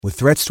With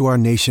threats to our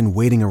nation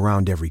waiting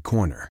around every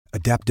corner,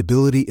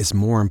 adaptability is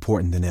more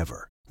important than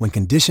ever. When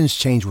conditions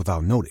change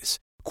without notice,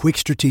 quick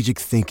strategic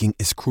thinking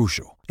is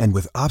crucial. And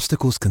with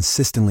obstacles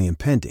consistently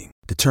impending,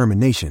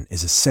 determination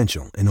is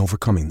essential in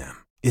overcoming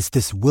them. It's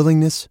this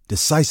willingness,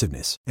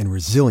 decisiveness, and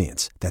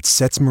resilience that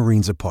sets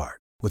Marines apart.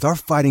 With our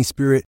fighting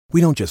spirit, we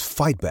don't just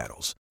fight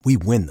battles, we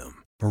win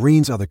them.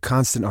 Marines are the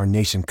constant our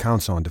nation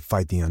counts on to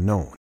fight the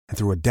unknown. And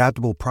through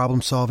adaptable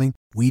problem solving,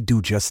 we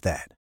do just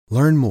that.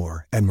 Learn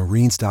more at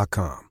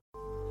marines.com.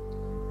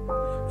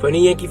 For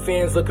any Yankee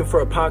fans looking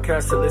for a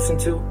podcast to listen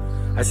to,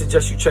 I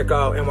suggest you check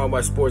out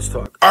NYY Sports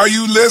Talk. Are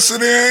you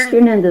listening?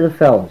 Tune into the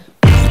fellas.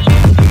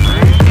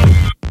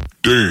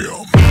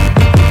 Damn.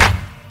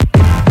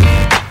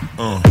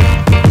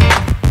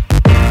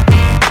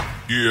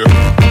 Yeah.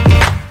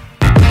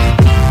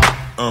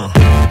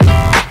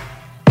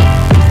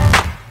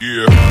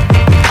 Yeah.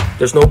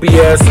 There's no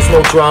BS, there's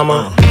no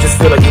drama. Just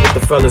feel like you're with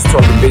the fellas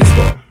talking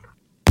baseball.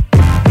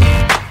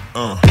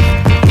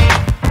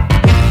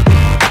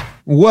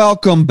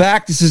 Welcome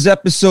back. This is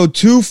episode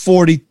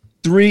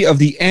 243 of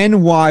the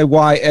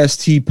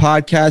NYYST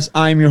podcast.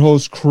 I'm your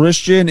host,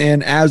 Christian,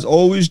 and as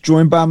always,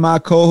 joined by my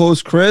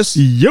co-host, Chris.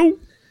 Yo.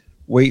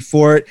 Wait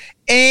for it.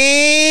 And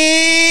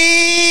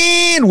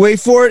wait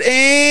for it.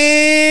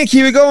 And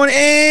keep it going.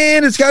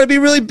 And it's got to be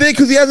really big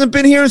because he hasn't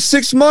been here in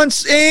 6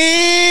 months. And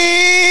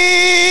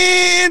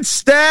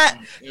Stat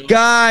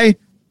Guy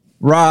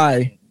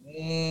Rye.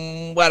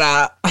 What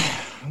up?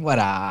 What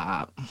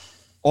up?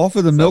 Off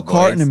of the milk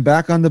carton and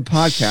back on the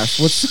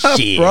podcast. What's up,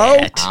 bro?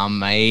 I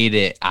made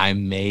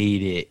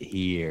it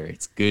here.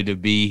 It's good to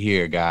be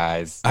here,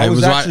 guys. I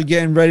was actually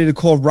getting ready to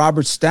call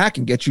Robert Stack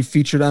and get you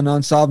featured on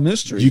Unsolved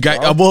Mysteries. You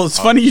got well. It's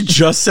funny you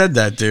just said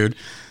that, dude.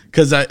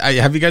 Because I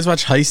have you guys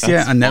watched Heist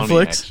yet on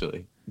Netflix?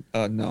 Actually,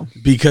 no.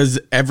 Because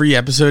every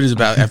episode is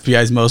about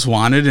FBI's Most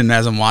Wanted, and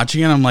as I'm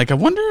watching it, I'm like, I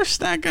wonder if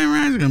Stack Guy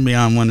Ryan's going to be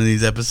on one of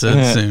these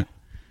episodes soon.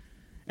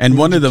 And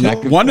one of them,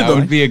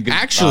 would be a good,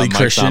 actually,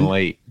 Christian,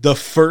 the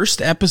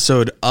first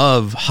episode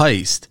of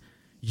Heist,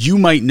 you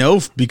might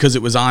know because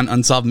it was on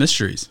Unsolved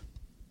Mysteries.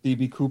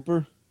 D.B.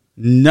 Cooper?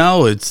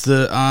 No, it's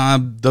the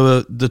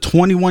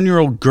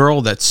 21-year-old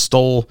girl that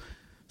stole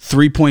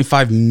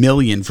 $3.5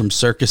 million from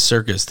Circus,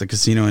 the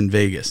casino in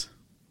Vegas.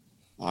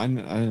 I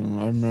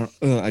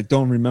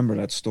don't remember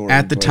that story.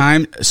 At the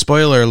time,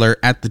 spoiler alert,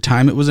 at the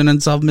time it was an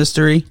unsolved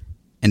mystery,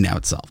 and now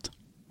it's solved.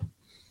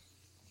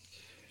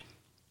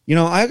 You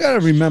know, I got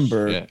to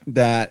remember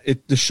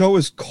that the show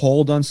is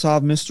called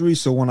Unsolved Mysteries,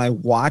 so when I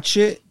watch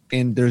it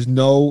and there's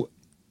no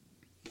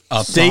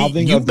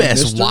update, you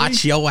best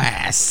watch your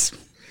ass.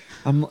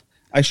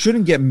 I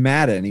shouldn't get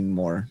mad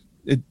anymore.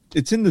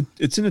 It's in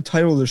the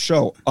title of the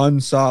show,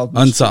 Unsolved.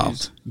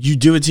 Unsolved. You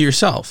do it to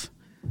yourself.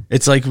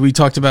 It's like we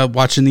talked about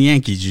watching the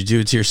Yankees. You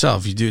do it to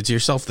yourself. You do it to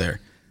yourself there.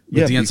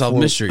 With the Unsolved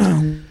Mysteries.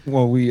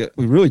 Well, we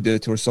really did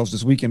it to ourselves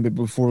this weekend, but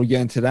before we get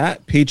into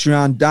that,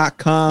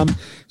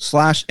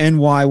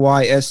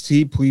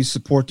 patreon.com/NYYST. Please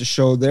support the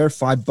show there.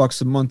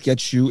 $5 a month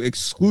gets you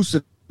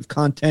exclusive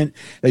content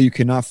that you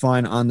cannot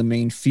find on the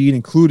main feed,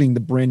 including the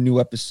brand new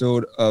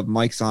episode of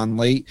Mike's On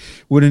Late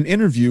with an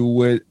interview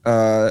with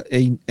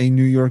a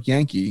New York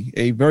Yankee,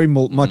 a very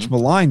much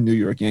maligned New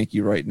York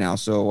Yankee right now.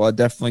 So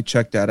definitely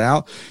check that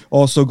out.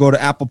 Also go to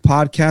Apple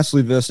Podcasts,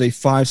 leave us a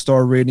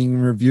 5-star rating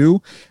and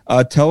review.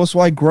 Tell us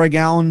why Greg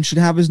Allen should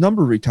have his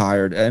number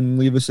retired, and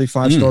leave us a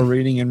 5-star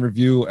rating and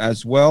review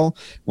as well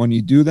when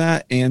you do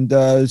that, and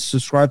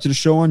subscribe to the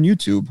show on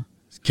YouTube.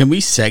 Can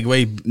we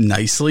segue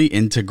nicely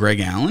into Greg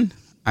Allen?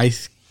 I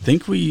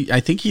think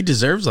he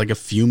deserves like a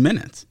few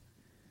minutes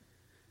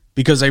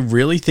because I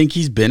really think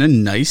he's been a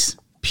nice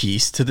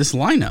piece to this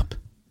lineup.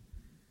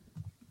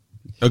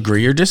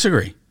 Agree or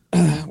disagree?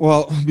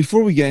 Well,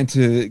 before we get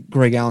into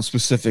Greg Allen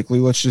specifically,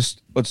 let's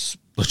just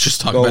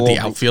talk about the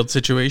outfield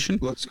situation.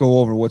 Let's go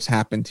over what's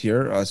happened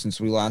here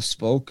since we last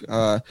spoke.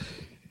 The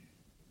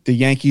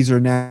Yankees are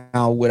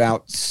now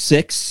without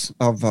 6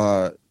 of,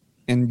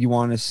 and you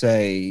want to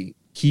say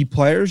key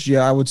players?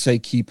 Yeah, I would say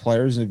key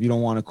players. If you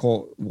don't want to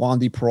call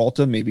Wandy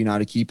Peralta, maybe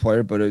not a key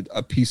player, but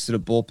a piece to the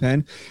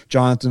bullpen.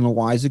 Jonathan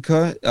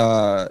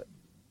Loaisiga.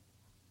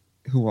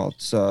 Who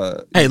else?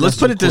 Hey, let's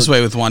put it this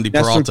way with Wandy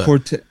Peralta.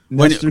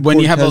 When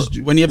you have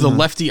the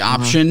lefty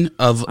option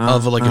of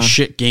like a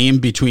shit game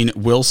between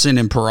Wilson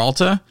and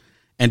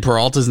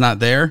Peralta's not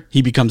there,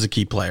 he becomes a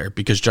key player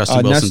because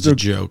Justin Wilson's a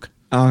joke.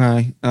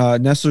 Okay.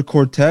 Nestor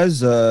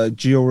Cortez,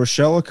 Gio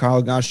Urshela,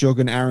 Kyle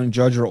Gashioka, and Aaron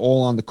Judge are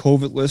all on the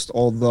COVID list,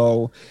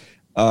 although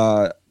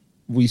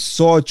we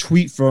saw a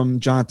tweet from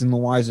Jonathan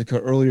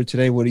Loaisiga earlier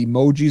today with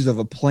emojis of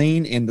a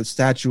plane and the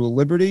Statue of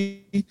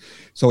Liberty.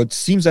 So it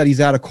seems that he's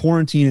out of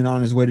quarantine and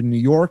on his way to New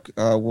York.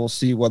 We'll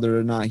see whether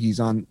or not he's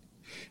on,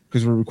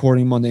 because we're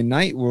recording Monday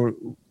night.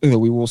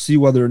 We will see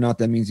whether or not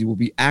that means he will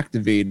be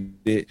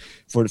activated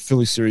for the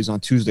Philly series on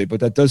Tuesday. But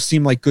that does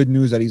seem like good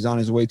news that he's on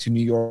his way to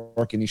New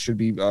York and he should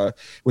be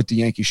with the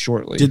Yankees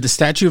shortly. Did the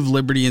Statue of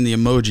Liberty in the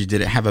emoji,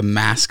 did it have a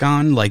mask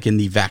on like in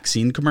the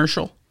vaccine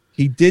commercial?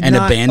 He did and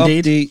not a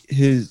Band-Aid?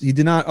 He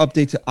did not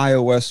update to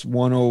iOS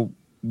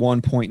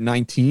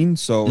 1.19,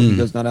 so he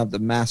does not have the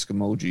mask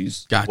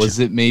emojis. Gotcha. Was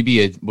it maybe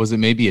a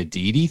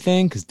Didi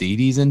thing? Because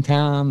Didi's in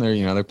town.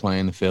 They're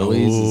playing the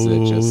Phillies. Is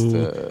it just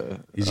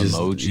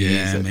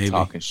emojis maybe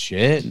talking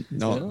shit?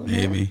 No,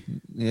 maybe.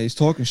 Yeah, he's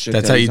talking shit.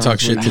 That's how you talk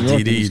shit to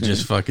Didi. You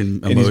just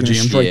fucking emoji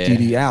him. Strike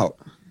Didi out.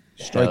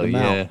 Strike him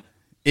out.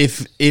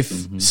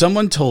 If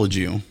someone told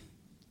you,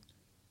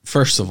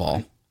 first of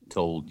all,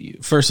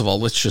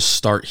 let's just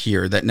start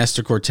here, that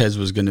Nestor Cortez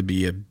was going to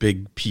be a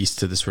big piece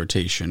to this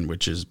rotation,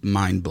 which is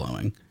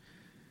mind-blowing,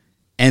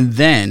 and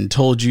then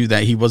told you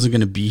that he wasn't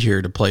going to be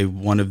here to play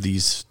one of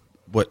these,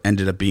 what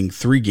ended up being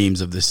 3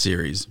 games of this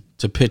series,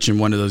 to pitch in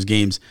one of those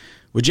games,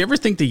 would you ever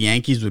think the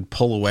Yankees would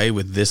pull away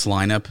with this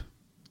lineup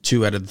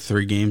 2 out of the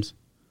 3 games?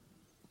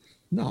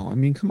 No, I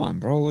mean, come on,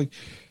 bro. Like,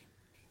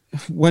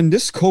 when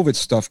this COVID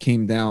stuff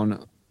came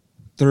down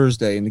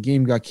Thursday and the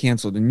game got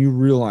canceled, and you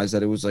realized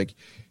that it was like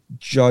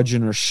Judge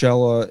and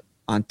Urshela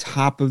on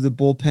top of the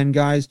bullpen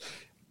guys.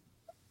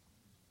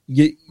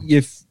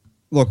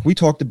 Look, we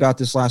talked about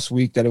this last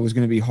week, that it was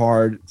going to be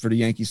hard for the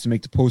Yankees to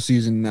make the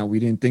postseason. Now, we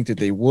didn't think that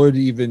they would,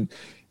 even,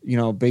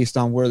 based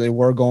on where they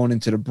were going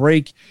into the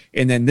break.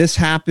 And then this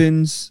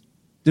happens.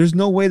 There's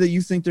no way that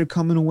you think they're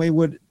coming away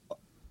with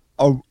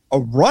a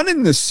run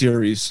in this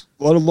series,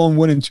 let alone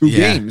winning 2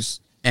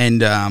 games.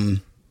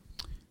 And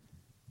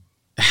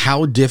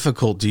how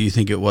difficult do you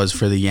think it was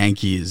for the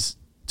Yankees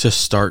to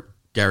start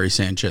Gary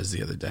Sanchez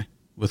the other day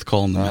with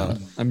Cole in the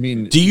mound? I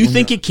mean, do you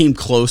think it came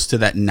close to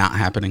that not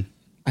happening?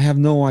 I have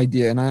no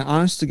idea, and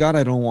honest to God,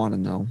 I don't want to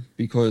know,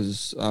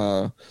 because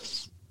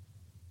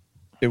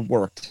it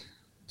worked.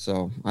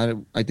 So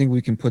I think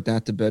we can put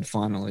that to bed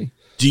finally.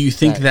 Do you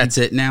think that's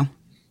it now?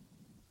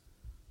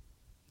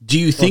 Do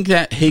you think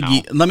that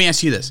Higgy? No. Let me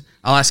ask you this.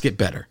 I'll ask it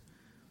better.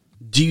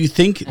 Do you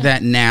think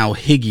that now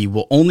Higgy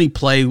will only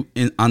play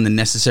on the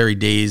necessary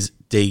day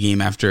game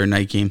after a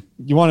night game?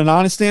 You want an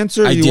honest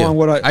answer? I do. I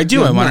want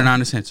an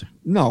honest answer.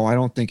 No, I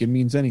don't think it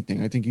means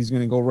anything. I think he's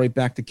going to go right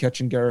back to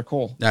catching Garrett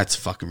Cole. That's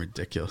fucking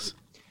ridiculous.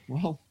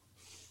 Well,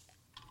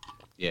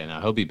 yeah,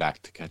 no, he'll be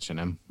back to catching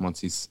him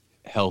once he's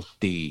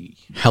healthy.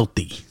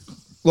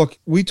 Look,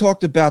 we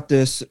talked about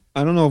this.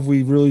 I don't know if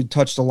we really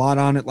touched a lot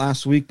on it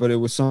last week, but it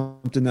was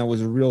something that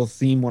was a real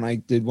theme when I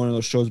did one of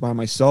those shows by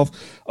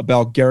myself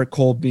about Garrett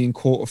Cole being,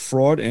 quote, a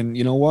fraud. And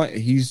you know what?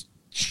 He's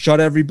shut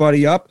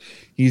everybody up.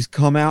 He's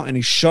come out and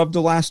he shoved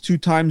the last 2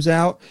 times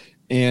out,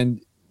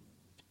 and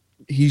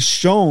he's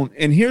shown.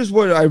 And here's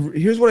what I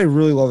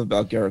really love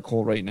about Garrett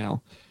Cole right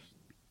now.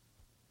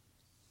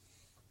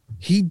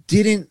 He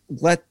didn't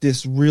let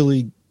this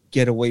really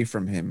get away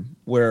from him,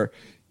 where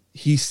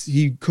he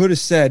could have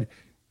said,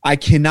 I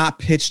cannot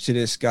pitch to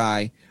this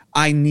guy.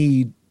 I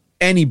need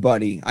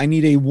anybody. I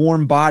need a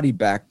warm body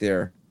back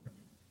there.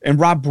 And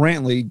Rob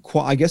Brantley,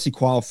 I guess he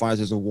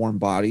qualifies as a warm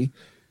body.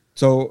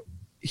 So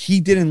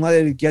he didn't let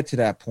it get to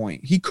that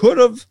point. He could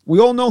have. We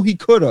all know he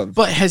could have.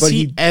 But has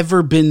he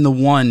ever been the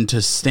one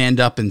to stand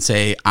up and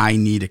say, I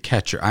need a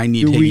catcher. I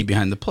need Higgy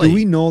behind the plate? Do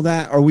we know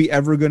that? Are we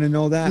ever going to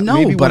know that? No,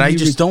 maybe, but I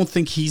just don't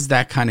think he's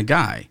that kind of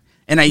guy.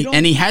 And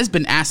he has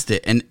been asked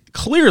it. And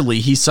clearly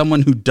he's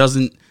someone who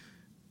doesn't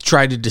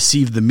try to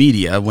deceive the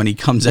media when he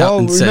comes out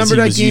and says he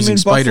was using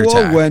spider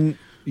tack.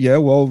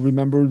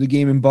 Remember the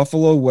game in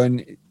Buffalo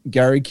when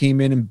Gary came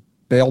in and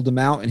bailed him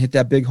out and hit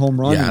that big home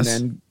run, and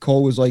then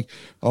Cole was like,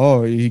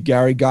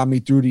 Gary got me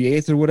through the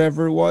 8th or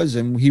whatever it was,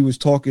 and he was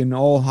talking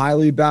all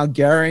highly about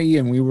Gary,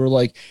 and we were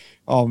like,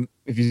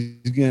 if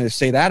he's going to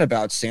say that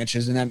about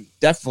Sanchez, and that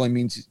definitely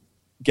means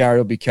Gary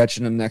will be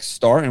catching him next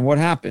start. And what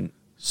happened?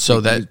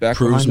 So that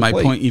proves my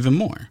point even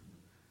more.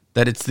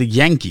 That it's the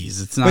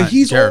Yankees. It's not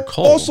Garrett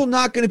Cole. But he's also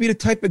not going to be the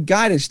type of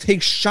guy that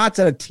takes shots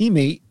at a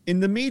teammate in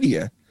the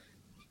media.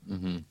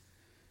 Mm-hmm.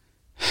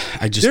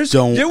 I just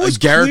don't.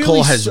 Garrett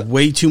Cole has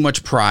way too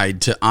much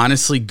pride to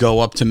honestly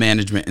go up to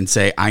management and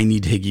say, I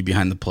need Higgy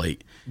behind the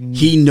plate.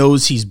 He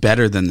knows he's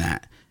better than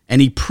that.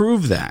 And he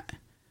proved that.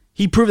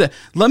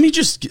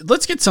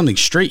 Let's get something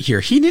straight here.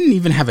 He didn't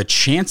even have a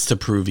chance to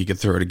prove he could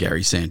throw to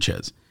Gary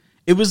Sanchez.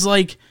 It was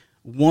like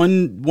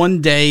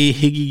one day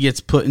Higgy gets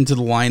put into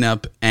the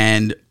lineup,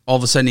 and all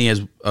of a sudden he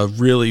has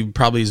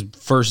probably his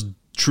first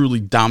truly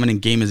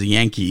dominant game as a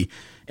Yankee,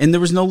 and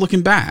there was no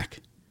looking back.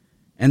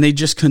 And they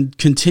just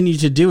continue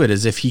to do it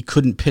as if he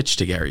couldn't pitch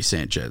to Gary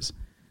Sanchez.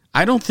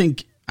 I don't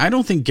think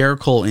Garrett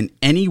Cole in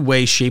any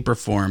way, shape, or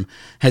form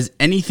has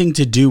anything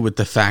to do with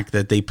the fact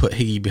that they put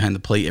Higgy behind the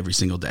plate every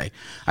single day.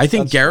 I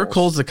think Garrett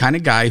Cole's the kind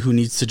of guy who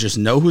needs to just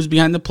know who's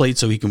behind the plate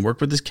so he can work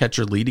with his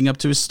catcher leading up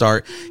to his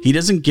start. He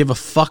doesn't give a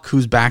fuck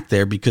who's back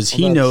there because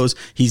he knows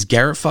he's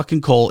Garrett fucking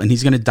Cole and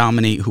he's going to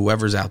dominate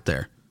whoever's out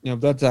there.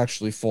 That's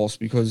actually false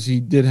because he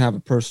did have a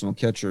personal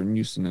catcher in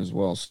Houston as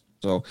well.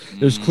 So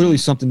there's clearly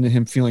something to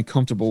him feeling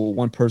comfortable with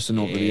one person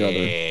over the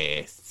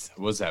other.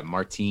 Was that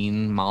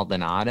Martin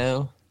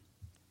Maldonado?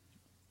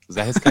 Was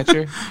that his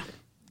catcher?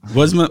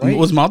 Was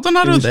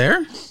Maldonado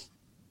there?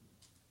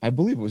 I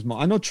believe it was.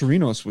 I know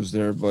Chirinos was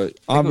there, but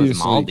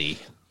obviously Maldi.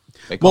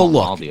 They call him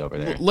Maldi over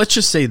there. Let's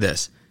just say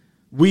this: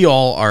 we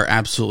all are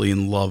absolutely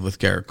in love with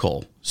Gerrit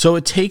Cole. So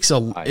it takes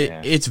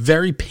it's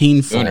very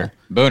painful.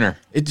 Booner.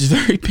 It's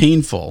very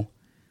painful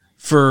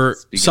for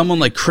someone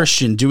like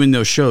Christian doing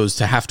those shows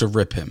to have to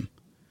rip him.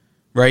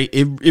 Right?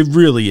 It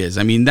really is.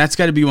 I mean, that's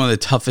got to be one of the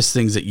toughest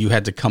things that you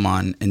had to come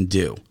on and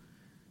do.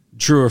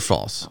 True or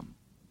false?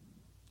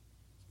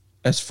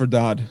 As for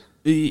Dodd.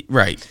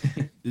 Right.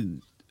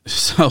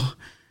 So,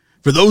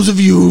 for those of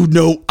you who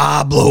know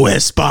hablo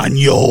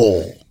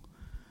español.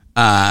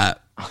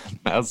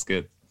 That's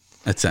good.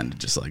 That sounded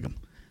just like him.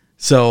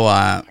 So,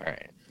 all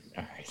right.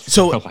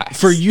 So,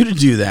 for you to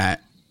do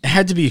that, it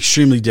had to be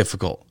extremely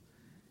difficult.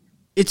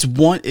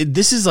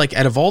 This is like,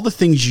 out of all the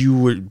things you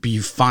would be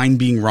fine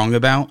being wrong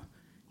about,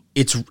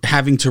 it's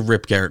having to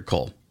rip Gerrit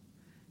Cole.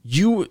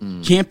 You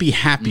can't be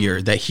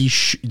happier that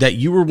that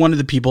you were one of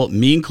the people,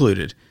 me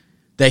included,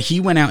 that he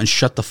went out and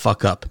shut the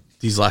fuck up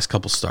these last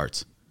couple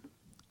starts.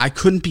 I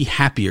couldn't be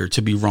happier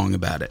to be wrong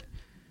about it.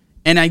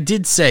 And I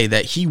did say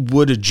that he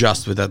would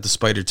adjust without the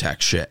spider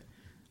tack shit.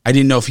 I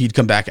didn't know if he'd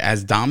come back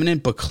as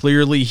dominant, but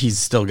clearly he's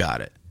still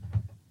got it.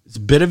 It's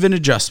a bit of an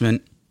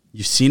adjustment.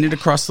 You've seen it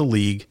across the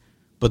league,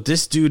 but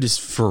this dude is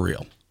for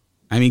real.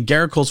 I mean,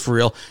 Gerrit Cole's for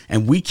real,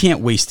 and we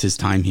can't waste his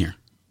time here.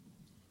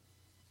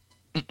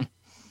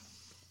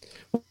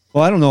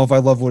 Well, I don't know if I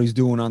love what he's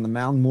doing on the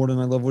mound more than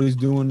I love what he's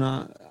doing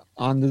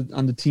on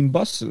the team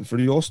bus for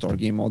the All-Star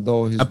game.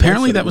 Although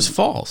apparently that was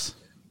false.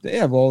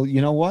 Yeah, well,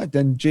 you know what?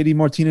 Then JD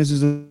Martinez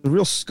is a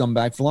real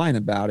scumbag for lying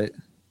about it.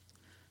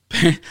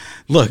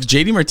 Look,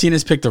 JD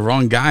Martinez picked the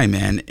wrong guy,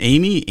 man.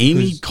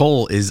 Amy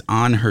Cole is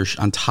on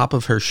top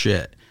of her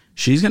shit.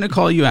 She's gonna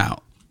call you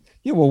out.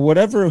 Yeah, well,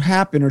 whatever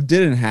happened or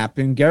didn't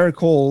happen, Gerrit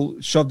Cole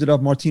shoved it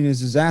up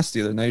Martinez's ass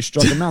the other night. He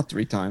struck him out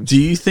 3 times.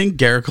 Do you think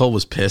Gerrit Cole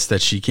was pissed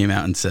that she came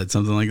out and said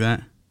something like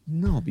that?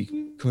 No,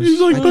 because he's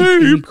like,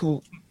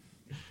 babe,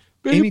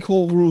 Amy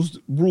Cole rules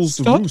the roost.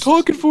 Stop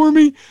talking for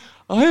me.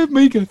 I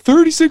make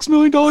 $36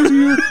 million a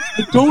year.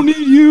 I don't need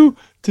you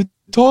to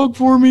talk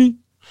for me.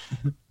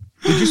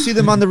 Did you see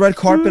them on the red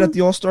carpet at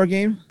the All-Star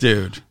game?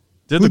 Dude,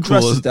 they're Who the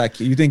coolest. That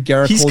kid? You think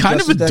Gerrit Cole kind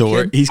of a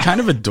dork. Kid? He's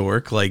kind of a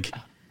dork. Like,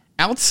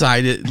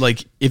 outside it,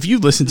 like, if you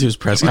listen to his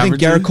press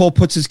conference. You think Gerrit Cole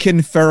puts his kid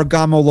in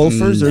Ferragamo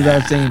loafers, or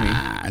that's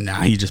Amy?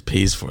 Nah, he just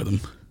pays for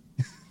them.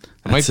 It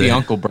might be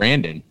Uncle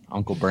Brandon.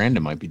 Uncle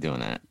Brandon might be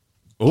doing that.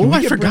 Oh,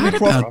 I forgot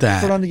about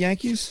that. On the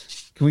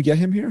Yankees? Can we get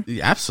him here?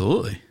 Yeah,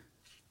 absolutely.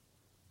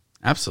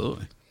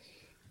 Absolutely.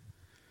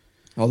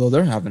 Although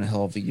they're having a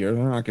hell of a year,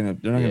 they're not gonna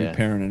be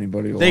pairing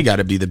anybody. They got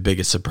to be the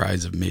biggest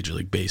surprise of Major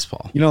League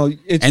Baseball. You know,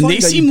 and they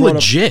seem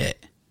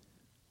legit.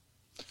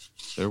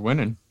 They're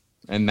winning,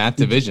 and that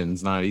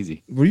division's not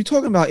easy. Were you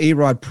talking about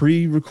A-Rod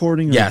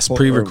pre-recording? Yes,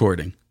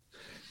 pre-recording.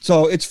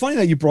 So it's funny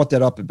that you brought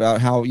that up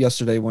about how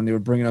yesterday when they were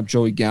bringing up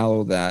Joey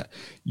Gallo, that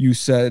you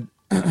said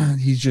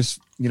he's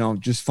just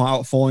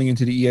falling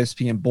into the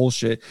ESPN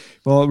bullshit.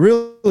 Well,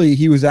 really,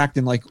 he was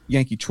acting like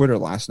Yankee Twitter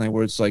last night,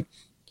 where it's like,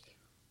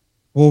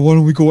 well, why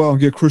don't we go out and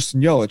get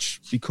Christian Yelich?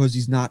 Because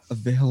he's not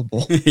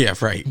available. Yeah,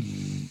 right.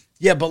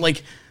 Yeah, but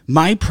like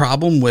my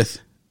problem with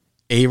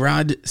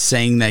A-Rod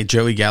saying that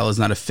Joey Gallo is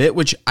not a fit,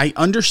 which I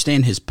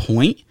understand his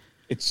point.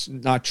 It's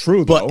not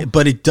true, though.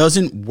 But it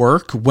doesn't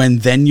work when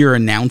then you're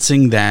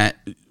announcing that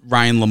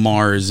Ryan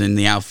Lamar is in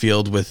the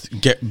outfield with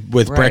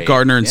Brett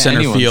Gardner in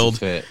center field.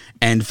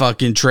 And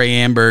fucking Trey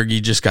Amberg,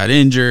 he just got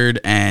injured,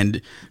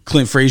 and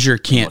Clint Frazier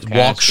can't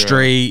walk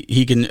straight.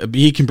 He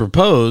can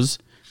propose,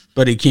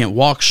 but he can't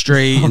walk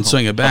straight and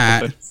swing a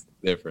bat.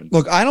 Different.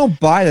 Look, I don't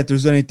buy that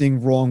there's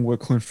anything wrong with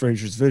Clint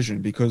Frazier's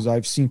vision because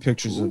I've seen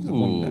pictures of the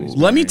woman that he's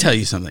Let me tell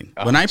you something.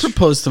 When I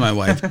proposed to my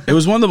wife, it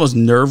was one of the most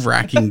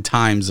nerve-wracking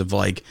times of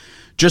like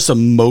just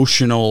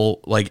emotional,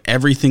 like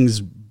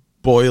everything's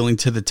boiling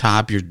to the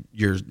top.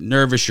 You're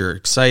nervous, you're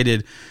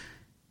excited.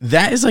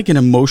 That is like an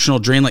emotional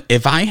drain. Like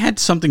if I had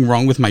something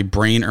wrong with my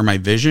brain or my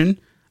vision,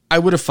 I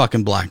would have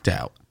fucking blacked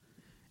out.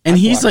 And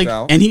he's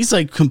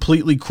like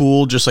completely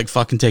cool, just like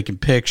fucking taking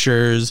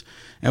pictures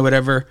and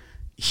whatever.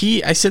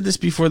 I said this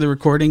before the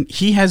recording.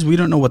 He has, we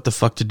don't know what the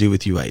fuck to do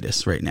with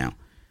you-itis right now.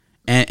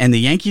 And the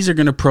Yankees are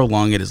going to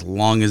prolong it as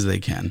long as they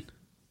can,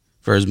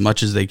 for as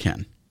much as they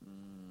can.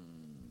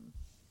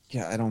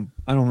 Yeah, I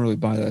don't really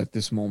buy that at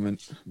this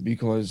moment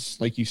because,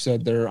 like you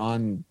said, they're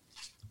on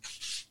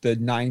the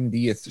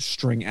 90th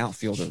string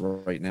outfielder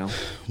right now.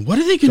 What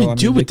are they going to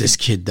do with this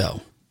kid,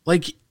 though?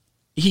 Like,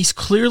 he's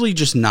clearly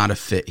just not a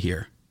fit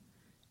here.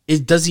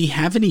 Does he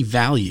have any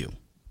value?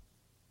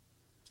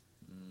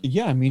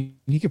 Yeah, I mean,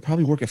 he could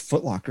probably work at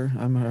Foot Locker.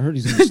 I heard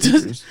he's in the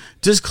sneakers.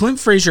 Does Clint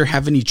Frazier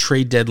have any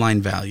trade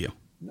deadline value?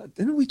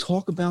 Didn't we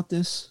talk about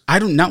this?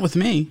 Not with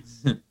me.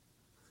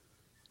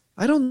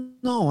 I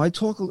don't know. I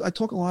talk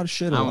a lot of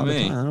shit a lot of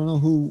time. I don't know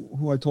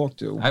who I talk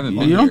to.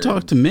 You don't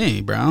talk to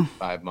me, bro.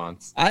 5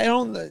 months.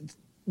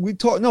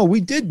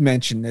 We did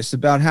mention this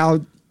about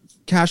how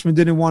Cashman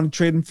didn't want to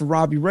trade him for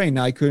Robbie Ray.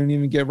 Now I couldn't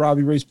even get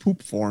Robbie Ray's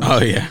poop for him.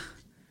 Oh yeah.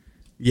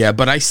 Yeah,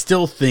 but I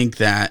still think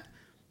that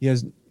he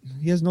has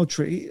He has no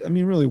trade. I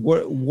mean, really,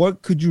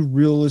 what could you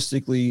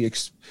realistically?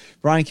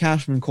 Brian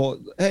Cashman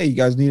called. Hey, you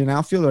guys need an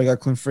outfielder? I got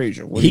Clint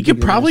Frazier. He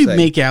could probably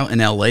make out in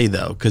LA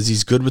though, because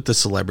he's good with the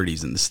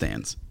celebrities in the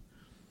stands.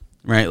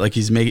 Right, like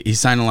he's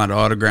signing a lot of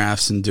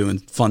autographs and doing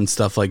fun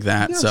stuff like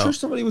that. Yeah, so I'm sure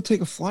somebody would take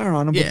a flyer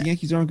on him, but the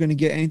Yankees aren't going to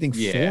get anything for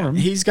him.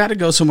 He's got to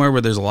go somewhere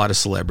where there's a lot of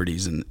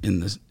celebrities in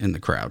the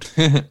crowd.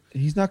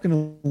 He's not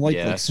going to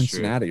like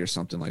Cincinnati or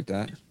something like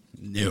that.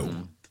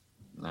 No,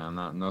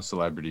 no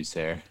celebrities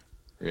there,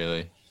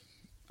 really.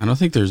 I don't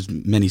think there's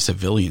many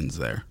civilians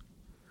there,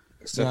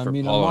 except for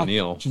Paul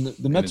O'Neill.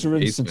 The Mets are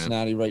in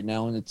Cincinnati right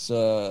now, and it's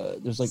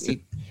there's like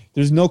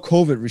there's no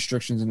COVID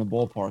restrictions in the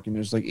ballpark, and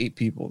there's like 8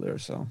 people there,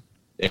 so.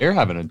 They're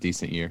having a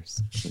decent year,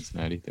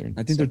 Cincinnati.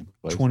 I think they're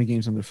 20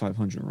 games under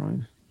 500,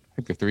 Ryan. I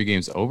think they're 3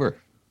 games over.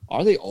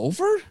 Are they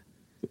over?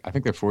 I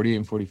think they're 48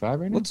 and 45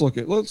 right now. Let's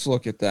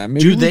look at that.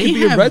 Maybe do they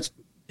have?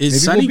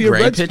 Is Sonny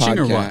Gray pitching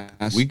or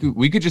what?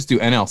 We could just do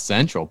NL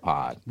Central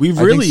pod. We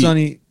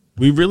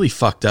really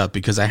fucked up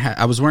because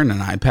I was wearing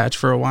an eye patch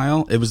for a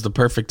while. It was the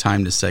perfect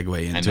time to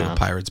segue into a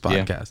Pirates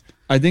podcast. Yeah.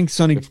 I think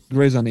Sonny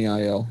Gray's on the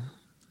IL.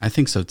 I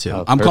think so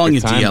too. I'm calling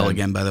it DL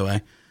again, by the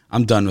way.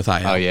 I'm done with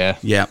IL. Oh yeah,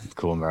 yeah,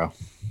 cool, bro.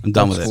 I'm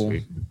done with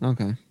it.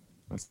 Okay,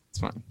 that's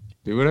fine.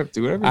 Do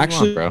whatever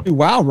Actually, you want, bro.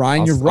 Wow,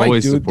 Ryan, you're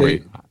right, dude.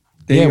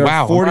 They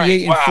are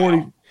 48 and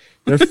 40.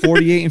 They're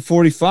 48 and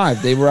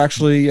 45. They were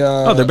actually.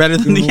 They're better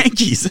than the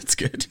Yankees. That's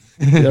good.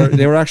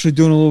 They were actually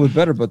doing a little bit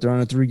better, but they're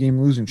on a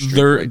 3-game losing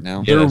streak right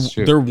now.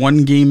 They're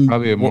 1 game.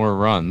 Probably more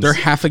runs. They're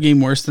half a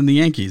game worse than the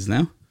Yankees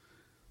now.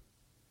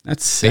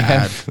 That's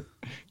sad.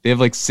 They have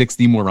like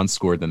 60 more runs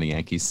scored than the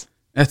Yankees.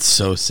 That's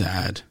so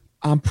sad.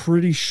 I'm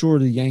pretty sure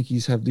the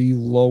Yankees have the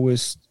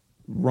lowest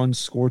run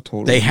score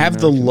total. They have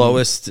the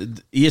lowest.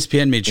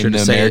 ESPN made sure in to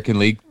the say American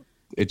League.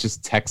 It's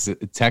just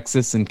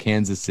Texas and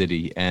Kansas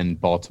City and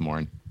Baltimore.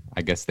 And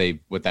I guess they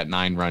with that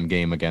 9-run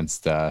game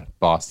against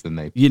Boston,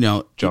 they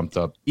jumped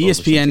up.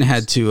 ESPN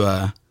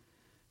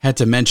had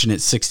to mention it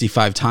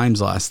 65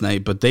 times last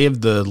night, but they have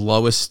the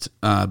lowest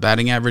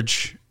batting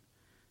average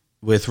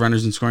with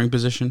runners in scoring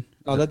position.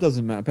 Oh, that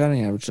doesn't matter.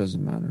 Batting average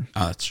doesn't matter.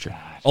 Oh, that's true.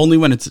 Only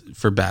when it's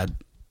for bad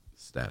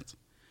stats.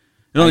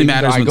 It only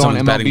matters when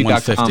someone's batting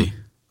 150.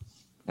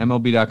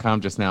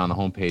 MLB.com just now on the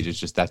homepage is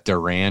just that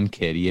Duran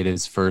kid. He hit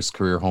his first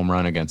career home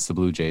run against the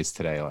Blue Jays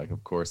today. Like,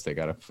 of course, they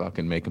got to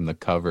fucking make him the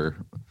cover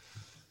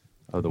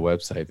of the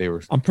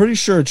website. I'm pretty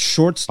sure it's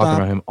shortstop,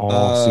 talking about him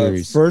all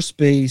series. First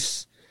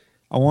base.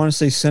 I want to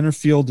say center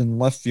field and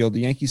left field.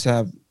 The Yankees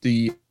have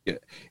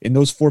in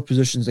those 4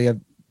 positions, they have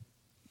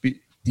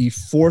the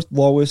 4th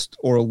lowest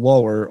or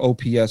lower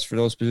OPS for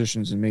those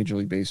positions in Major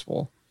League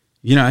Baseball.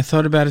 I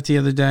thought about it the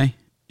other day.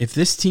 If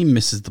this team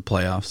misses the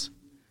playoffs,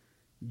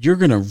 you're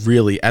going to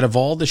really, out of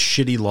all the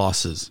shitty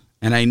losses,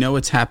 and I know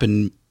it's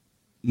happened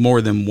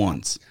more than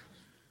once,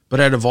 but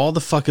out of all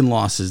the fucking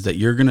losses that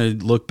you're going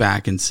to look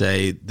back and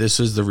say, this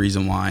is the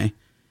reason why,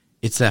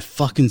 it's that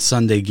fucking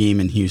Sunday game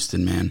in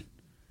Houston, man.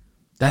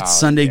 That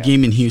Sunday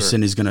game in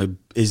Houston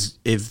is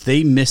if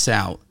they miss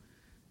out,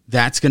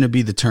 that's going to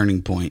be the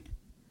turning point.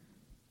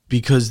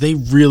 Because they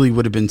really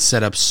would have been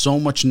set up so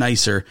much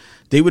nicer.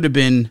 They would have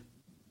been,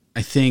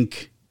 I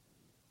think,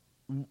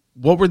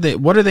 what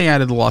are they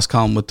out of the loss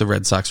column with the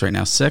Red Sox right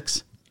now?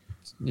 6?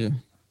 Yeah.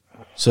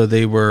 So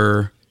they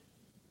were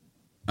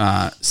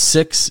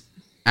 6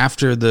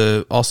 after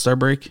the All-Star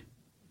break,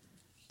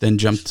 then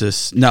jumped to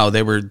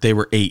they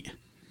were 8.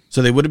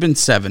 So they would have been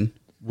 7.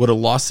 Would have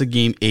lost the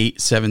game 8,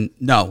 7.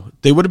 No,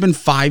 they would have been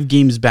 5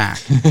 games back.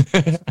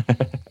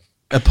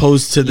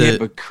 Opposed to the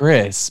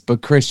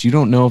but Chris, you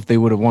don't know if they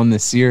would have won the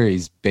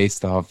series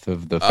based off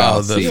of the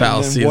fallacy. The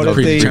fallacy of the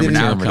predetermined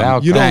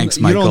outcome. You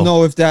don't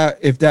know if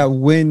that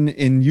win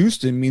in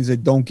Houston means they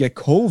don't get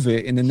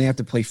COVID and then they have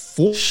to play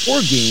 4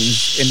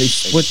 games and they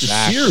split the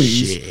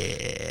series.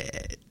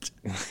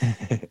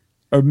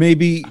 Or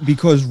maybe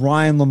because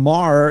Ryan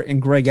Lamar and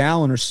Greg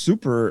Allen are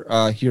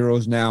super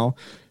heroes now.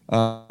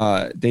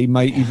 They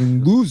might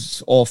even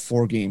lose all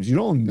 4 games. You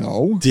don't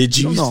know. Did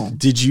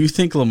you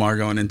think Lamar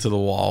going into the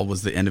wall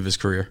was the end of his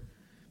career?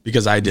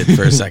 Because I did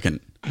for a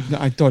second.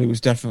 I thought he was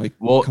definitely.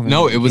 Well,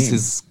 no, it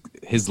was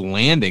his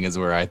landing is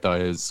where I thought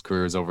his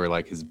career was over.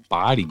 Like his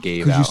body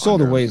gave out. Because you saw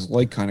the way his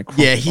leg kind of.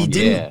 Yeah, he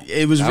didn't. Yeah,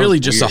 it was really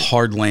just weird. A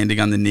hard landing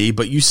on the knee,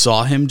 but you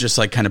saw him just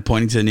like kind of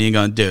pointing to the knee and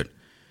going, "Dude,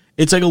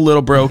 it's like a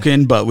little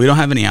broken, but we don't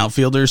have any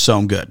outfielders, so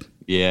I'm good."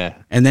 Yeah.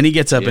 And then he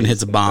gets up and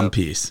hits a bomb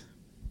piece.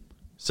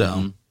 So.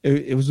 Mm-hmm.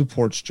 It was a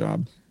porch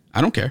job. I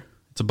don't care.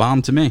 It's a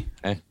bomb to me.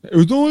 Hey. It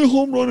was only a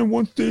home run in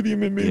one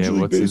stadium in Major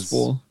League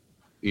Baseball.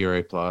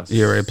 ERA plus.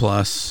 ERA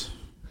plus.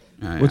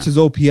 What's his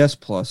OPS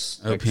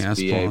plus?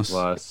 OPS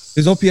plus.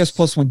 His OPS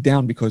plus went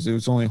down because it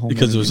was only home.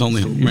 Because it was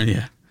only home run.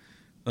 Yeah,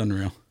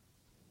 unreal.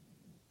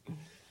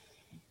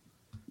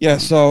 Yeah.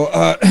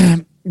 So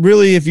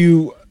really, if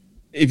you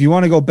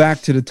want to go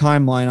back to the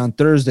timeline on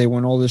Thursday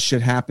when all this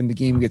shit happened, the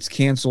game gets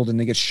canceled and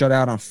they get shut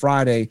out on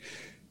Friday.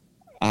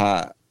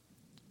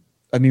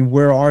 I mean,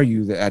 where are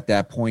you at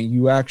that point?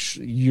 You're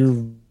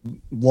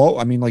low.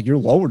 I mean, like you're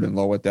lower than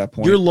low at that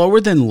point. You're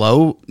lower than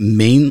low,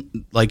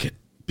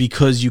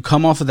 because you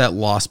come off of that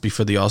loss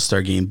before the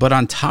All-Star game. But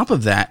on top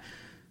of that,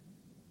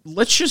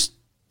 let's just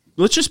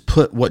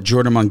put what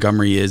Jordan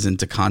Montgomery is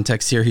into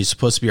context here. He's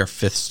supposed to be our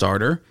 5th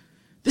starter.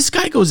 This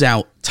guy goes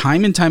out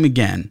time and time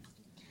again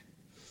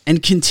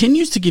and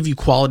continues to give you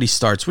quality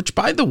starts, which,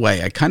 by the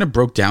way, I kind of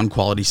broke down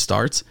quality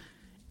starts.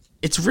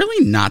 It's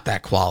really not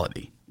that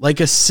quality.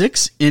 Like a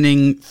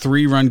 6-inning,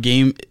 3-run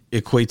game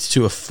equates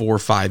to a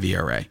 4.5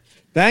 ERA.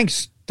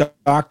 Thanks,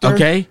 doctor.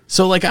 Okay,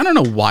 so like I don't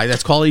know why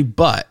that's quality,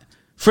 but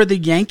for the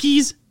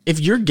Yankees, if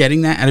you're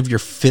getting that out of your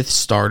 5th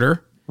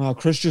starter, well,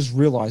 Chris just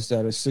realized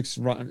that a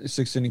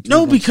 6-inning,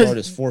 no, because start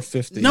is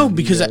 450. No,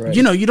 because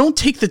you don't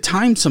take the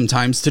time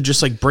sometimes to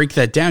just like break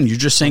that down. You're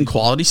just saying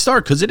quality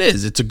start because it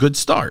is. It's a good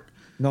start.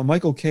 No,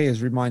 Michael Kay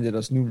has reminded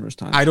us numerous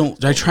times.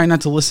 I try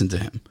not to listen to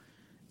him,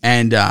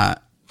 and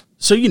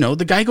so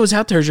the guy goes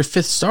out there as your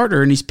 5th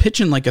starter and he's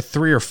pitching like a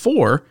 3 or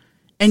 4.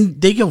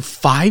 And they go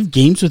 5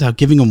 games without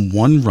giving him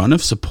 1 run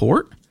of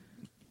support?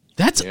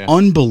 That's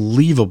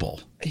unbelievable.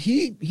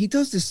 He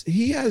does this.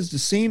 He has the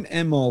same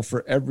MO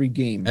for every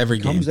game. Every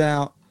game. Comes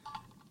out.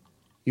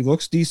 He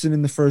looks decent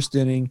in the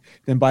 1st inning.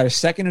 Then by the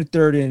 2nd or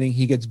 3rd inning,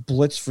 he gets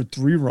blitzed for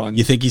 3 runs.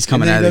 You think he's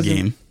coming out of the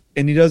game?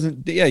 And he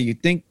doesn't. Yeah, you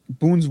think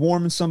Boone's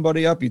warming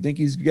somebody up. You think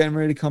he's getting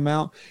ready to come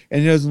out.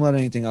 And he doesn't let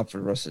anything up for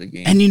the rest of the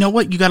game. And you know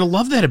what? You got to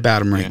love that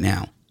about him right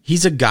now.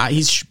 He's a guy,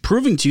 he's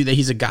proving to you that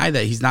he's a guy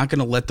that he's not going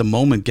to let the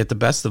moment get the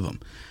best of him.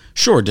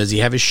 Sure, does he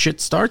have his shit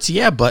starts?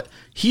 Yeah, but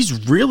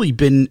he's really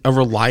been a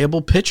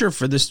reliable pitcher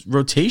for this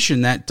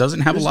rotation that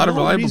doesn't have a lot of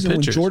reliable pitchers.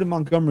 When Jordan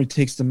Montgomery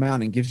takes the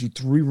mound and gives you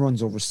 3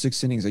 runs over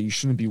 6 innings, that you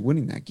shouldn't be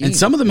winning that game. And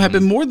some of them have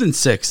been more than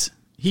 6.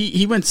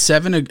 He went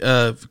 7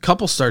 a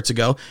couple starts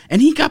ago,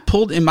 and he got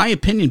pulled, in my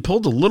opinion, a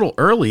little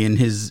early in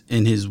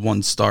his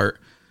one start.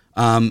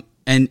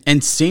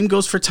 And same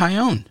goes for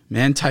Taillon.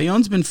 Man,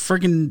 Taillon's been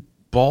friggin'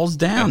 balls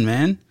down,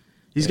 man.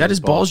 He's got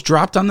his balls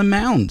dropped on the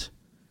mound.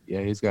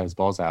 Yeah, he's got his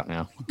balls out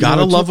now.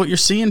 Gotta love what you're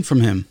seeing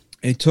from him.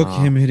 It took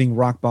him hitting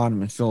rock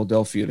bottom in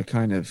Philadelphia to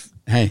kind of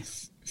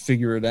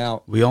figure it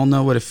out. We all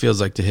know what it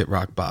feels like to hit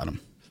rock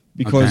bottom.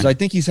 Because I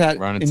think he's had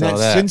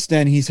since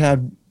then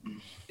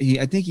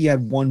I think he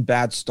had 1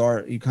 bad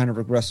start. He kind of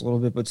regressed a little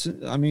bit, but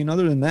I mean,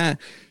 other than that,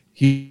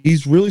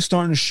 he's really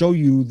starting to show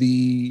you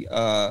the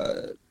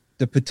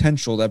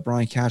potential that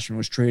Brian Cashman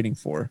was trading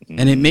for.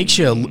 And it makes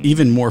you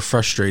even more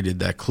frustrated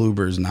that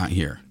Kluber's not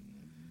here.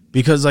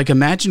 Because, like,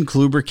 imagine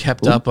Kluber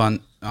kept up on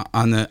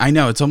the... I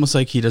know, it's almost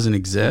like he doesn't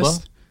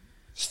exist.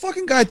 This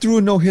fucking guy threw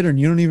a no-hitter, and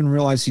you don't even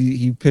realize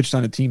he pitched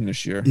on a team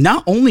this year.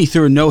 Not only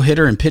threw a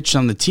no-hitter and pitched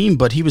on the team,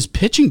 but he was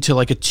pitching to,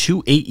 like, a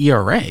 2.8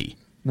 ERA.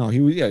 No, he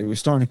was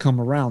starting to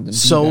come around and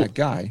be that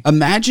guy.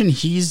 Imagine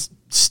he's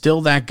still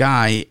that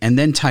guy, and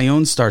then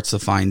Taillon starts to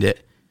find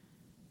it.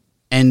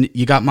 And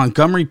you got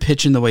Montgomery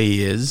pitching the way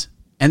he is.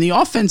 And the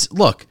offense,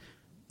 look,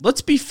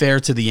 let's be fair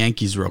to the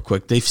Yankees real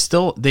quick.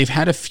 They've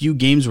had a few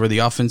games where the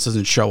offense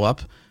doesn't show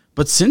up.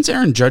 But since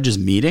Aaron Judge's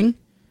meeting,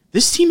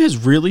 this team has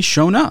really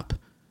shown up.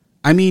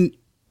 I mean,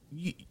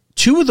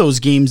 2 of those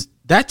games,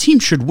 that team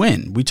should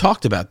win. We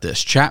talked about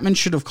this. Chapman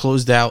should have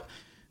closed out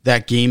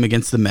that game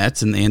against the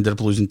Mets, and they ended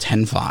up losing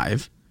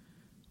 10-5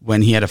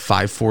 when he had a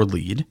 5-4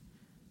 lead.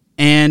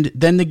 And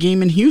then the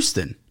game in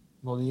Houston.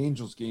 Well, the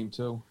Angels game,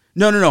 too.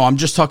 No. I'm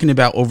just talking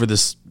about over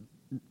this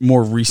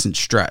more recent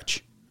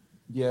stretch.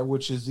 Yeah,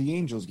 which is the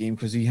Angels game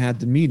because he had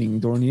the meeting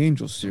during the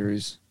Angels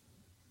series.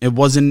 It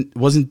wasn't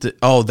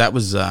that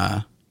was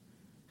that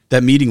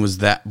meeting was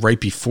that right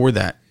before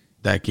that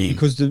game.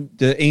 Because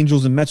the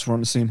Angels and Mets were on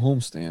the same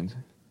homestand.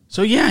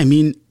 So yeah, I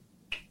mean,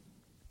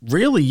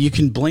 really you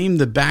can blame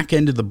the back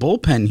end of the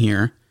bullpen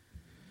here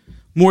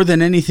more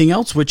than anything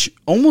else, which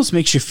almost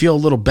makes you feel a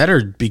little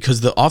better because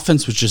the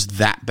offense was just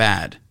that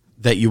bad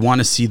that you want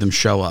to see them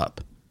show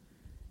up.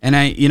 And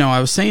I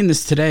was saying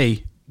this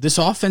today. This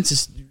offense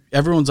is,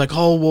 everyone's like,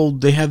 oh, well,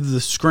 they have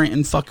the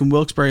Scranton fucking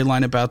Wilkes-Barre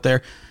lineup out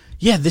there.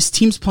 Yeah, this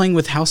team's playing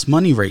with house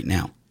money right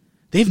now.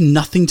 They have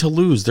nothing to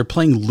lose. They're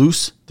playing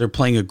loose. They're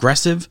playing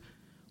aggressive.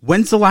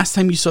 When's the last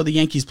time you saw the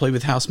Yankees play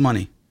with house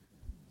money?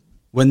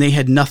 When they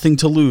had nothing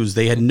to lose.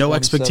 They had no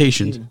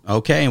expectations.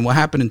 Okay, and what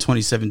happened in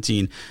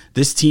 2017?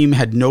 This team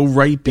had no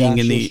right being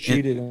in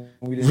the...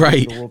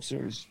 right. The World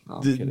Series. No,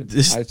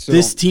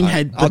 this team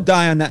had... I'll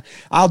die on that.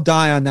 I'll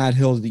die on that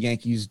hill. The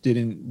Yankees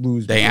didn't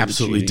lose. They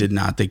absolutely did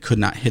not. They could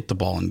not hit the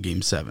ball in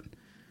Game 7.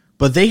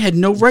 But they had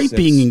no right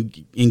being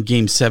in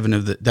Game 7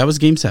 of the... That was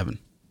Game 7.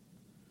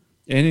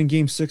 And in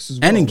Game 6 as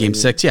well. And in Game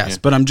 6, yes. Yeah.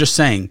 But I'm just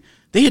saying,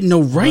 they had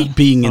no right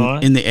being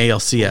in the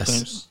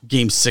ALCS.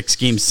 Game 6,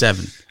 Game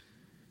 7.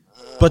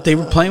 But they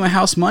were playing with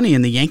house money,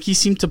 and the Yankees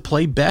seem to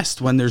play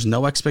best when there's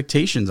no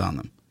expectations on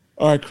them.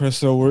 All right, Chris.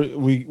 So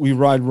we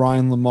ride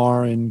Ryan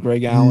Lamar and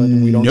Greg Allen,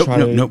 and we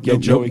don't get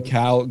Joey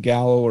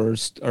Gallo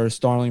or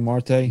Starling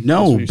Marte.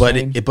 No, but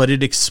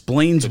it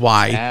explains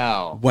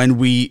why when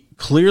we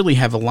clearly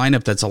have a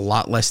lineup that's a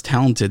lot less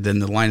talented than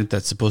the lineup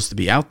that's supposed to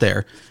be out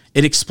there,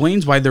 it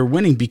explains why they're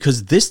winning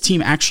because this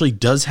team actually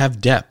does have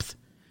depth.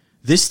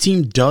 this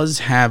team does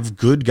have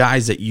good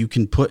guys that you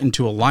can put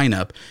into a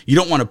lineup. You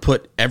don't want to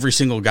put every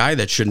single guy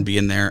that shouldn't be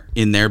in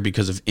there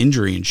because of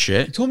injury and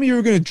shit. You told me you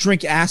were going to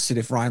drink acid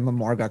if Ryan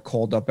Lamar got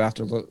called up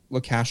after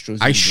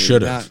LeCastro's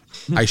injury.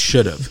 I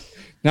should have.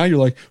 Now you're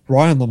like,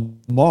 Ryan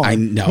Lamar. I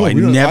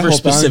never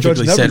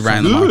specifically said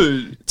Ryan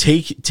Lamar.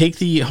 Take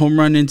the home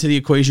run into the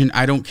equation.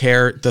 I don't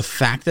care. The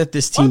fact that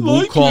this team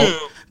won't call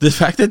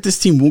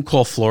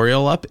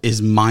Florial up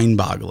is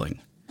mind-boggling.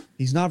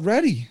 He's not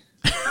ready.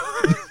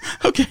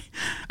 Okay.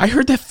 I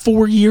heard that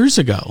 4 years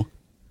ago.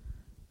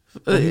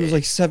 He was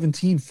like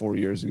 17 4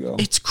 years ago.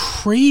 It's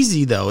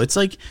crazy, though. It's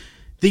like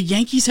the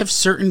Yankees have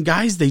certain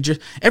guys.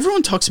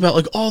 Everyone talks about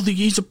like, oh,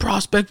 he's a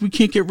prospect. We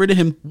can't get rid of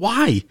him.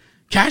 Why?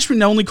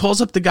 Cashman only calls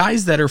up the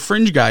guys that are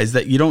fringe guys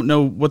that you don't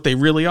know what they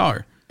really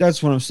are.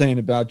 That's what I'm saying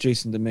about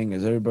Jason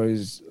Dominguez.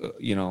 Everybody's,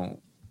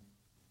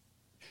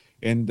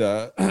 and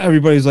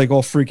everybody's like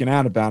all freaking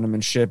out about him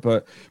and shit.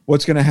 But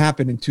what's going to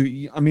happen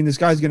this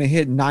guy's going to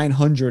hit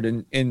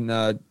 900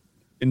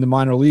 in the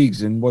minor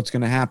leagues, and what's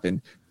going to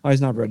happen? Oh,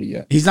 he's not ready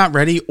yet. He's not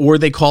ready, or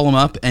they call him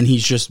up and he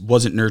just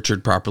wasn't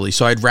nurtured properly.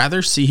 So I'd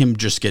rather see him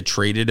just get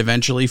traded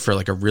eventually for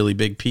like a really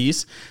big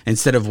piece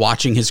instead of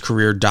watching his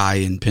career die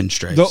in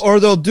pinstripes.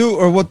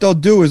 What they'll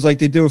do is like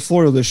they did with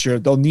Florida this year.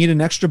 They'll need an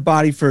extra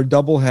body for a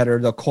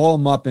doubleheader. They'll call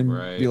him up and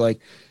be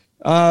like,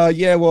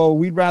 yeah, well,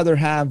 we'd rather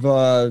have,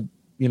 whoever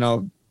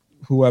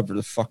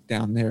the fuck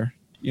down there,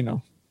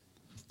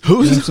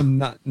 who's some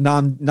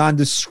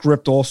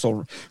nondescript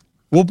also.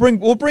 We'll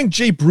bring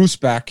Jay Bruce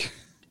back.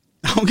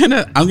 I'm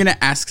gonna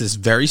ask this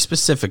very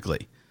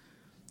specifically.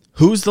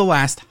 Who's the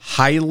last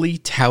highly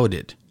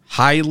touted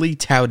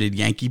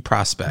Yankee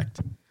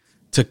prospect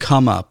to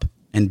come up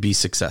and be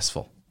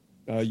successful?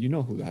 You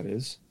know who that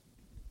is.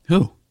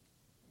 Who?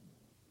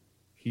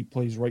 He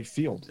plays right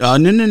field.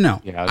 No.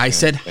 Yeah, I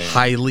said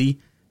highly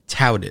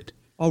touted.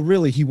 Oh,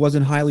 really? He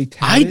wasn't highly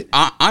touted?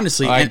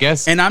 Honestly, I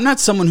guess. And I'm not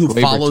someone who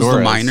follows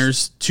the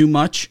minors too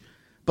much,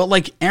 but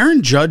like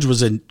Aaron Judge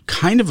was a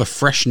kind of a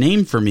fresh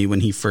name for me when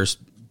he first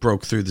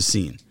broke through the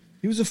scene.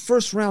 He was a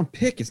first round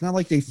pick. It's not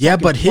like they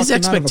but his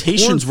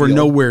expectations were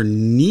nowhere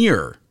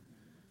near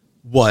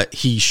what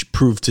he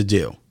proved to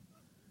do.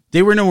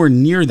 They were nowhere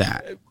near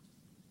that.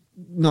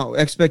 No,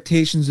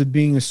 expectations of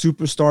being a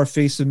superstar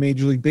face of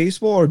Major League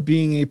Baseball or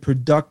being a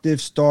productive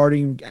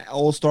starting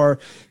all-star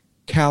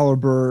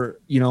caliber,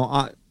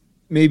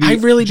 maybe I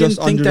really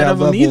didn't think that of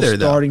him either,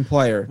 starting though.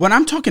 Player. When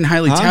I'm talking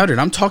highly touted,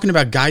 I'm talking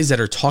about guys that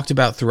are talked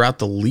about throughout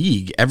the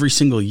league every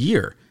single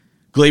year.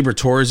 Gleyber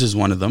Torres is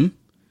one of them.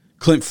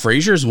 Clint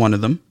Frazier is one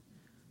of them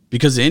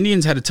because the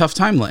Indians had a tough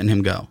time letting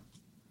him go.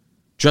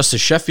 Justice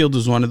Sheffield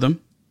was one of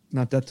them.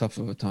 Not that tough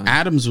of a time.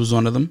 Adams was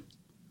one of them.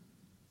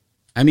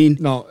 I mean,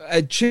 no,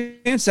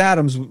 Chance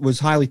Adams was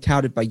highly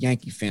touted by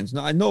Yankee fans.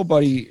 No,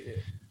 nobody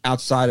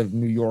outside of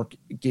New York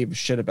gave a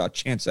shit about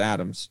Chance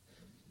Adams.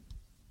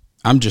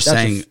 I'm just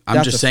saying,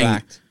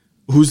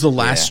 who's the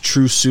last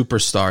true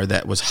superstar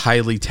that was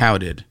highly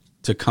touted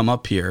to come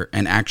up here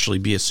and actually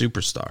be a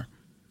superstar?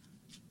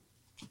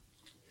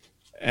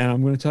 And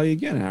I'm going to tell you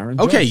again, Aaron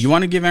Judge. Okay, you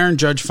want to give Aaron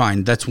Judge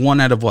fine. That's 1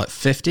 out of what,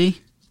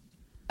 50?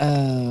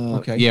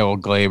 Okay. Yeah, well,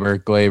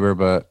 Gleyber,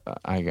 but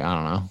I don't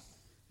know.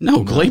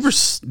 No,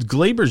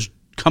 Gleyber's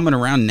coming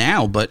around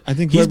now, but I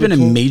think he's been a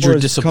major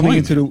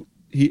disappointment.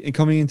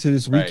 Coming into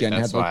this weekend,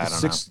 had like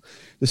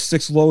the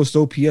sixth lowest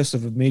OPS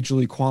of major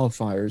league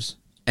qualifiers.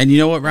 And you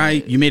know what,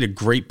 Ryan? You made a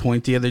great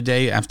point the other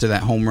day after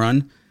that home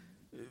run.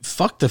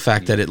 Fuck the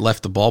fact that it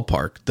left the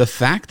ballpark. The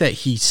fact that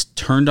he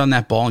turned on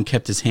that ball and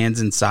kept his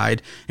hands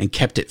inside and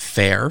kept it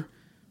fair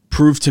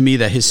proved to me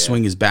that his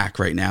swing is back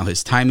right now.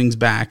 His timing's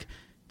back.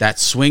 That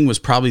swing was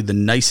probably the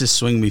nicest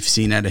swing we've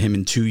seen out of him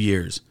in 2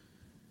 years.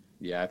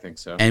 Yeah, I think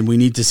so. And we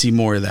need to see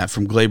more of that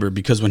from Gleyber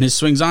because when his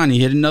swing's on, he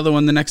hit another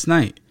one the next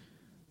night.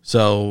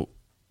 So,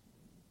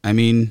 I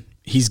mean,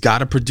 he's got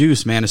to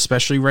produce, man,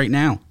 especially right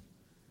now.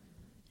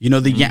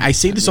 I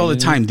say this all the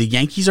time. The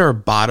Yankees are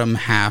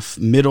a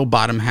middle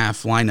bottom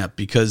half lineup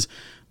because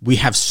we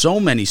have so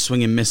many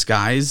swing and miss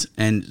guys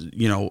and,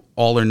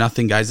 all or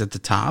nothing guys at the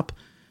top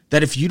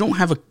that if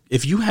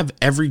you have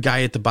every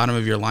guy at the bottom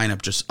of your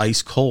lineup just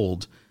ice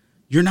cold,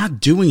 you're not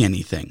doing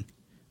anything.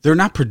 They're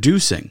not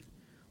producing.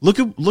 Look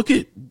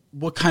at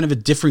what kind of a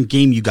different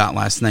game you got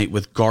last night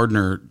with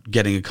Gardner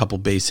getting a couple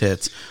base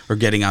hits or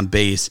getting on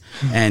base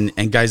and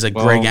guys like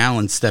Greg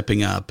Allen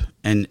stepping up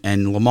and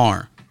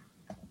Lamar.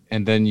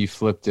 And then you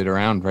flipped it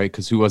around, right?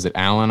 Because who was it?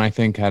 Allen, I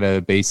think, had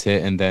a base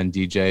hit, and then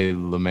DJ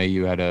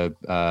LeMahieu had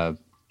a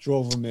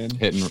drove him in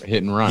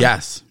hit and run.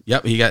 Yes,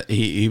 yep.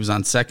 He was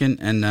on second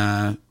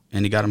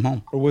and he got him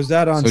home. Or was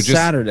that on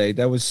Saturday?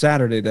 That was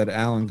Saturday that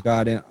Allen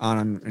got in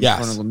front of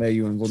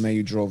LeMahieu and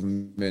LeMahieu drove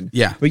him in.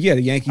 Yeah, but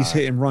the Yankees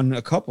hit and run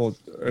a couple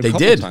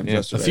times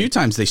yesterday. A few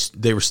times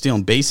they were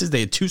stealing bases.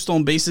 They had 2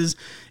 stolen bases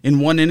in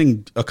 1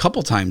 inning a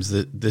couple times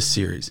this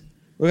series.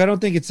 Look, I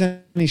don't think it's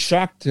any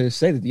shock to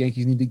say that the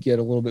Yankees need to get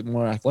a little bit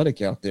more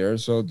athletic out there.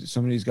 So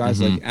some of these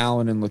guys like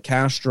Allen and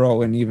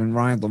LeCastro and even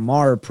Ryan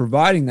Lamar are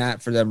providing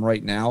that for them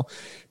right now.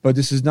 But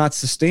this is not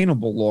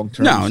sustainable long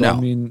term. No. I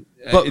mean,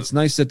 it's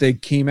nice that they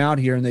came out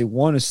here and they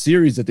won a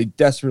series that they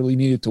desperately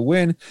needed to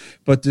win.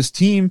 But this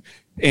team,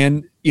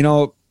 and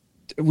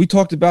we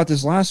talked about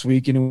this last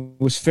week, and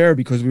it was fair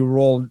because we were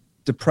all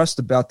depressed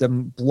about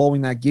them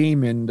blowing that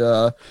game. And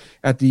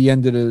at the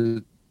end of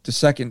the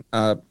second,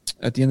 at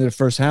the end of the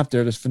first half,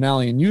 there, this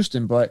finale in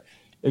Houston. But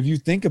if you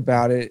think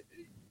about it,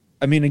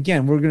 I mean,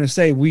 again, we're going to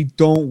say we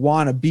don't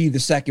want to be the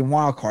second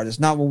wild card. It's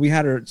not what we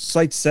had our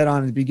sights set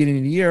on at the beginning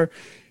of the year.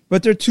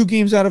 But they're 2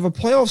 games out of a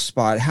playoff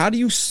spot. How do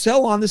you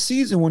sell on the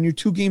season when you're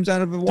 2 games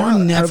out of a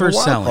wild? They're never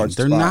selling.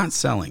 They're not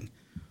selling.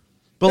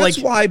 But that's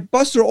why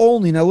Buster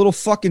Olney, that little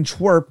fucking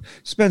twerp,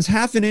 spends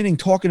half an inning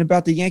talking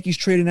about the Yankees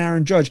trading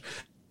Aaron Judge.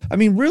 I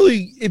mean,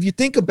 really, if you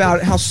think about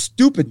it, how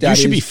stupid that is.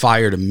 You should be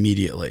fired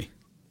immediately.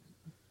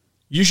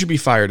 You should be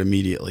fired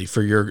immediately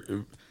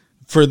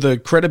for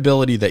the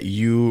credibility that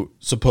you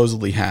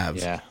supposedly have.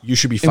 Yeah. You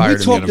should be fired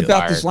immediately. And we talked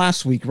about this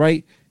last week,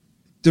 right?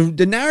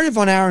 The narrative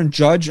on Aaron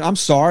Judge, I'm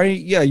sorry.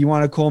 Yeah, you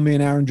want to call me an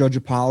Aaron Judge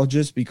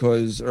apologist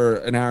or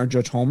an Aaron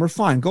Judge homer?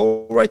 Fine,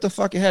 go right the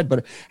fuck ahead.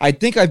 But I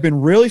think I've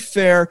been really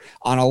fair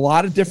on a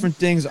lot of different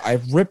things.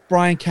 I've ripped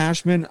Brian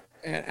Cashman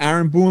and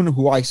Aaron Boone,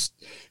 who I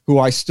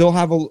still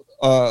have a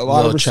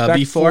lot of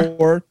respect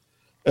for.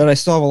 That I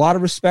still have a lot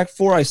of respect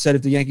for. I said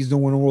if the Yankees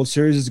don't win a World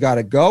Series, it's got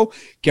to go.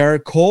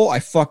 Garrett Cole, I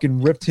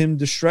fucking ripped him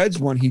to shreds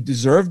when he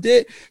deserved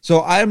it.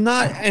 So I'm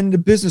not in the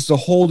business of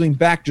holding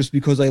back just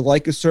because I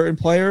like a certain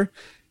player.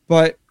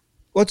 But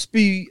let's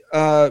be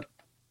what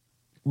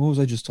was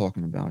I just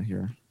talking about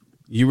here?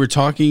 You were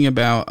talking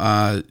about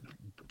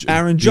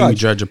Aaron Judge.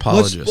 Judge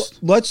apologist.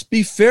 Let's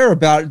be fair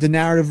about the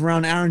narrative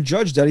around Aaron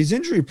Judge that he's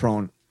injury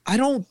prone. I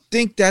don't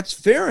think that's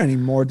fair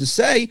anymore to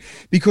say,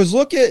 because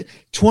look at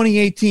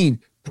 2018.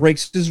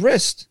 Breaks his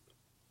wrist.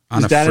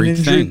 On a freak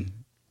thing.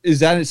 Is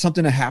that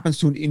something that happens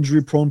to an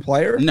injury-prone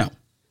player? No.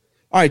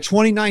 All right,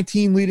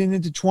 2019 leading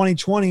into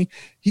 2020,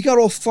 he got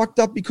all fucked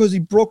up because he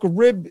broke a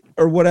rib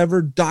or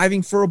whatever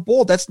diving for a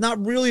ball. That's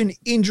not really an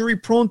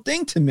injury-prone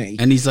thing to me.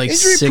 And he's like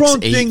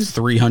 6'8",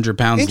 300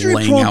 pounds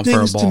laying out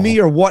for a ball. To me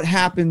are what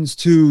happens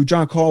to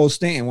Giancarlo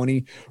Stanton when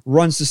he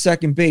runs to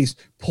second base,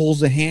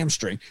 pulls a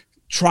hamstring.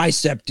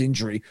 Tricep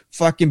injury,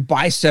 fucking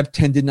bicep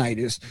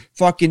tendonitis,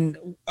 fucking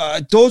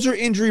those are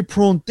injury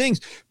prone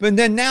things. But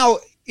then now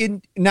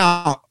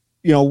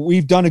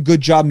we've done a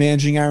good job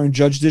managing Aaron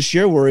Judge this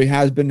year where he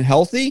has been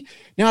healthy.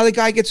 Now the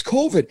guy gets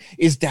COVID.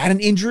 Is that an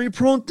injury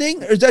prone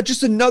thing? Or is that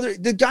just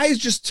the guy is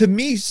just, to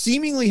me,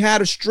 seemingly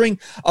had a string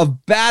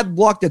of bad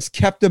luck that's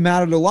kept him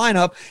out of the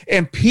lineup,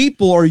 and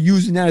people are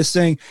using that as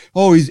saying,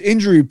 oh, he's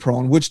injury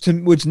prone, which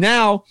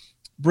now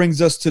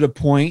brings us to the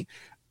point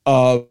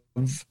of,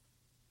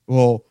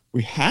 well,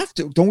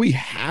 don't we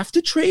have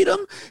to trade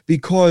him?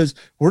 Because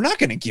we're not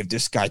going to give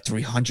this guy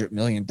 $300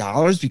 million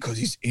because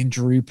he's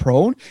injury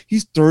prone.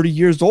 He's 30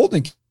 years old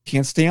and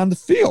can't stay on the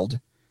field.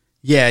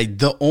 Yeah,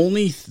 the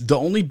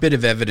only bit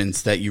of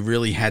evidence that you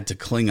really had to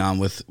cling on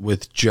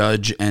with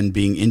Judge and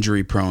being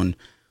injury prone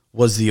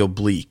was the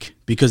oblique,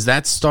 because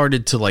that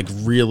started to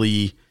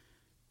really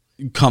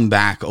come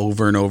back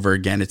over and over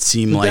again. It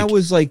seemed like that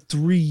was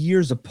 3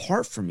 years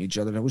apart from each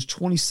other. That was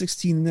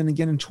 2016 and then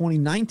again in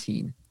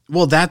 2019.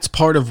 Well, that's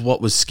part of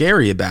what was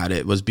scary about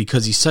it, was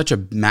because he's such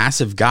a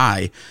massive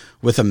guy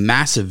with a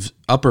massive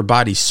upper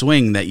body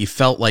swing that you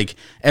felt like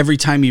every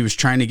time he was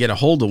trying to get a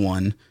hold of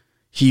one,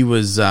 he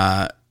was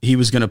going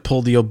to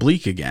pull the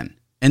oblique again.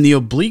 And the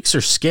obliques are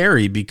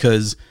scary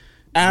because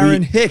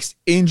Aaron Hicks,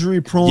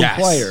 injury prone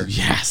player.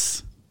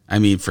 Yes. I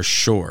mean, for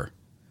sure.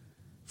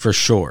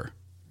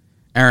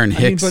 Aaron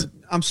Hicks. But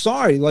I'm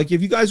sorry.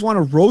 If you guys want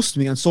to roast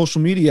me on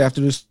social media after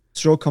this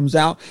show comes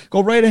out,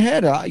 go right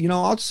ahead.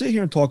 I'll sit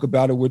here and talk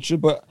about it with you,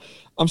 but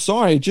I'm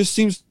sorry. It just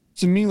seems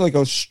to me like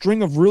a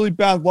string of really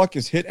bad luck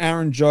has hit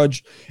Aaron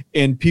Judge,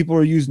 and people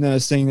are using that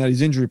as saying that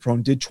he's injury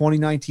prone. Did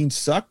 2019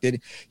 suck?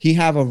 Did he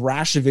have a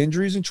rash of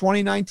injuries in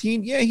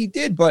 2019? Yeah, he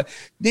did. But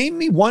name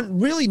me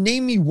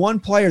one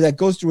player that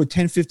goes through a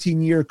 10,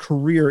 15 year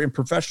career in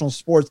professional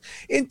sports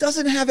and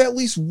doesn't have at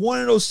least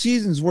one of those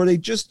seasons where they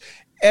just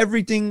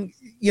everything,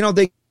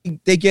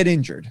 they get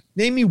injured.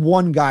 Name me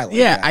one guy like that.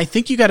 Yeah, I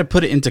think you got to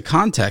put it into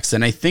context.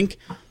 And I think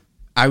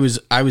I was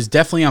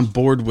definitely on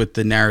board with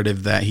the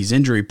narrative that he's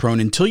injury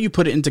prone until you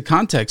put it into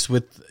context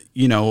with,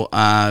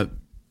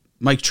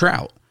 Mike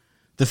Trout.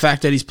 The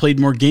fact that he's played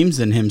more games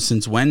than him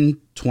since when?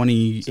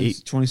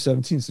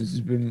 2017, since he's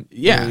been.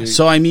 Yeah,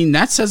 so I mean,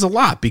 that says a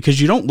lot, because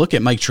you don't look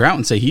at Mike Trout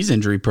and say he's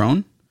injury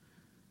prone.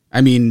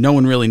 I mean, no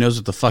one really knows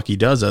what the fuck he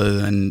does other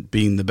than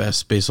being the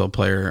best baseball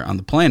player on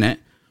the planet.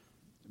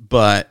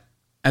 But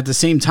at the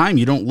same time,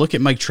 you don't look at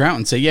Mike Trout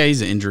and say, yeah,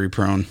 he's injury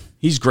prone.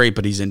 He's great,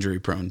 but he's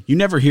injury prone. You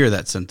never hear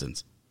that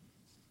sentence.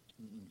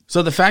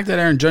 So the fact that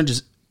Aaron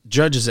Judge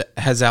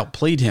has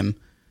outplayed him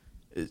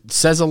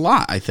says a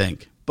lot, I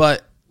think.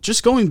 But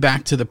just going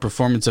back to the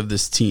performance of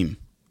this team,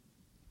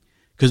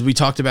 because we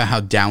talked about how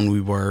down we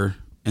were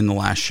in the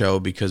last show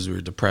because we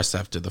were depressed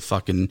after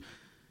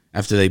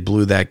they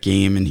blew that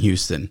game in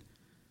Houston.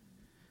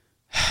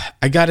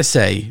 I got to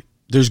say,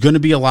 there's going to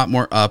be a lot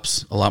more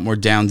ups, a lot more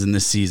downs in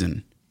this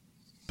season.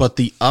 but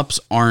the ups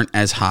aren't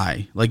as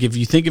high. Like if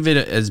you think of it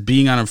as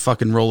being on a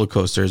fucking roller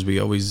coaster, as we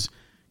always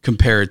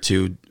compare it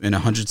to in a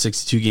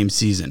 162 game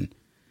season,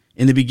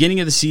 in the beginning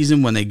of the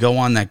season when they go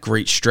on that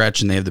great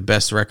stretch and they have the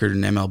best record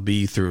in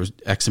MLB through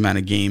X amount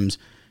of games,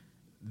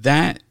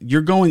 that you're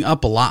going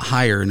up a lot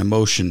higher in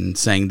emotion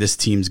saying this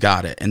team's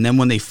got it. And then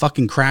when they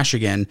fucking crash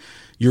again,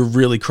 you're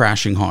really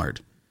crashing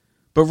hard.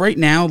 But right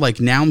now, like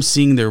now I'm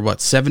seeing they're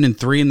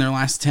 7-3 in their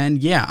last 10.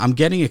 Yeah, I'm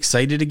getting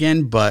excited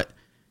again, but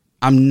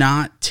I'm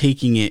not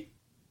taking it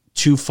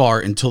too far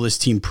until this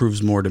team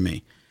proves more to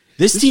me.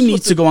 This team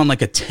needs to go on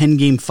like a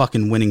 10-game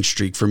fucking winning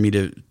streak for me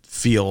to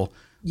feel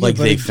like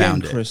they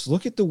found it. Chris,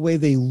 look at the way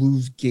they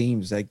lose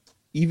games. Like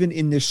even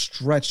in this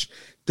stretch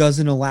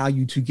doesn't allow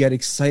you to get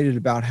excited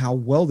about how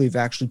well they've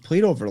actually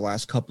played over the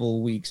last couple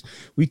of weeks.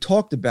 We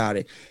talked about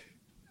it.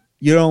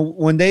 You know,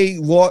 when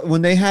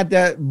they had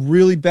that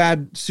really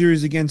bad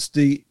series against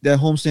that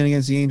homestand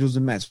against the Angels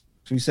and Mets,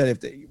 we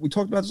said we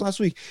talked about this last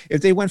week.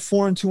 If they went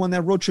 4-2 on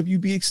that road trip,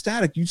 you'd be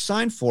ecstatic. You'd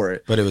sign for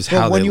it. But it was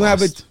when you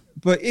lost.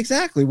 But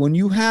exactly, when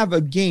you have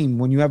a game,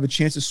 when you have a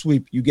chance to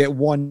sweep, you get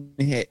one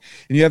hit,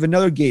 and you have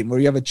another game where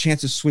you have a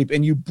chance to sweep,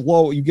 and you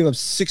give up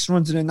 6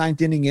 runs in the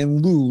 9th inning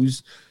and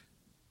lose.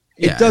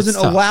 It doesn't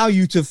allow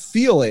you to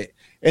feel it.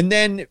 And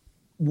then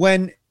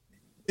when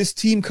this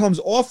team comes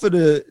off of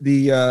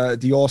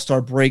the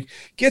All-Star break,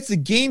 gets the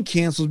game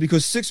canceled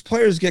because 6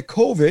 players get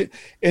COVID,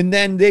 and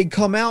then they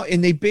come out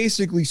and they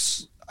basically,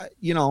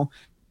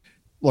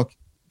 look,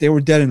 they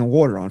were dead in the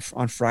water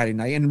on Friday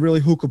night, and really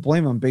who could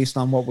blame them based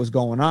on what was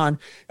going on?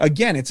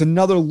 Again, it's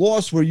another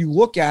loss where you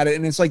look at it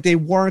and it's like they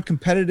weren't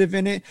competitive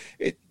in it.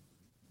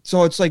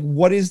 So it's like,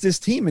 what is this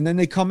team? And then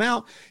they come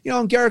out,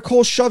 and Garrett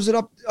Cole shoves it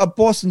up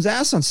Boston's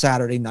ass on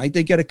Saturday night.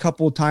 They get a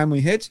couple of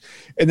timely hits.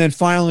 And then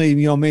finally,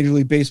 Major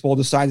League Baseball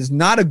decides it's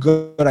not a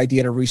good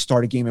idea to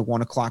restart a game at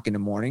 1:00 in the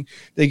morning.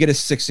 They get a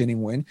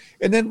 6-inning win.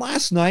 And then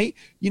last night,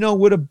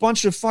 with a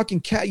bunch of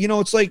fucking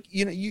it's like,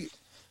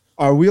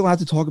 are we allowed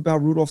to talk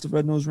about Rudolph the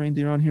Red-Nosed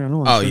Reindeer on here? I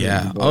know.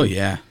 Oh,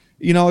 yeah.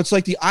 It's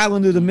like the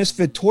Island of the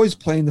Misfit Toys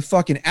playing the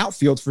fucking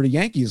outfield for the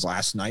Yankees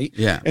last night.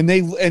 Yeah. And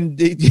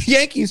the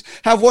Yankees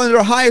have one of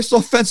their highest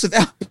offensive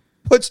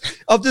outputs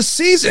of the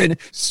season,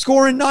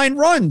 scoring 9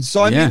 runs.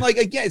 So, I mean,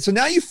 again, so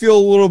now you feel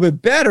a little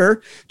bit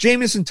better.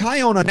 Jamison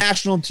Tyone on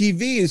national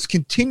TV is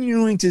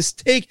continuing to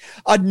take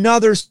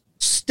another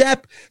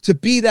step to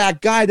be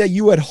that guy that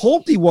you had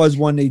hoped he was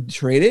when they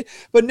traded,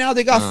 but now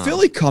they got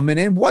Philly coming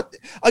in. What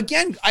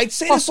again? I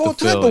say this all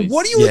the time, but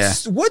what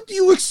do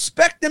you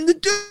expect them to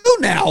do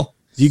now?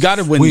 You got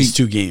to win these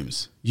 2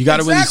 games. You got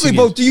to win these 2 games.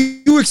 But do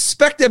you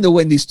expect them to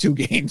win these 2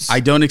 games? I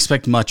don't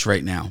expect much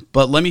right now,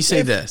 but let me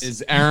say this: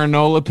 is Aaron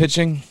Nola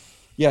pitching?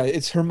 Yeah,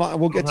 it's Herman.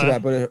 We'll get to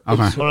that, but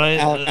okay.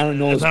 Aaron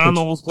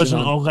Nola's pitching.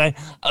 Okay,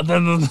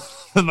 then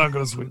they're not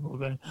going to sweep.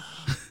 Okay.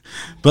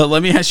 But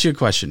let me ask you a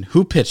question: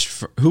 Who pitched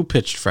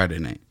Friday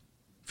night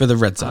for the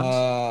Red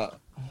Sox?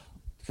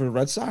 For the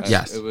Red Sox,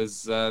 yes, it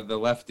was the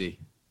lefty.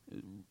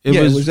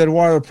 It was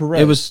Eduardo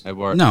Perez. It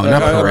was not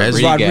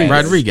Perez.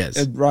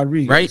 Rodriguez.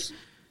 Right.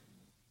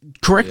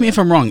 Correct me if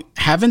I'm wrong.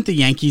 Haven't the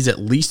Yankees, at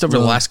least over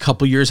the last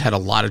couple years, had a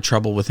lot of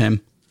trouble with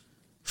him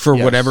for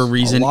whatever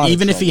reason?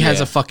 Even if he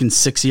has a fucking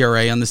 6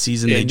 ERA on the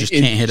season, they just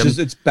can't hit him.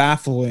 It's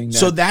baffling.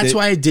 So that's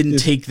why I didn't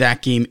take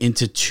that game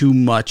into too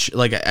much.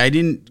 Like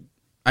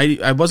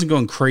I wasn't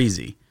going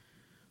crazy.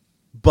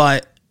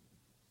 But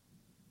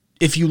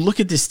if you look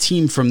at this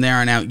team from there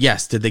on out,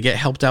 yes, did they get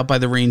helped out by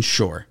the rain?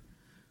 Sure.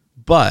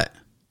 But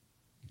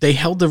they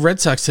held the Red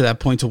Sox to that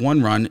point to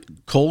 1 run.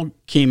 Cole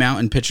came out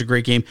and pitched a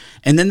great game.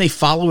 And then they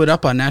follow it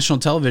up on national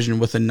television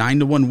with a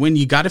 9-1 win.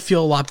 You got to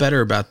feel a lot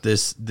better about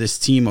this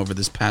team over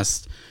this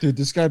past. Dude,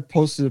 this guy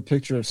posted a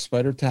picture of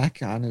Spider Tack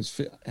on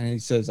and he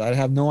says, I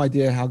have no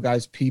idea how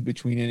guys pee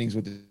between innings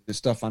with this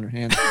stuff on their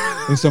hands.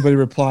 And somebody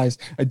replies,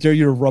 I dare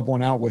you to rub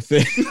one out with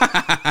it.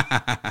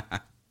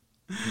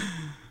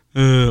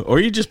 Or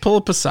you just pull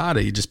a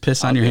Posada. You just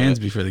piss on your hands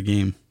before the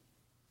game.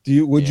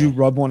 Would you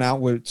rub one out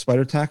with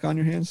Spider Tack on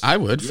your hands? I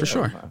would, for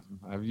sure.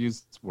 I've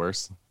used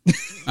worse.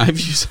 I've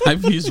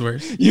used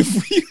worse.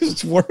 You've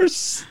used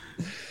worse?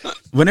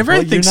 Whenever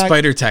I think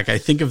Spider Tack, I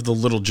think of the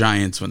Little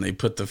Giants when they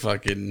put the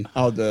fucking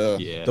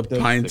the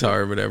pine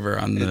tar or whatever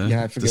on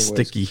the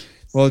sticky.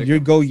 Well, you're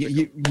go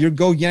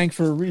Yank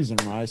for a reason,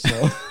 right?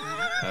 So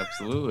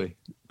absolutely,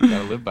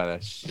 gotta live by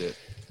that shit.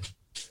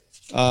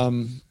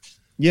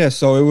 Yeah,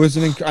 so it was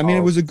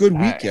it was a good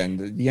weekend.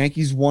 The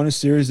Yankees won a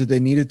series that they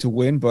needed to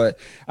win, but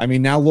I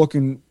mean, now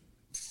looking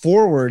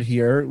forward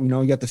here,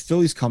 you got the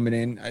Phillies coming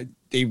in.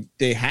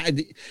 They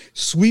had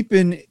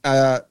splitting,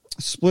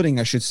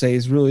 I should say,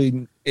 is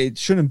really, it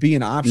shouldn't be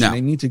an option. No. They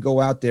need to go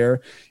out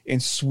there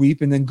and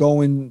sweep and then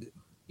go and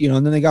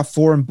then they got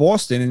 4 in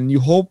Boston, and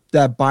you hope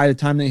that by the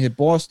time they hit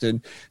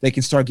Boston, they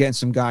can start getting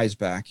some guys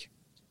back.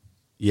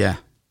 Yeah,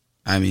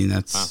 I mean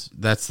that's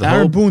the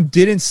Aaron hope. Boone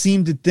didn't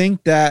seem to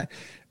think that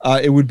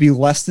it would be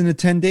less than the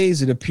 10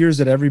 days. It appears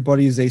that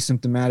everybody is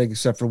asymptomatic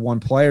except for one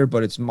player,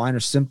 but it's minor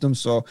symptoms.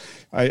 So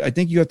I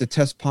think you have to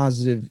test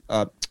positive,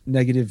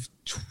 negative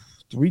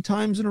 3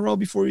 times in a row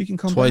before you can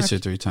come back. Twice or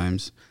 3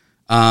 times.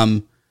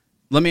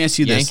 Let me ask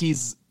you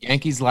this.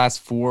 Yankees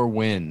last 4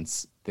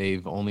 wins,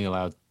 they've only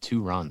allowed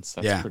 2 runs.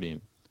 That's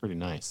pretty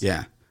nice.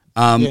 Yeah.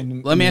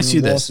 Let me ask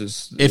you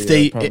this.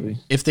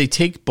 If they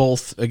take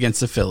both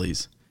against the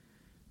Phillies,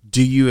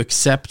 do you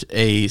accept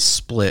a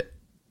split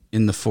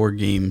in the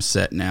 4-game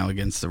set now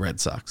against the Red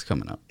Sox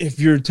coming up? If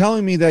you're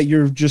telling me that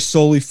you're just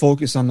solely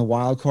focused on the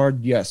wild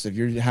card, yes. If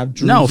you have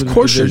dreams no, of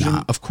course you're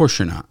not. Of course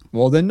you're not.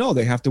 Well, then no,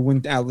 they have to win.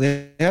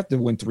 They have to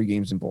win 3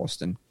 games in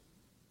Boston,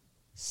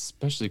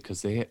 especially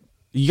because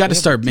you got to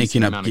start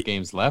making up amount of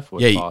games left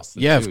with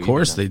Boston. Yeah, of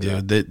course they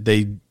do.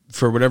 They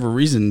for whatever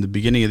reason, the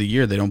beginning of the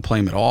year they don't play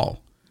them at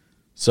all.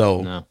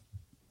 So. No.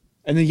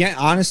 And then,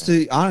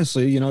 honestly,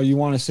 you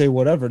want to say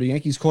whatever. The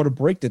Yankees caught a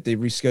break that they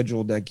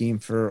rescheduled that game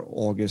for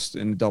August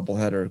in a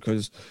doubleheader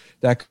because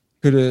that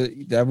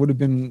would have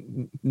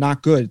been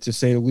not good, to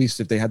say the least,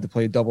 if they had to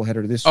play a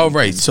doubleheader this weekend.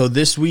 Right. So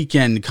this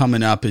weekend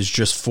coming up is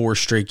just 4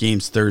 straight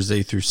games,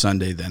 Thursday through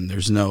Sunday. Then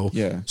there's no.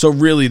 Yeah. So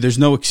really, there's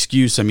no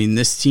excuse. I mean,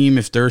 this team,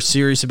 if they're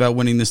serious about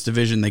winning this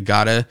division, they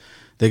gotta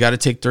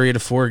take 3 out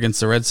of 4 against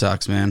the Red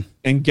Sox, man.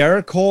 And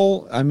Garrett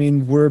Cole, I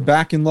mean, we're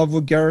back in love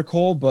with Garrett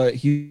Cole, but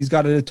he's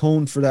got to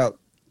atone for that.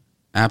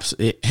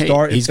 Absolutely. Hey,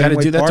 he's got to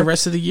do that the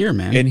rest of the year,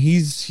 man. And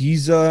he's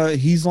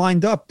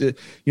lined up.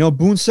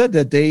 Boone said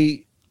that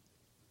they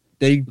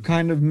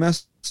kind of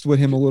messed with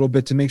him a little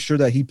bit to make sure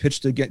that he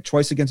pitched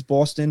twice against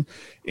Boston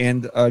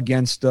and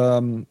against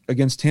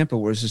Tampa,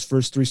 where his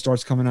first 3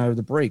 starts coming out of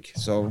the break.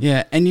 So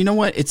yeah, and you know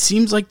what? It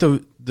seems like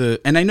the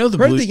and I know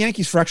the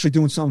Yankees for actually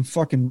doing something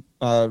fucking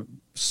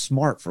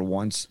smart for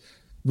once,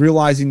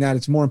 realizing that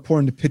it's more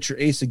important to pitch your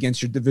ace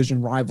against your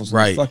division rivals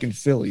than the fucking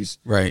Phillies.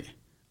 Right.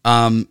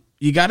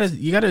 You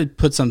gotta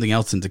put something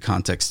else into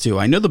context too.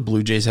 I know the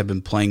Blue Jays have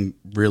been playing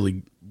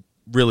really,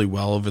 really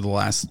well over the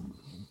last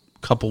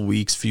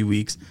few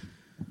weeks,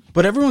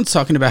 but everyone's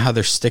talking about how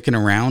they're sticking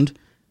around.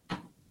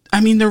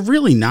 I mean, they're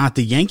really not.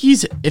 The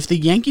Yankees, if the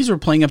Yankees were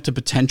playing up to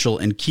potential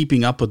and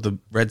keeping up with the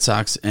Red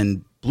Sox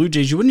and Blue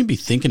Jays, you wouldn't be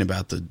thinking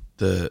about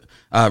the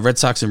Red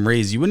Sox and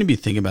Rays. You wouldn't be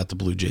thinking about the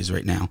Blue Jays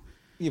right now.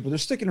 Yeah, but they're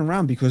sticking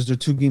around because they're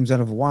 2 games out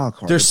of a wild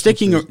card. They're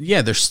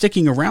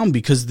sticking around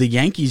because the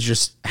Yankees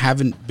just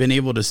haven't been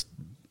able to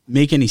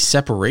make any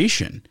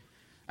separation.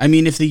 I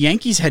mean, if the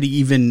Yankees had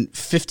even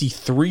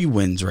 53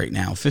 wins right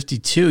now,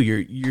 52,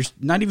 you're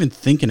not even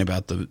thinking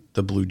about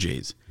the Blue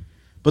Jays.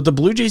 But the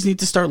Blue Jays need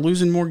to start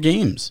losing more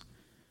games.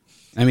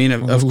 I mean,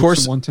 of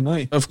course, one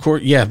tonight. Of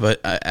course, yeah, but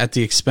at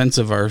the expense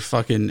of our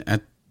fucking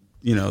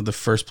the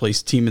first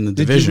place team in the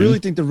division. Did you really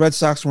think the Red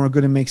Sox weren't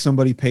going to make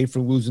somebody pay for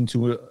losing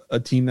to a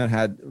team that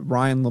had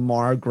Ryan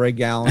Lamar, Greg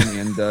Allen,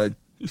 and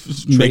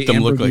make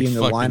them look like in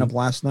the lineup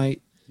last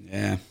night?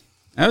 Yeah,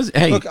 that was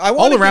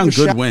all around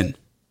good win.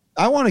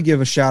 I want to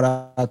give a shout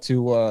out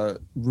to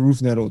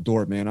Rougned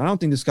Odor, man. I don't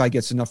think this guy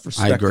gets enough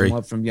respect and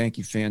love from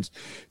Yankee fans,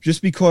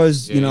 just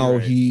because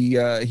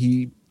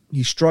he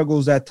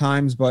struggles at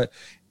times, but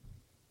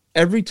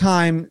every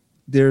time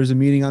there's a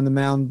meeting on the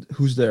mound,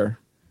 who's there?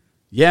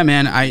 Yeah,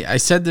 man. I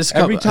said this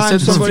a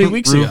few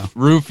weeks ago.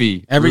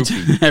 Roofie.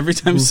 Every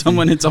time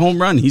someone hits a home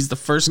run, he's the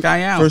first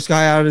guy out. First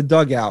guy out of the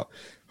dugout.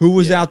 Who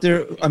was out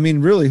there? I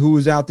mean, really, who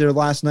was out there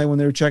last night when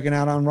they were checking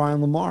out on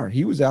Ryan Lamar?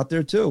 He was out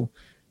there too.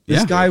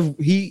 This guy,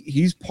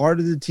 he's part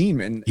of the team,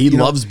 and he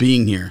loves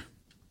being here.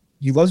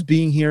 He loves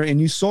being here,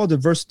 and you saw the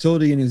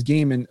versatility in his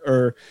game,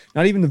 or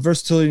not even the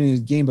versatility in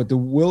his game, but the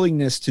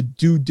willingness to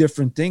do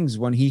different things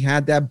when he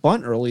had that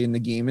bunt early in the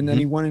game, and then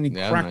he went and he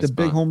cracked a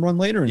big home run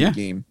later in the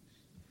game.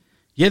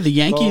 Yeah, the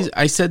Yankees,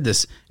 I said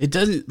this, it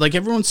doesn't, like,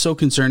 everyone's so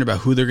concerned about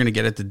who they're going to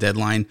get at the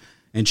deadline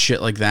and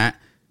shit like that.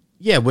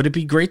 Yeah, would it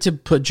be great to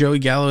put Joey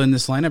Gallo in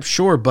this lineup?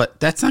 Sure, but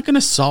that's not going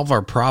to solve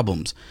our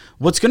problems.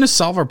 What's going to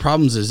solve our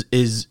problems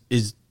is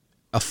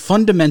a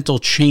fundamental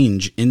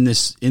change in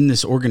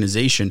this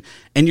organization,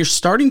 and you're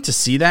starting to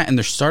see that, and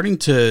they're starting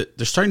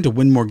to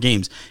win more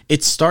games.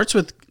 It starts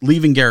with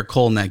leaving Garrett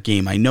Cole in that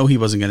game. I know he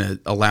wasn't going to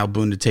allow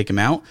Boone to take him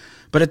out,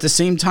 but at the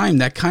same time,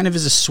 that kind of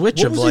is a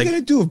switch of like. What was he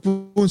going to do if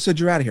Boone said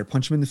you're out of here?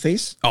 Punch him in the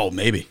face? Oh,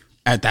 maybe.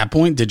 At that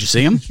point, did you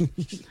see him?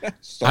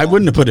 I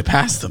wouldn't have put it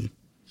past him.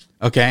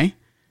 Okay,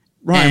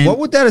 Ryan, what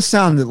would that have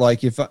sounded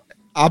like if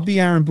I'll be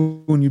Aaron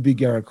Boone, you be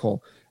Garrett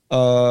Cole?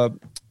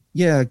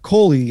 Yeah,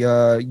 Coley,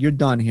 you're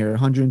done here.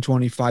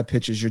 125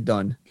 pitches, you're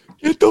done.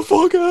 Get the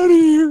fuck out of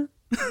here.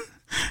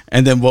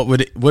 And then what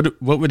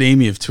would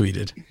Amy have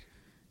tweeted?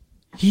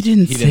 He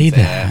didn't say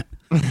that.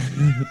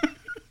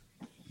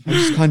 I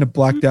just kind of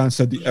blacked out and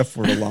said the F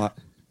word a lot.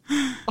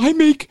 I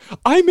make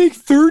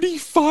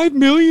 $35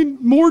 million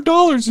more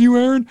dollars than you,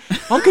 Aaron.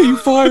 I'll get you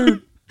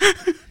fired.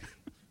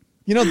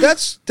 You know,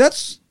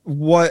 that's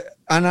what,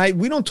 and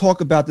we don't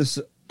talk about this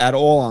at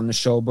all on the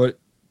show, but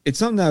it's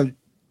something that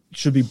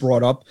should be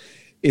brought up,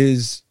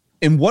 is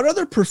in what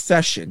other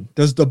profession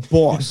does the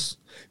boss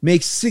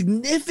make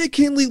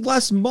significantly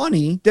less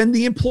money than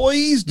the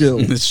employees do?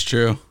 It's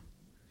true.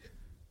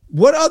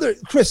 What other,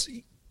 Chris,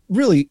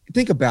 really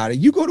think about it.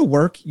 You go to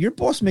work, your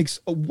boss makes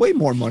way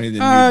more money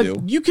than you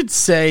do. You could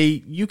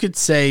say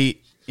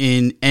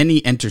in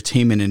any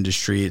entertainment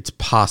industry, it's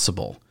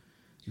possible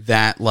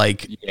that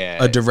like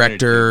a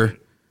director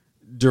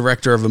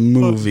of a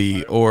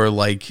movie or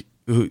like,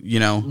 you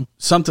know,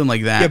 something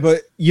like that. Yeah,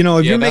 but you know,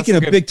 if you're making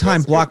a big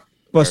time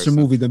blockbuster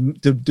movie,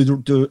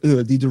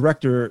 the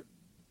director,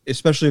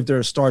 especially if they're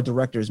a star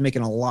director, is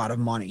making a lot of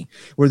money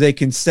where they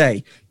can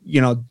say, you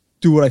know,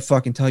 do what I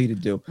fucking tell you to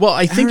do. Well,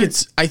 I think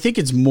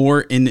it's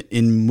more in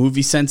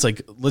movie sense.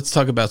 Like, let's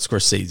talk about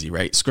Scorsese,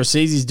 right?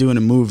 Scorsese's doing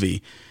a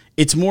movie.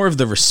 It's more of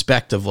the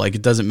respect of like,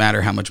 it doesn't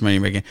matter how much money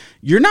you're making.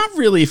 You're not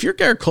really, if you're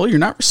Garrett Cole, you're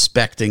not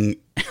respecting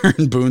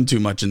Aaron Boone too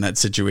much in that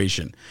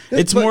situation.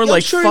 It's more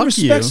like, fuck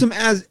you. He respects him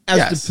as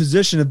the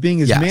position of being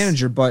his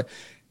manager, but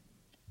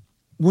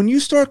when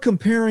you start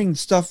comparing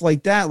stuff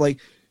like that,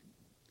 like,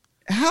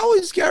 how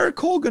is Garrett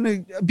Cole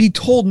going to be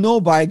told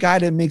no by a guy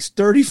that makes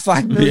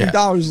 $35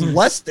 million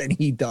less than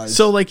he does?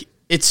 So, like,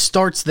 it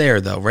starts there,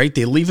 though, right?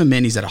 They leave him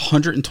in. He's at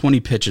 120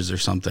 pitches or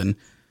something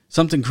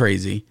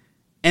crazy.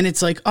 And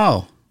it's like,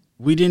 oh,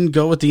 we didn't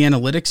go with the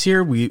analytics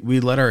here. We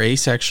let our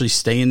ace actually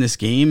stay in this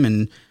game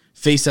and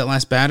face that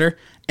last batter.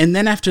 And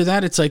then after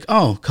that, it's like,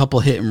 oh, a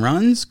couple hit and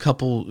runs,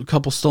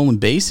 couple stolen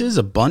bases,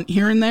 a bunt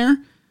here and there.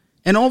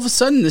 And all of a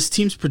sudden, this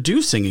team's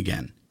producing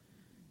again.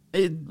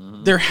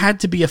 There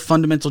had to be a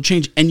fundamental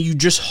change, and you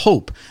just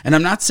hope. And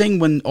I'm not saying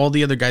when all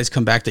the other guys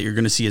come back that you're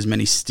going to see as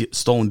many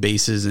stolen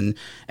bases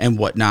and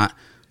whatnot,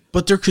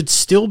 but there could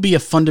still be a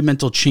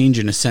fundamental change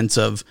in a sense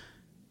of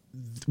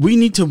we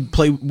need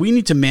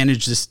to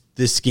manage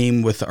this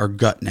game with our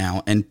gut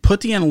now and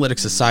put the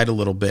analytics aside a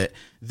little bit.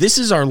 This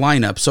is our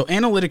lineup, so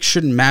analytics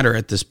shouldn't matter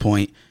at this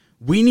point.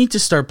 We need to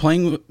start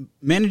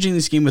managing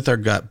this game with our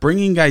gut,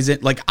 bringing guys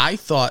in. Like, I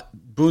thought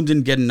Boone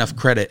didn't get enough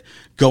credit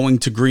going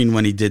to Green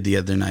when he did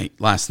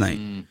last night.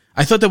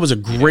 I thought that was a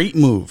great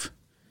move.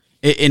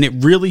 And it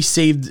really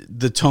saved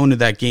the tone of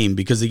that game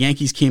because the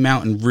Yankees came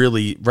out and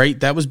really, right?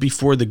 That was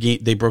before the game,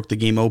 they broke the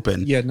game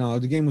open. Yeah, no,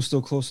 the game was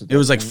still close. It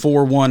was like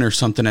 4-1 or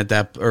something at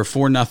that, or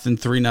 4-0,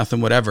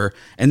 3-0, whatever.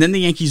 And then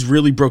the Yankees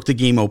really broke the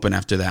game open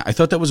after that. I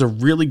thought that was a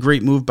really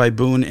great move by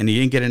Boone, and he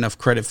didn't get enough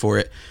credit for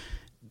it.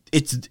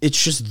 It's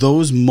just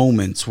those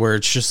moments where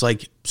it's just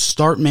like,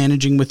 start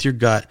managing with your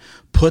gut,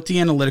 put the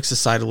analytics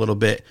aside a little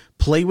bit,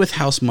 play with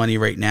house money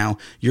right now.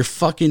 You're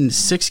fucking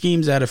 6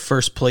 games out of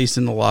first place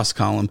in the loss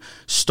column.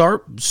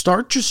 Start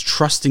just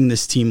trusting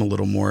this team a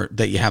little more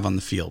that you have on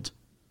the field.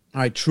 All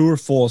right, true or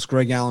false,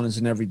 Greg Allen is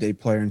an everyday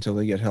player until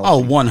they get healthy.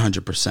 Oh,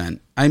 100%.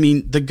 I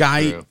mean, the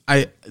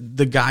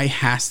guy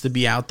has to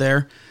be out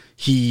there.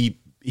 He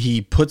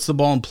puts the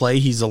ball in play.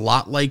 He's a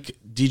lot like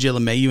DJ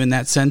LeMahieu in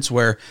that sense,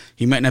 where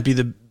he might not be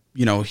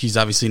he's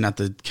obviously not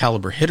the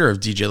caliber hitter of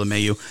DJ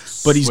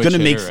LeMahieu, but he's going to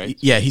make, right?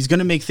 He's going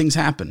to make things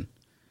happen.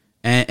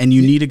 And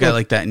you need a guy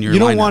like that in your lineup. You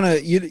don't want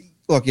to,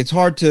 look, it's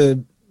hard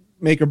to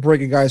make or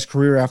break a guy's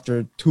career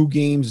after 2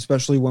 games,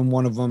 especially when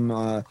one of them,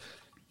 the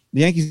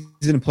Yankees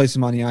didn't place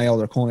him on the IL.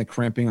 They're calling it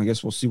cramping. I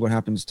guess we'll see what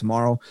happens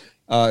tomorrow,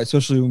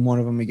 especially when one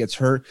of them gets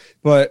hurt.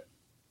 But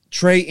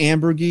Trey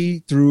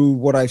Amburgey, through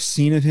what I've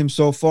seen of him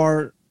so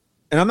far,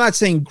 and I'm not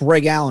saying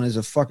Greg Allen is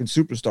a fucking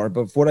superstar,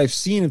 but what I've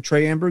seen of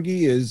Trey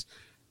Amburgey is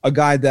a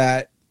guy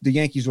that the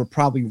Yankees were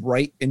probably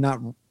right in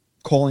not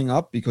calling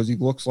up because he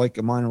looks like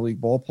a minor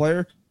league ball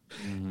player.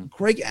 Mm-hmm.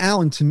 Greg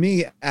Allen, to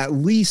me, at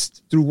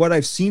least through what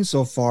I've seen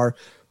so far,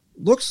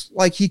 looks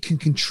like he can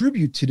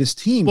contribute to this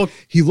team. Look,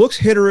 he looks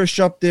hitterish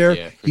up there.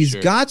 Yeah, he's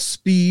got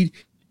speed.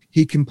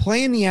 He can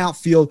play in the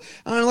outfield.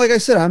 Like I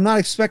said, I'm not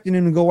expecting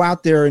him to go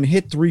out there and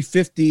hit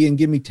 350 and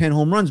give me 10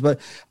 home runs,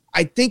 but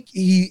I think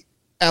he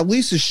at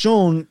least has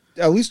shown,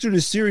 at least through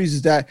the series,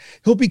 is that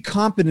he'll be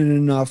competent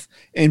enough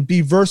and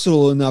be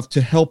versatile enough to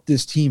help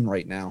this team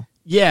right now.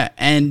 Yeah,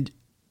 and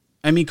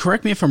I mean,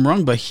 correct me if I'm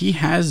wrong, but he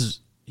has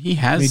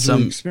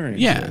some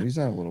experience. Yeah, he's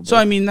had a little bit. So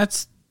I mean,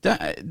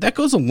 that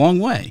goes a long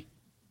way.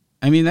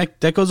 I mean,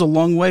 that goes a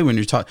long way when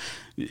you're talking.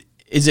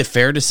 Is it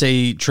fair to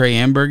say Trey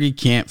Amburgey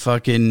can't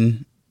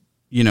fucking,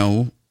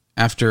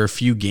 after a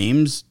few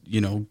games,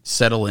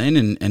 settle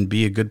in and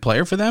be a good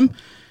player for them?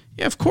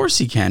 Yeah, of course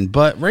he can.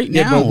 But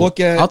now,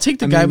 I'll take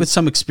the guy with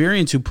some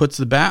experience who puts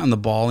the bat on the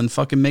ball and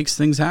fucking makes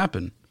things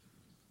happen.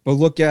 But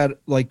look at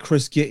like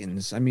Chris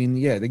Gittins. I mean,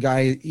 yeah, the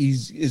guy,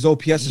 his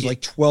OPS is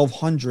like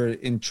 1,200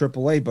 in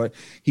AAA, but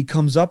he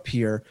comes up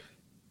here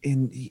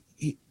and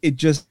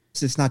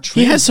it's not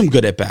true. He has some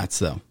good at bats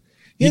though.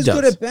 He has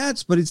good at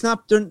bats, but it's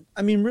not.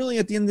 I mean, really,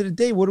 at the end of the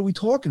day, what are we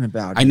talking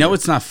about? I know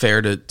it's not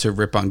fair to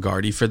rip on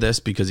Gardy for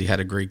this because he had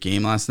a great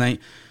game last night.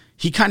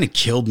 He kind of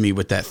killed me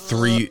with that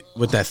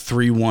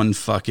 3-1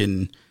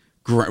 fucking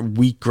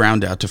weak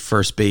ground out to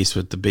first base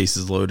with the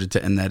bases loaded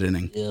to end that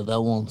inning. Yeah,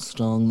 that one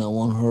stung. That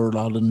one hurt.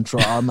 I didn't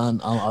try. I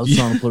was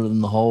trying to put it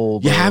in the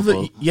hole.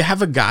 You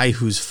have a guy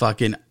who's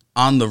fucking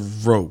on the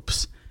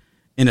ropes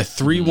in a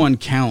 3-1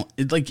 count.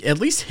 It, like, at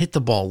least hit the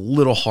ball a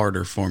little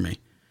harder for me,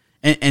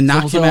 and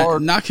knock him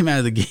out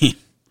of the game.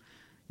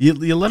 You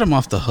let him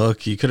off the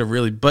hook. You could have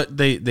really, but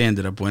they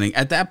ended up winning.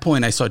 At that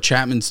point, I saw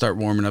Chapman start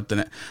warming up.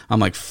 Then I'm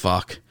like,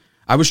 fuck.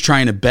 I was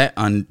trying to bet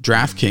on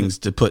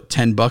DraftKings to put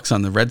 $10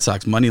 on the Red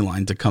Sox money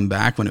line to come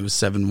back when it was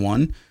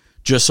 7-1,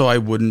 just so I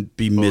wouldn't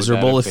be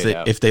miserable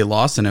if they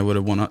lost, and I would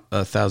have won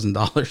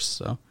 $1,000.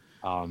 So.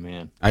 Oh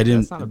man, I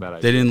didn't. That's not a bad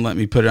idea. They didn't let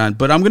me put it on,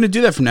 but I'm going to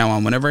do that from now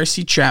on. Whenever I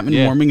see Chapman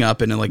warming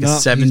up in a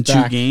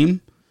 7-2 game,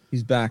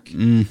 he's back.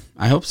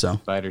 I hope so.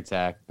 Fighter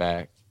tack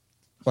back.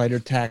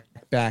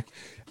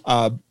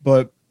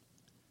 But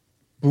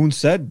Boone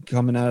said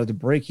coming out of the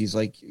break, he's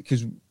like,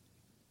 because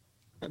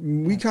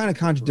we kind of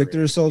contradicted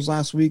ourselves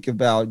last week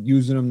about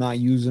using them, not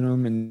using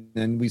them, and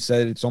then we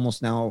said it's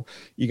almost now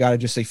you got to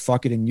just say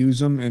fuck it and use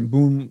them. And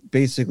Boone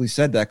basically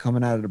said that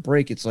coming out of the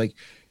break, it's like,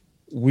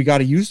 we got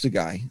to use the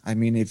guy. I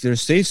mean, if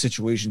there's safe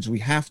situations, we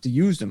have to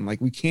use him.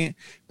 Like, we can't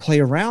play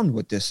around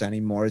with this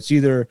anymore. It's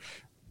either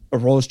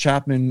Aroldis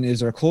Chapman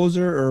is our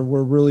closer, or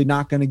we're really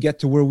not going to get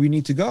to where we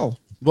need to go.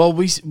 Well,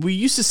 we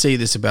used to say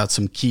this about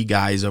some key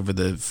guys over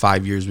the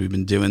 5 years we've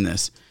been doing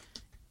this.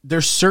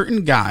 There's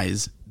certain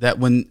guys that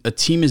when a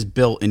team is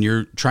built and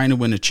you're trying to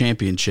win a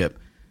championship,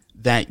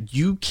 that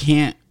you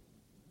can't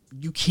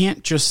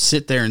just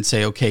sit there and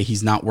say, okay,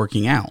 he's not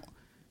working out.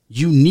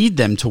 You need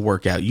them to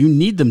work out. You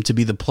need them to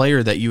be the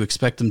player that you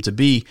expect them to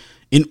be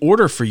in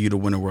order for you to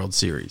win a World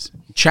Series.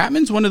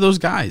 Chapman's one of those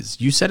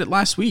guys. You said it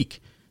last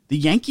week. The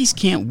Yankees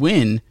can't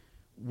win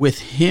with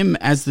him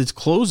as the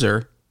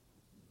closer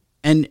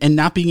and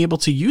not being able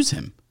to use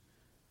him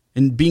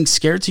and being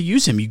scared to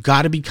use him. You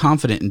got to be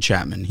confident in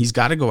Chapman. He's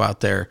got to go out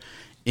there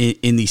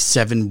in these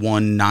 7-1,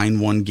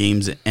 9-1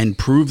 games and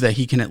prove that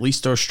he can at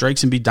least throw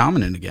strikes and be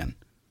dominant again.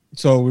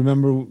 So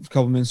remember a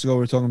couple minutes ago we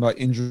were talking about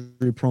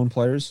injury-prone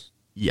players?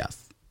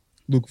 Yes.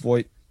 Luke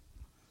Voit.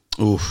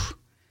 Oof.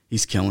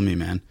 He's killing me,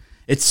 man.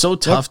 It's so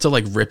tough to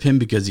rip him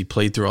because he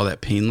played through all that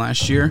pain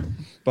last year.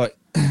 But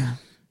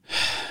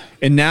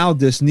and now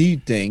this knee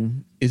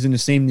thing is in the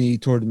same knee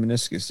toward the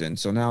meniscus in.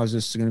 So now is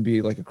this going to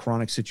be like a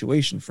chronic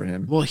situation for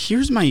him? Well,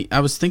 I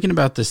was thinking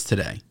about this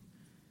today.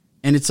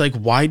 And it's like,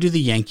 why do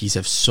the Yankees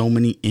have so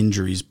many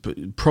injuries,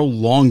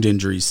 prolonged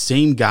injuries,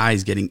 same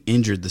guys getting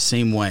injured the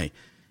same way?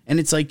 And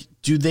it's like,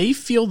 do they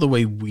feel the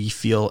way we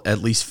feel, at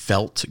least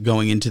felt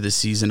going into the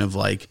season of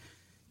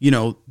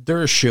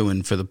they're a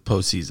shoo-in for the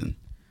postseason.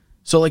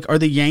 So are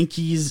the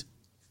Yankees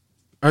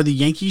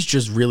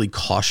just really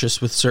cautious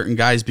with certain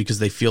guys because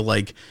they feel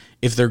like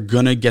if they're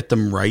going to get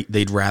them right,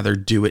 they'd rather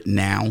do it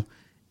now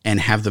and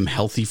have them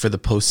healthy for the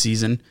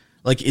postseason?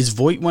 Is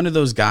Voit one of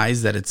those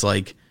guys that it's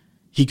like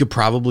he could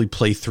probably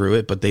play through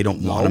it, but they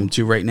don't want him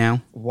to right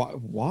now?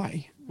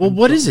 Why? Well,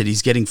 what is it?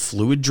 He's getting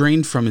fluid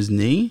drained from his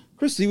knee?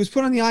 Chris, he was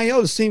put on the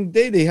IL the same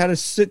day they had to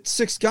sit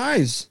 6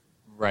 guys.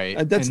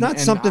 Right. That's not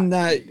something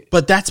that...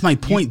 But that's my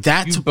point.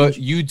 But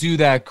you do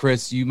that,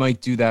 Chris. You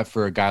might do that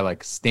for a guy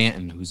like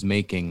Stanton, who's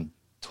making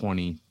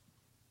 $27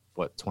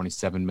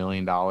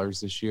 million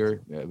this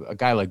year. A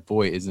guy like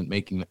Voit isn't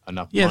making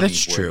enough money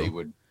that's where true. They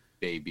would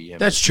baby him.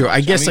 That's true. I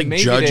guess maybe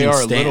Judge they and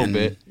are Stanton. A little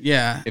bit.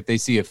 Yeah. If they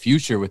see a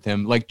future with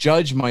him.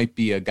 Judge might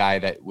be a guy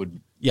that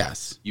would...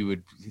 Yes.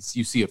 You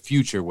see a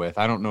future with.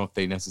 I don't know if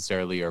they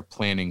necessarily are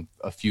planning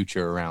a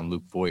future around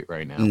Luke Voit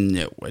right now.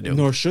 No, I don't.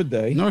 Nor should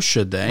they.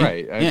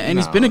 Right. And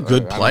he's been a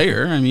good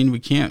player. I mean,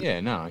 we can't. Yeah,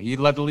 no. He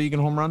led the league in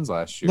home runs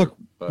last year. Look,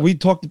 we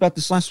talked about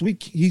this last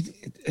week. If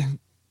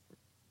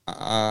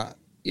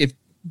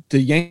the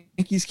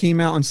Yankees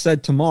came out and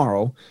said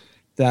tomorrow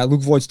that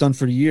Luke Voigt's done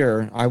for the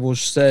year, I will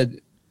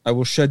shed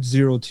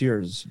 0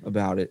 tears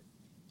about it.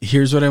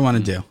 Here's what I want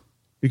to do.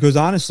 Because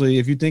honestly,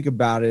 if you think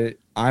about it,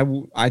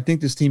 I think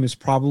this team is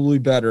probably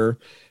better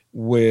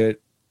with,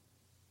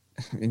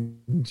 and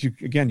you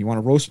want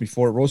to roast me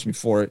for it,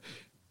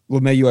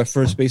 LeMahieu at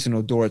first base and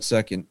Odor at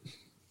second,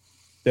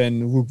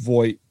 than Luke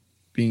Voit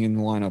being in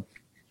the lineup.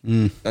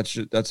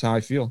 That's how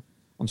I feel.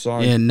 I'm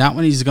sorry. Yeah, not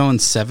when he's going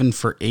 7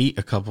 for 8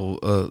 a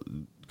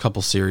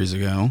couple series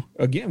ago.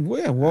 Again,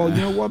 well,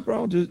 you know what,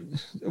 bro?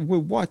 With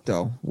what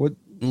though?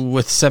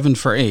 With 7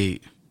 for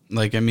 8?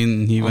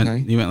 He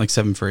went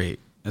 7 for 8.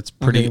 That's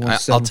pretty.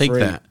 I'll take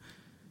that.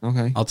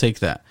 Okay, I'll take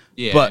that.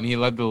 Yeah, but and he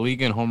led the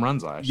league in home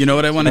runs last year. You know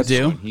what I want to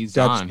do?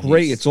 That's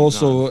great. It's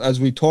also, as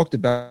we talked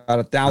about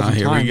 1,000 times,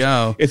 here we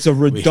go. It's a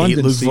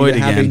redundancy to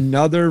have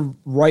another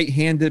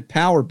right-handed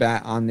power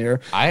bat on there.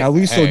 At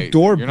least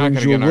Odor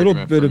brings you a little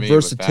bit of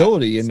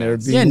versatility in there,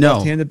 being a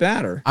left-handed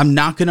batter. I'm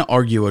not going to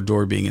argue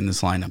Odor being in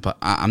this lineup.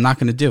 I'm not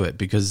going to do it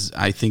because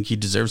I think he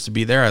deserves to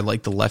be there. I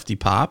like the lefty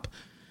pop,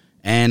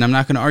 and I'm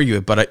not going to argue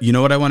it. But you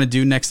know what I want to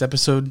do next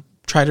episode?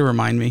 Try to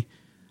remind me.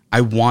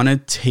 I want to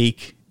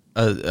take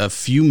a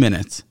few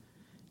minutes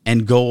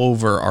and go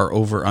over our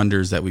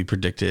over-unders that we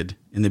predicted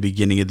in the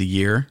beginning of the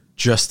year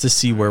just to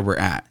see where we're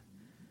at.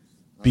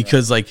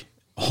 Because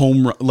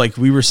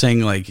we were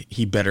saying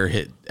he better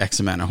hit X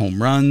amount of home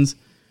runs,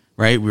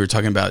 right? We were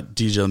talking about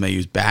DJ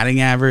LeMahieu's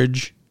batting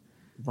average,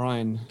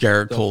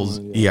 Garrett Cole's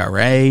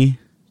ERA.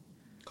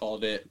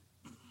 Called it.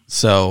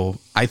 So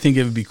I think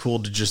it would be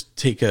cool to just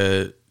take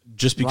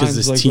just because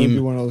Ryan's this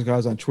team, one of those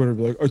guys on Twitter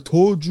be like, "I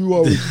told you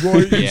I was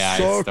right." Yeah,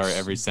 I start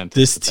every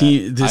sentence.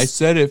 I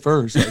said it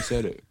first. I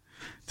said it.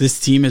 This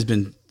team has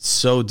been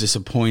so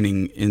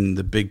disappointing in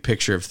the big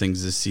picture of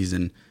things this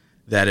season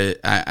that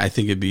I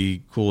think it'd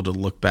be cool to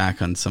look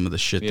back on some of the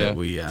shit that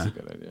we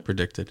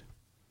predicted.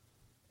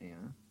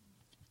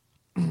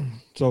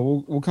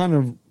 So we'll kind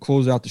of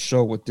close out the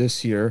show with this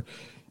here.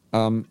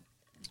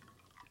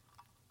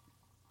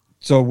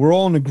 So we're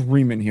all in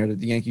agreement here that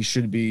the Yankees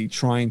should be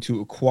trying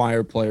to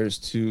acquire players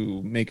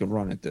to make a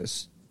run at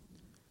this.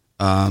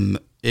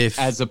 If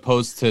as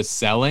opposed to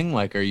selling,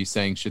 like, are you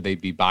saying should they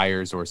be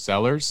buyers or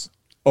sellers,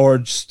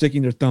 or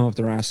sticking their thumb up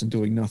their ass and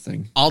doing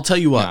nothing? I'll tell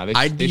you what,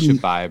 they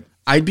should buy.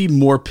 I'd be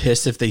more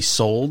pissed if they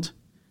sold.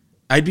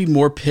 I'd be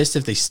more pissed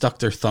if they stuck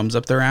their thumbs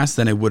up their ass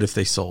than I would if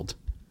they sold.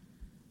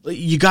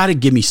 You got to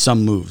give me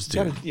some moves,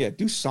 dude.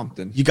 Do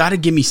something. You got to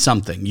give me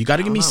something. You got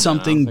to give me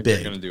something big.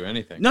 They're going to do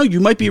anything. No, you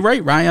might be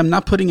right, Ryan. I'm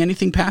not putting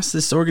anything past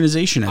this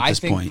organization at this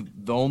point. I think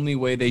the only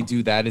way they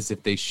do that is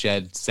if they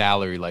shed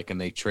salary,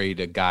 and they trade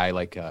a guy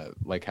like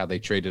how they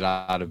traded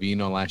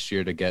Ottavino last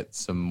year to get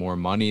some more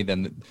money.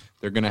 Then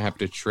they're going to have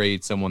to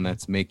trade someone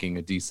that's making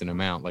a decent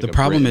amount. Like the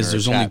problem is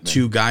there's only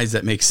two guys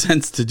that make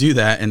sense to do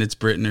that, and it's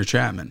Britton or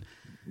Chapman.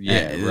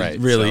 Yeah, right.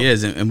 It really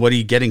is. And what are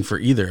you getting for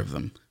either of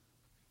them?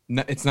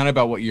 It's not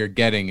about what you're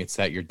getting. It's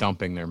that you're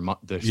dumping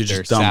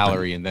their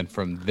salary, and then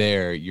from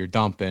there you're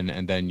dumping,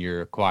 and then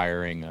you're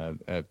acquiring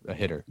a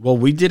hitter. Well,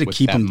 we did a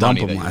keep them dump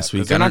them last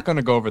week. They're not going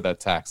to go over that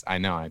tax. I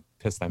know. I'm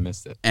pissed I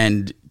missed it.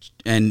 And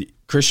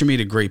Christian made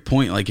a great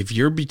point. Like, if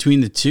you're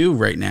between the two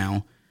right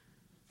now,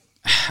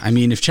 I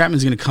mean, if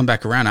Chapman's going to come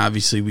back around,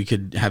 obviously we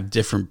could have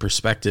different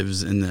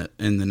perspectives in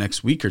the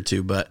next week or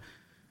two. But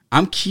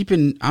I'm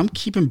keeping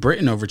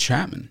Britton over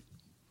Chapman.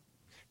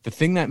 The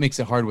thing that makes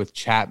it hard with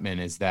Chapman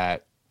is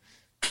that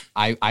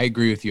I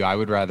agree with you. I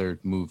would rather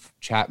move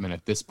Chapman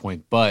at this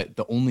point, but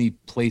the only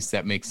place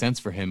that makes sense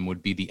for him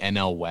would be the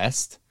NL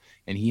West,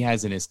 and he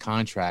has in his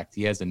contract,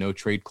 he has a no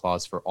trade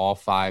clause for all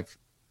five.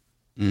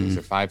 Those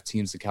are 5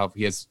 teams of California.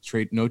 He has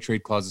no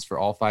trade clauses for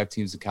all 5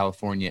 teams of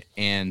California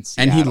and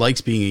Seattle. And he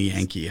likes being a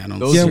Yankee. I don't.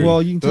 You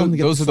can tell him to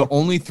get those are the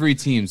only 3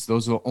 teams.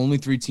 Those are the only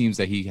 3 teams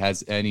that he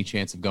has any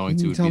chance of going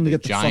to. Would be the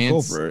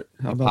Giants, the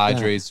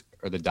Padres,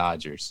 or the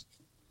Dodgers.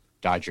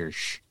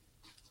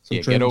 So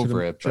get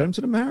over it. Trade him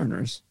to the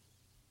Mariners.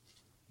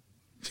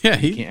 Yeah,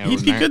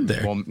 he'd be good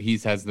there. Well, he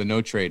has the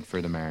no trade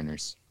for the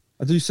Mariners.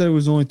 I thought you said it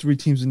was only 3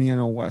 teams in the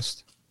NL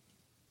West.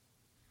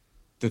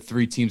 The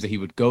 3 teams that he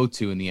would go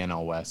to in the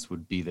NL West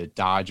would be the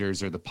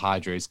Dodgers or the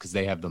Padres because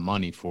they have the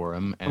money for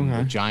him, and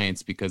the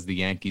Giants because the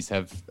Yankees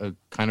have a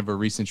kind of a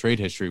recent trade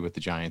history with the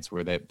Giants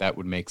where that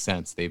would make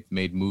sense. They've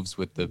made moves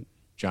with the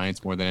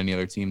Giants more than any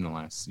other team in the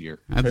last year.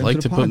 I'd like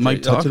to put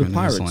Mike Tauchman in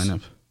this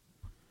lineup.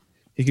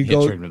 He could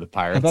go trade him to the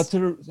Pirates.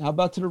 How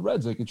about to the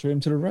Reds? I could trade him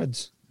to the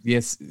Reds.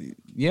 Yes,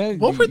 yeah.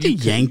 What were the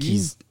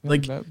Yankees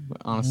like?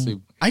 Honestly,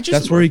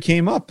 that's where he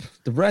came up.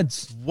 The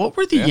Reds. What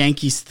were the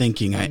Yankees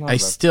thinking? I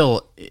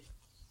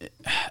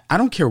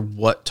don't care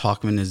what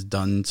Tauchman has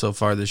done so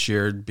far this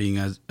year, being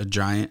a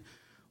Giant.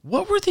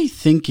 What were they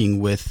thinking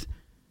with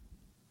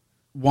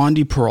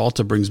Wandy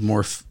Peralta brings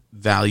more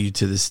value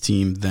to this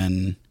team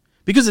than,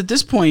 because at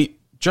this point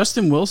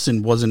Justin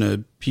Wilson wasn't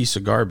a piece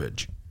of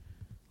garbage.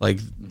 Like,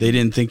 they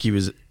didn't think he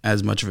was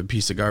as much of a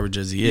piece of garbage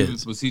as he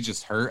is. Was he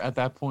just hurt at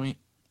that point?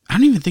 I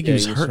don't even think he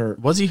was hurt.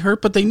 Was he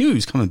hurt? But they knew he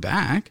was coming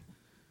back.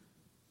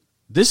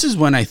 This is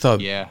when I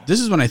thought. Yeah.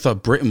 This is when I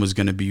thought Britton was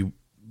going to be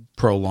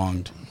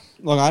prolonged.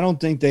 Look, I don't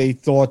think they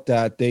thought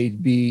that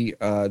they'd be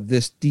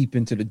this deep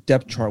into the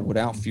depth chart with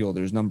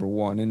outfielders. Number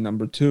one, and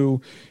number two,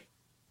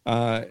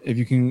 if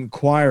you can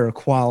acquire a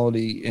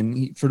quality,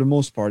 and for the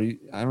most part, you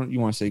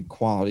want to say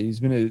quality. He's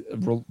been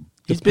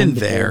He's been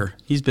there.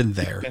 He's been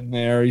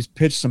there. He's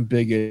pitched some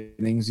big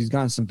innings. He's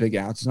gotten some big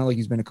outs. It's not like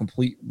he's been a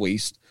complete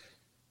waste.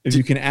 If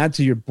you can add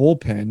to your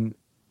bullpen,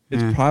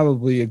 it's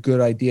probably a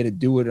good idea to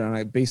do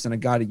it based on a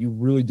guy that you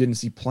really didn't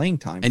see playing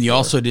time. And you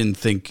also didn't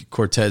think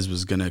Cortez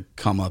was going to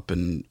come up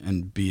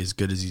and be as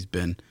good as he's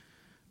been.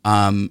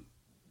 Is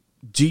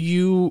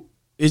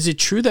it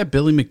true that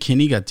Billy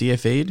McKinney got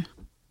DFA'd?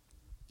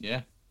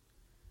 Yeah.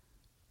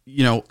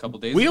 You know,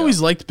 we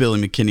always liked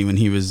Billy McKinney when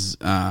he was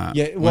when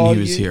he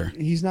was here.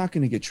 He's not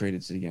going to get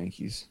traded to the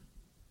Yankees.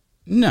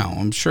 No,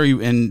 I'm sure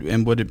you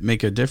and would it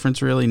make a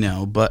difference really?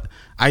 No, but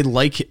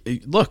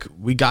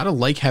we got to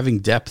like having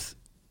depth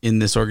in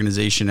this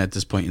organization at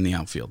this point in the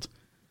outfield.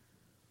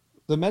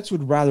 The Mets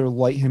would rather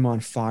light him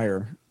on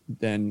fire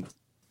than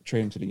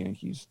trade him to the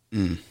Yankees.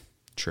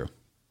 True.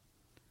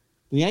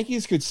 The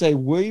Yankees could say,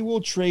 "We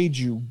will trade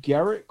you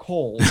Garrett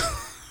Cole."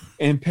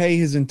 And pay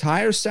his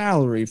entire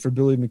salary for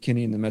Billy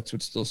McKinney, and the Mets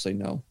would still say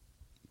no.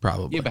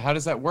 Probably. Yeah, but how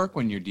does that work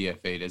when you're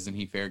DFA'd? Isn't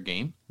he fair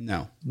game?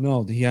 No,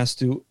 he has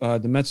to.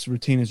 The Mets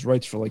retain his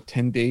rights for like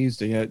 10 days.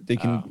 They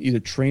can either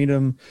trade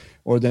him,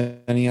 or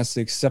then he has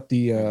to accept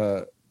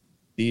the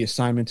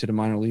assignment to the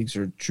minor leagues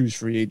or choose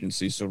free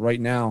agency. So right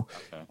now,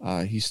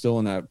 he's still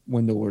in that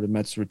window where the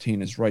Mets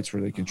retain his rights,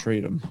 where they can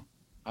trade him.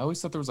 I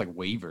always thought there was like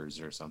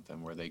waivers or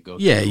something where they go.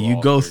 Yeah,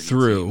 you go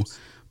through. Teams.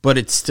 But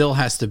it still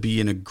has to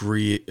be an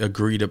agreed.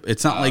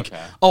 It's not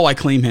I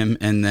claim him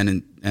and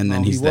then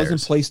he's there. He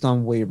wasn't placed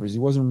on waivers. He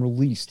wasn't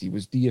released. He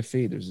was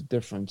DFA. There's a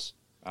difference.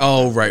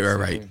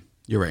 Right.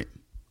 You're right.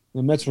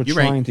 The Mets were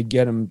trying to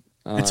get him.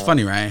 It's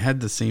funny, right? I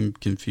had the same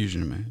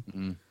confusion in my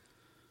head.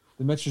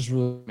 The Mets just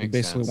really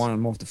basically wanted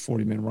him off the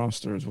 40-man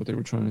roster is what they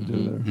were trying to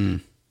do there.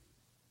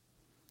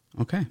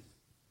 Mm-hmm. Okay.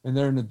 And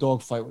they're in a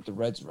dogfight with the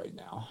Reds right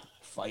now,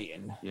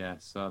 fighting. Yeah,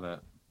 saw that.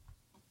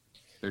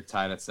 They're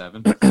tied at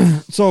 7.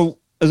 So,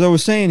 as I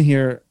was saying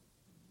here,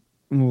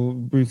 and we'll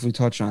briefly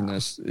touch on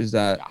this, is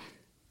that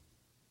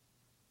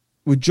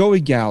with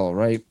Joey Gallo,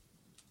 right?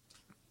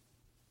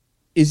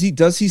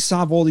 Does he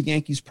solve all the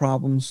Yankees'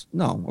 problems?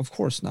 No, of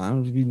course not. It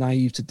would be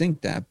naive to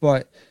think that.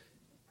 But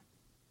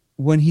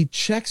when he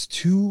checks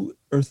 2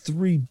 or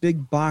 3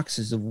 big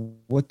boxes of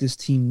what this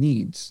team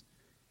needs,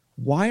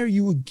 why are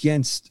you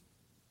against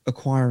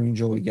acquiring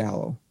Joey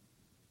Gallo?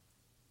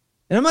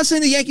 And I'm not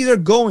saying the Yankees are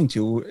going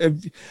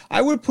to.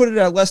 I would put it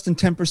at less than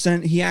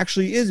 10%. He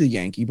actually is a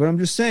Yankee, but I'm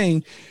just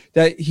saying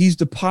that he's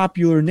the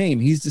popular name.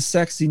 He's the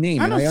sexy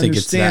name. I don't think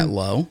it's that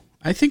low.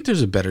 I think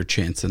there's a better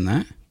chance than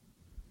that.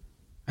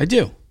 I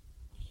do.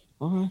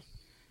 Uh-huh.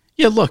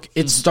 Yeah, look,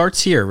 it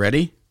starts here.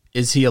 Ready?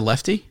 Is he a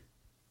lefty?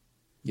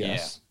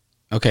 Yes. Yeah.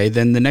 Okay,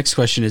 then the next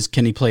question is,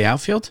 can he play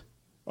outfield?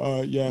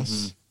 Yes.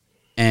 Mm-hmm.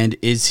 And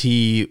is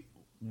he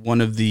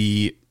one of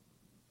the,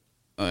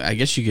 I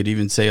guess you could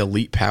even say,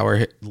 elite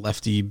power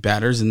lefty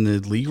batters in the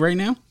league right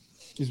now?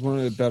 He's one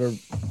of the better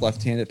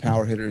left-handed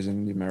power hitters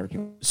in the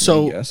American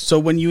League. So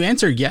when you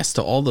answer yes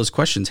to all those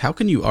questions, how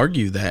can you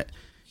argue that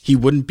he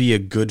wouldn't be a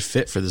good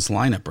fit for this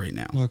lineup right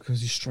now? Well,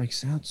 because he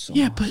strikes out so much.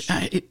 Yeah,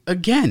 but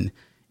again,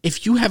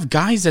 if you have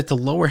guys at the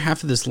lower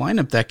half of this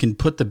lineup that can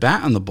put the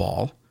bat on the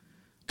ball,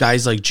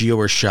 guys like Gio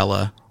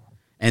Urshela,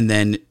 and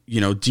then,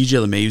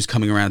 DJ LeMahieu's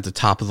coming around at the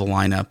top of the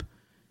lineup,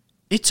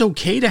 it's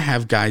okay to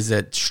have guys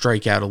that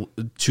strike out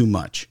too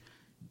much.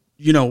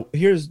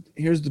 Here's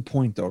the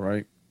point, though,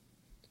 right?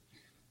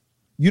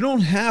 You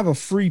don't have a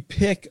free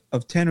pick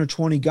of 10 or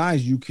 20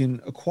 guys you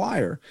can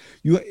acquire.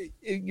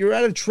 You're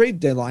at a trade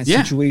deadline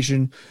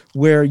situation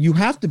where you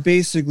have to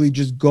basically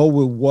just go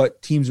with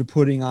what teams are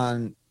putting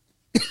on.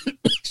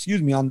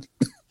 Excuse me, on.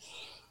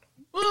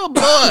 Oh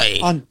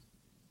boy,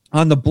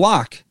 on the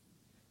block.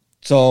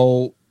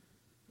 So,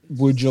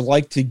 would you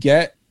like to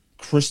get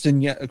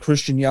Christian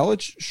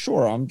Yelich?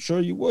 Sure, I'm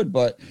sure you would,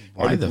 but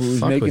why the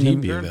fuck would he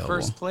be available? In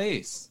first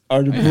place.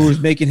 Are the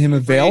Brewers making him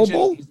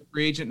available? He's a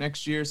free agent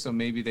next year, so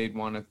maybe they'd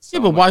want to. Yeah,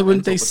 but why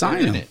wouldn't they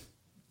sign him?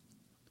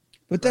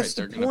 But that's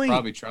the point. They're going to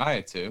probably try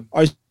it too.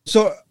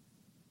 So,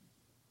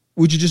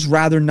 would you just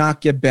rather not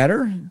get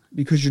better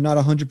because you're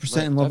not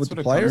 100% in love with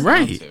the player?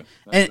 Right.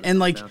 And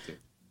like,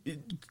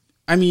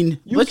 I mean,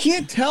 you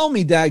can't tell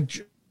me that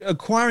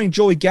acquiring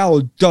Joey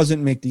Gallo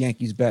doesn't make the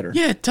Yankees better.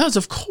 Yeah, it does,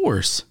 of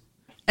course.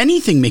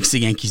 Anything makes the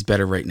Yankees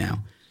better right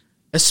now,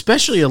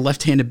 especially a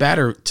left-handed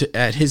batter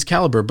at his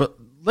caliber. But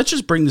let's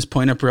just bring this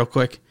point up real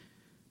quick.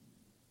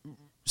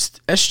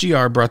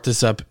 SGR brought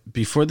this up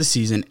before the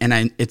season,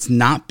 and it's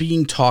not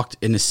being talked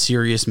in a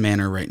serious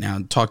manner right now.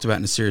 Talked about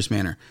in a serious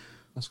manner.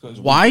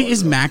 Why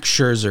is Max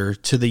Scherzer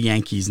to the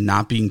Yankees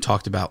not being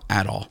talked about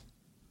at all?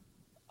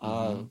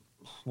 Well,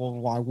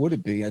 why would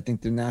it be? I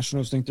think the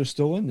Nationals think they're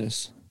still in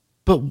this.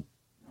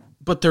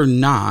 But they're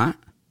not.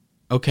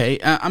 Okay,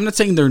 I'm not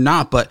saying they're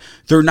not, but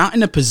they're not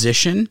in a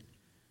position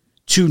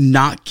to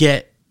not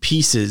get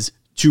pieces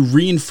to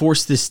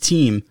reinforce this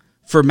team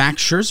for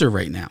Max Scherzer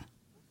right now.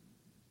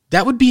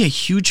 That would be a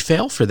huge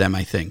fail for them,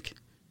 I think.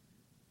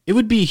 It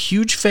would be a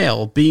huge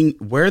fail being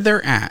where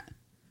they're at.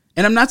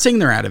 And I'm not saying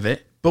they're out of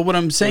it, but what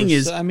I'm saying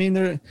is,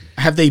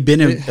 have they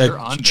been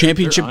a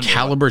championship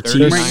caliber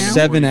team right now?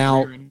 7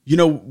 out.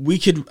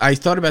 I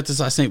thought about this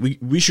last night.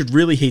 We should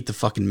really hate the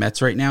fucking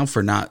Mets right now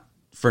for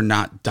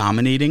not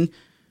dominating,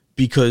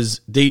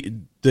 because the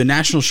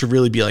Nationals should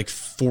really be like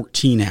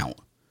 14 out.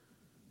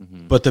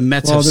 Mm-hmm. But the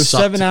Mets have they're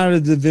sucked. 7 out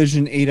of the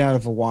division, 8 out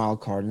of a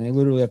wild card, and they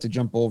literally have to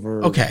jump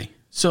over. Okay.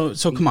 So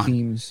come on.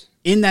 Teams.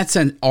 In that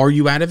sense, are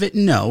you out of it?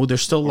 No,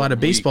 there's still a lot of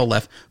baseball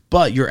left,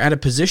 but you're at a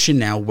position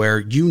now where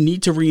you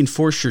need to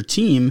reinforce your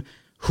team.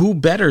 Who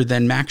better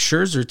than Max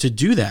Scherzer to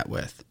do that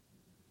with?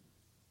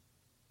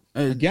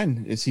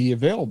 Again, is he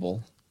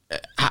available?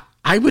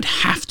 I would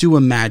have to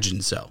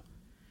imagine so.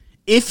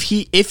 If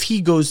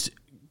he goes,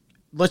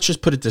 let's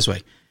just put it this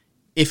way.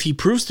 If he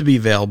proves to be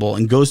available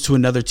and goes to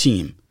another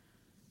team,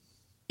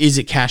 is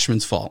it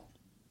Cashman's fault?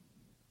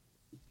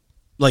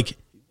 Like,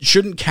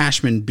 shouldn't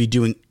Cashman be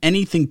doing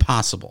anything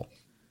possible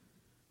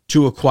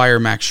to acquire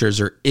Max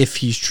Scherzer if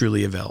he's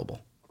truly available?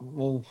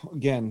 Well,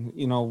 again,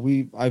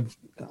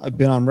 I've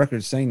been on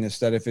record saying this,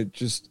 that if it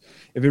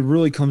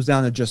really comes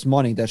down to just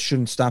money, that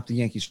shouldn't stop the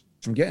Yankees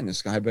from getting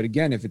this guy. But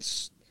again, if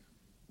it's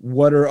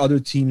what are other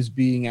teams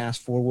being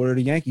asked for, what are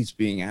the Yankees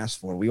being asked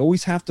for? We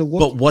always have to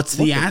look.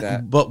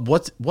 But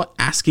what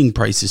asking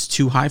price is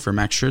too high for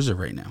Max Scherzer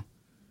right now?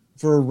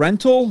 For a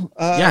rental?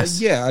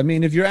 Yes. Yeah, I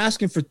mean, if you're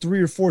asking for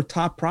 3 or 4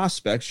 top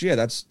prospects, yeah,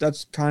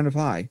 that's kind of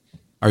high.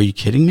 Are you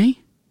kidding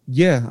me?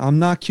 Yeah, I'm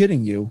not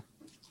kidding you.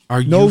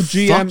 Are you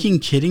fucking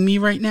kidding me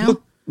right now?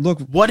 Look,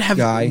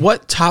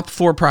 what top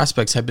 4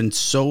 prospects have been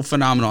so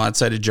phenomenal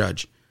outside of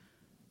Judge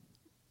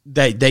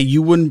that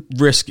you wouldn't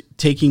risk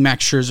taking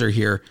Max Scherzer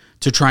here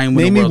to try and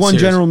win a World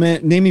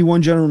Series? Name me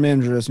one general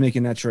manager that's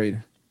making that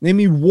trade. Name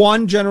me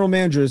one general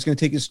manager that's going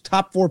to take his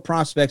top 4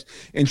 prospects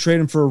and trade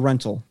them for a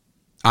rental.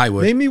 I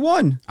would. Name me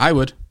one. I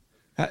would.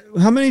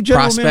 How many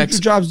general manager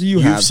jobs do you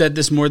have? You've said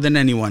this more than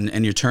anyone,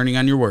 and you're turning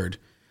on your word.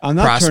 I'm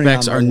not Prospects turning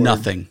on my are word.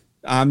 nothing.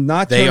 I'm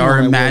not. They are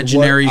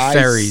imaginary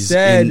fairies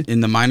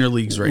in the minor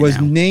leagues right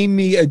now. Name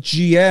me a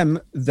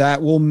GM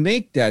that will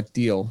make that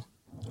deal.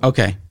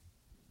 Okay.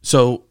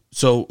 So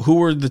who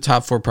were the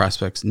top 4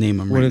 prospects? Name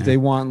them. What right if now. they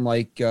want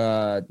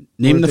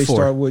name the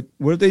 4? What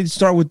if they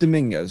start with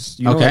Dominguez?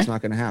 You know that's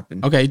not going to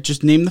happen. Okay,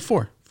 just name the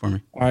 4 for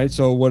me. All right.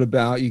 So what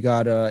about you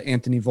got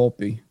Anthony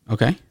Volpe?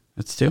 Okay,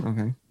 that's 2.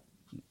 Okay.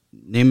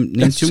 Name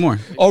 2 more.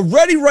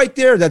 Already right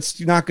there. That's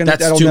not going to.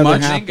 That's too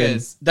much.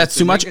 That's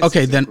too much.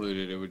 Okay, then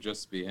it would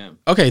just be him.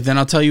 Okay, then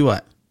I'll tell you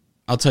what.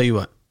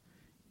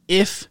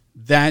 If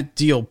that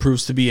deal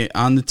proves to be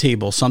on the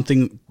table,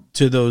 something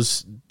to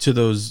those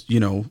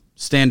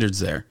standards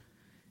there,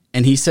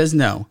 and he says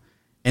no,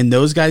 and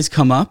those guys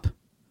come up,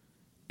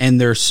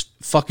 and they're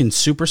fucking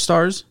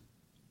superstars,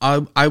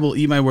 I will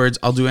eat my words.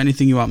 I'll do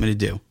anything you want me to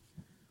do.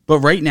 But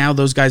right now,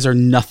 those guys are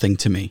nothing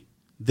to me.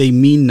 They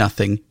mean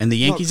nothing, and the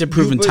Yankees have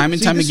proven time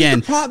and time again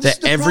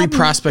that every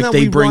prospect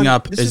they bring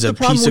up is a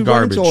piece of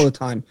garbage. All the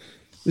time.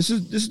 This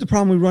is the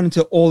problem we run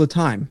into all the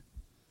time.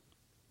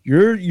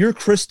 You're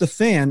Chris the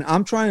fan.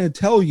 I'm trying to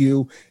tell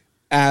you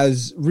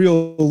as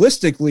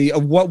realistically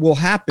of what will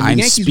happen. The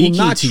Yankees will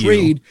not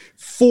trade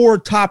 4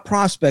 top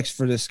prospects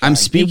for this guy. I'm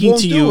speaking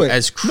to you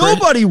as Chris.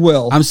 Nobody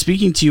will. I'm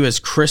speaking to you as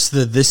Chris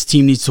that this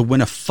team needs to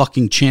win a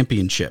fucking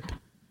championship.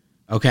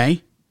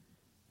 Okay?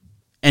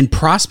 And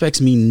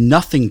prospects mean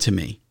nothing to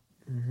me.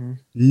 Mm-hmm.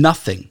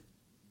 Nothing.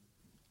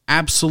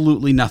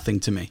 Absolutely nothing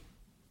to me.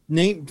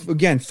 Name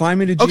again. Find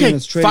me the GM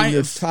that's trading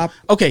your top.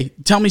 Okay,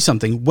 tell me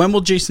something. When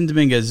will Jason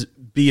Dominguez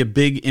be a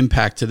big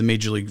impact to the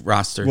major league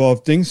roster? Well, if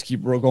things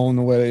keep going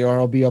the way they are,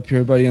 I'll be up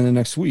here by the end of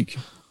next week.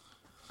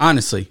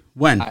 Honestly,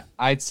 when?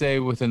 I'd say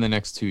within the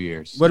next 2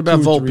 years. What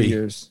about 2 or 3 Volpe?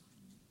 years.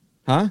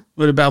 Huh?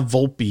 What about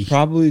Volpe?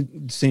 Probably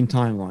the same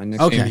timeline.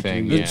 Okay,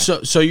 thing, yeah.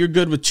 So you're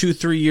good with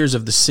 2-3 years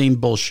of the same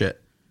bullshit.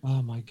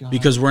 Oh my god!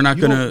 Because we're not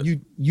gonna.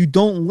 You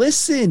don't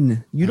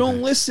listen. You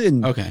don't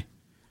listen. Okay.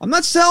 I'm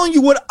not telling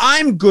you what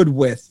I'm good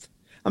with.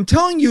 I'm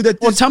telling you that.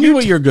 Well, tell me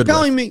what you're good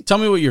with. Tell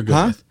me what you're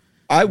good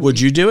with. Would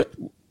you do it?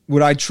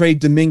 Would I trade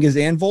Dominguez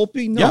and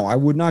Volpe? No, Yep. I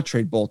would not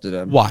trade both of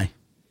them. Why?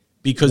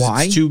 Because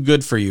it's too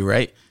good for you,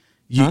 right?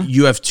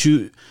 You have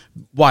two.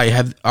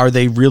 Why are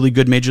they really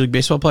good Major League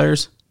Baseball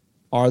players?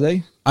 Are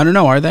they? I don't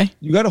know. Are they?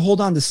 You got to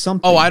hold on to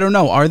something. Oh, I don't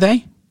know. Are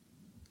they?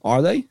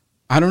 Are they?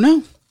 I don't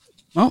know.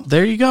 Well,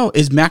 there you go.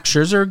 Is Max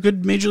Scherzer a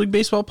good Major League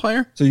Baseball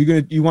player? So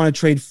you want to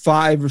trade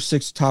 5 or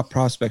 6 top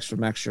prospects for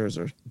Max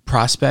Scherzer?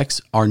 Prospects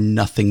are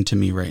nothing to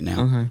me right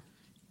now. Okay.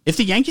 If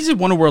the Yankees had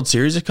won a World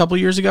Series a couple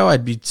years ago,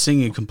 I'd be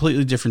singing a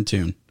completely different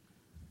tune.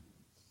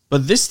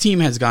 But this team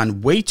has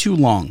gone way too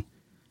long,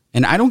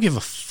 and I don't give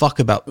a fuck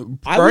about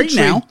right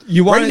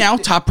now.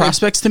 Top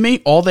prospects to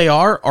me, all they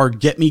are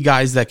get me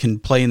guys that can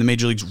play in the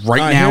major leagues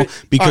right now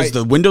because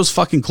the window's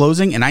fucking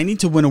closing, and I need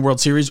to win a World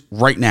Series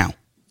right now.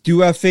 Do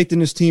you have faith in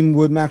this team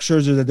with Max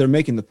Scherzer that they're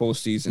making the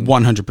postseason?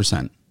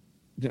 100%.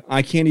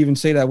 I can't even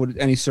say that with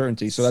any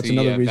certainty. So that's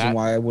another reason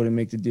why I wouldn't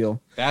make the deal.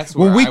 That's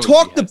where when we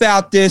talked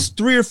about this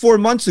 3 or 4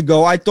 months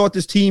ago, I thought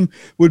this team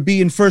would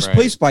be in first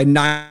place by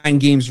 9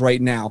 games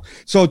right now.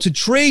 So to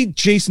trade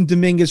Jason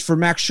Dominguez for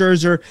Max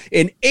Scherzer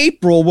in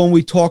April, when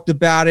we talked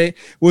about it,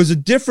 was a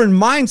different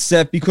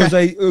mindset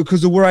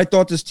because of where I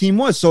thought this team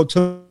was. So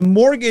to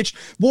mortgage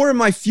more of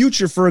my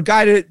future for a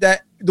guy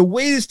that the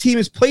way this team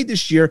has played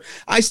this year,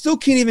 I still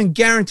can't even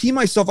guarantee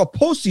myself a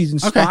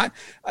postseason spot.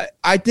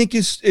 I think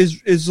is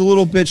a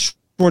little bit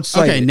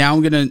short-sighted. Okay, now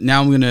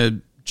I'm gonna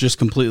just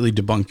completely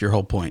debunk your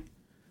whole point.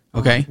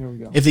 Okay, here we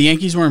go. If the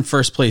Yankees were in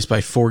first place by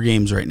 4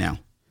 games right now,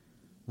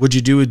 would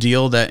you do a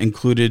deal that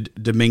included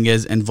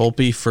Dominguez and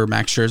Volpe for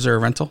Max Scherzer, a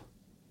rental?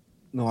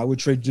 No, I would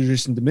trade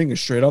Jason Dominguez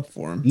straight up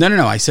for him.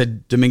 No. I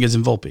said Dominguez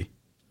and Volpe.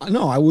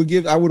 No, I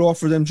would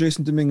offer them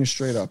Jason Dominguez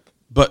straight up.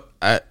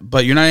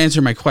 But you're not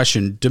answering my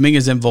question.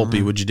 Dominguez and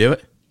Volpe, would you do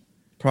it?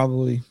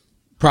 Probably,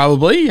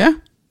 yeah.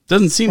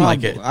 Doesn't seem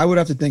like it. I would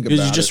have to think about it.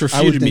 Because you just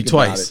refuted me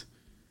twice.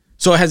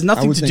 So it has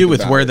nothing to do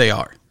with where they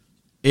are.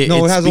 It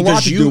has a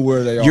lot to do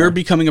where they are. You're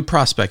becoming a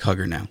prospect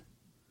hugger now.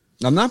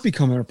 I'm not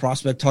becoming a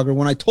prospect hugger.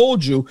 When I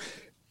told you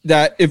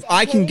that if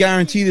I can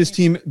guarantee this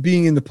team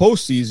being in the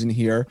postseason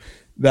here,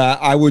 that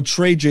I would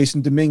trade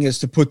Jason Dominguez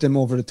to put them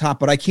over the top.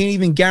 But I can't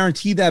even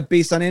guarantee that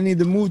based on any of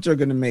the moves they're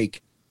going to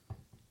make.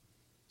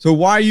 So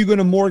why are you going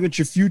to mortgage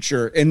your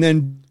future and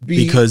then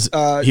because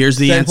here's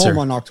the answer. Home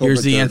on October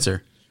here's the 3rd?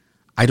 Answer.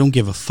 I don't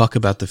give a fuck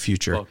about the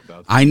future.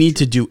 I need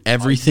to do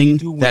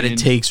everything that it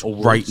takes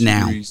right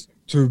now.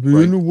 To be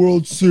in the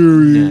World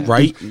Series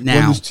right now.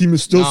 When this team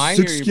is still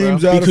 6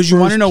 games out of because you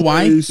want to know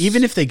place. why?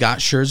 Even if they got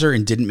Scherzer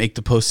and didn't make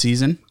the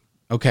postseason,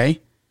 okay,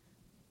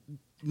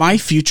 my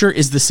future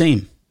is the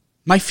same.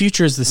 My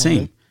future is the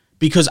same.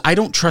 Because I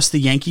don't trust the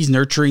Yankees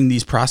nurturing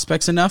these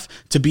prospects enough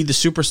to be the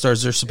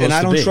superstars they're supposed to be. And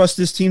I don't trust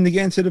this team to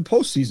get into the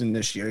postseason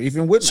this year,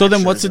 even with So Max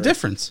then what's the Scherzer.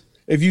 difference?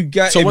 If you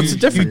got, so what's the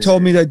difference? You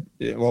told me that.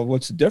 Well,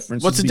 what's the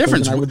difference? What's the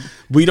difference?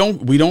 We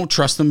don't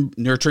trust them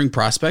nurturing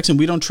prospects, and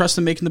we don't trust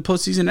them making the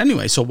postseason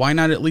anyway. So why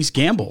not at least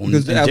gamble?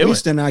 Because at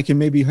least then I can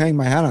maybe hang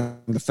my hat on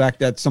the fact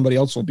that somebody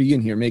else will be in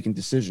here making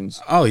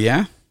decisions. Oh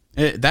yeah.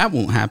 That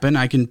won't happen.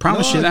 I can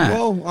promise you that.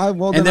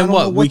 Well, and then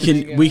what? We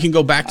can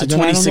go back to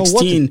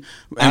 2016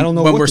 when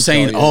we're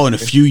saying, in a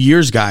few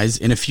years, guys,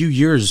 in a few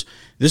years,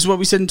 this is what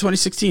we said in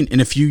 2016. In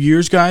a few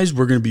years, guys,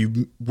 we're going to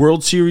be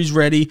World Series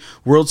ready,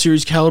 World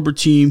Series caliber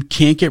team.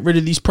 Can't get rid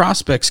of these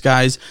prospects,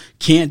 guys.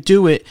 Can't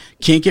do it.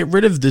 Can't get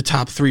rid of the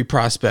top 3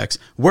 prospects.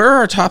 Where are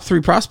our top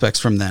 3 prospects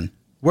from then?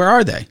 Where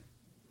are they?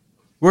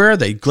 Where are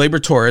they?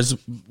 Gleyber Torres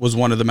was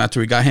one of them after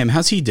we got him.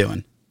 How's he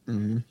doing?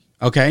 Mm-hmm.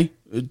 Okay.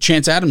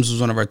 Chance Adams was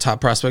one of our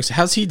top prospects.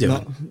 How's he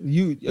doing?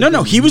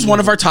 No, he was one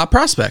of our top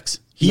prospects.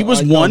 He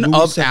was one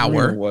of our.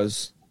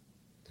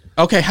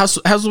 Okay,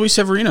 how's Luis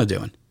Severino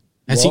doing?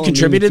 Has he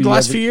contributed the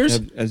last few years?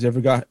 Has he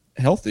ever got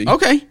healthy?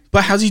 Okay,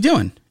 but how's he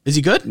doing? Is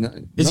he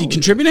good? Is he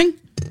contributing?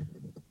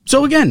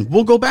 So again,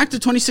 we'll go back to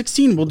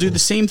 2016. We'll do the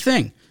same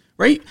thing,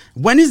 right?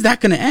 When is that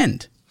going to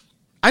end?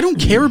 I don't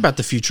care about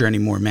the future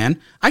anymore, man.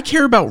 I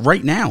care about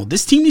right now.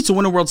 This team needs to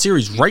win a World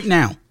Series right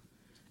now.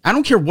 I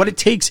don't care what it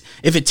takes.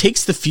 If it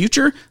takes the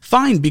future,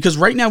 fine, because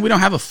right now we don't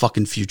have a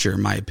fucking future,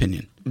 in my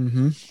opinion.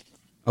 Mm-hmm.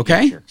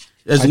 Okay? Sure.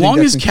 As long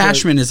as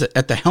Cashman is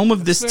at the helm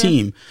of this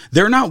team,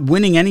 they're not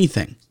winning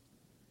anything.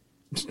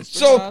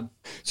 So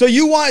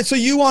you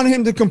want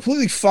him to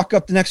completely fuck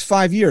up the next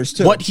 5 years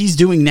too? What he's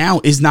doing now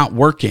is not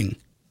working.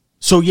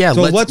 So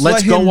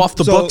let's go off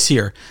the books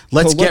here.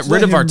 Let's get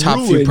rid of our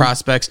top 3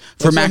 prospects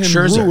for Max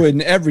Scherzer.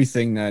 Ruin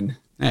everything then.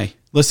 Hey,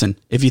 listen,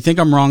 if you think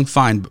I'm wrong,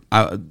 fine.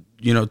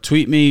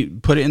 Tweet me,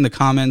 put it in the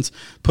comments,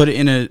 put it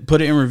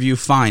in review.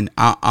 Fine,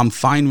 I'm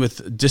fine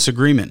with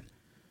disagreement.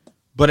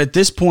 But at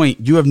this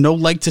point, you have no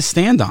leg to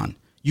stand on.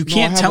 You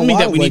can't tell me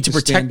that we need to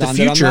protect the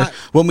future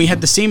when we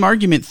had the same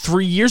argument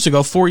 3 years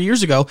ago, 4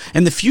 years ago,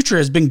 and the future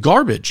has been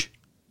garbage.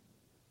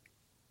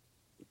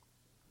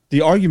 The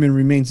argument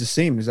remains the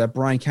same: is that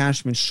Brian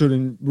Cashman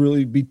shouldn't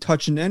really be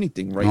touching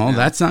anything right now. No,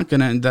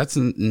 that's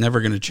never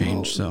gonna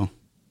change. So.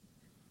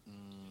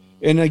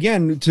 And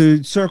again,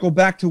 to circle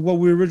back to what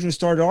we originally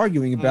started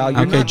arguing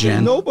about,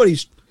 Jen.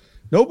 Nobody's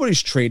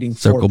trading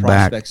for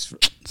prospects.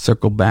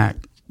 Circle back.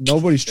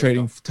 Nobody's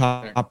trading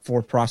top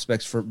 4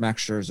 prospects for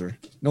Max Scherzer.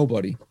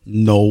 Nobody.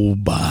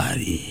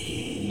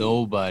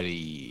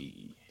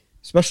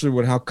 Especially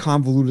with how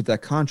convoluted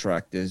that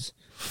contract is.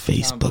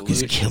 Facebook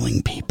is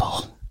killing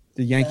people.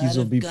 The Yankees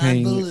will be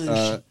paying.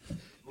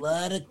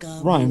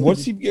 Ryan,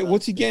 what's he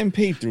getting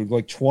paid through?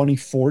 Like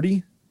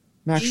 2040?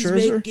 Max Scherzer?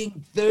 He's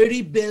making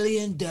 $30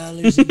 billion a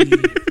year.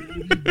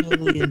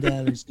 $30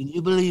 billion. Can you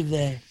believe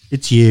that?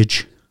 It's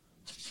huge.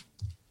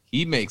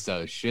 He makes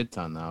a shit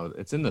ton now.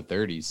 It's in the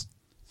 30s.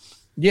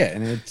 Yeah,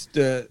 and it's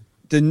the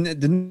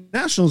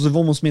Nationals have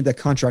almost made that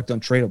contract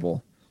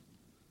untradeable.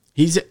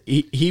 He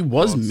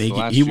was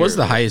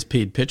the highest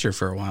paid pitcher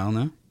for a while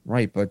now.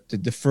 Right, but the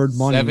deferred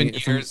money. 7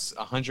 years,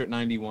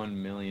 $191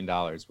 million.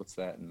 What's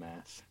that in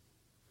math?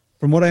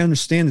 From what I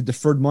understand, the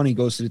deferred money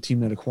goes to the team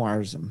that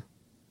acquires him,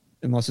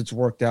 unless it's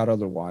worked out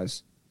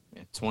otherwise.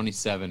 Yeah,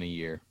 27 a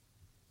year.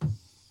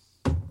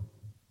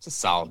 It's a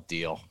solid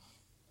deal.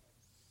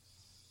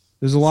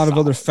 There's a lot of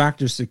other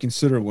factors to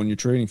consider when you're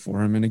trading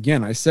for him. And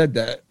again, I said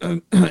that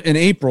in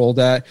April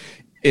that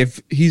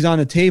if he's on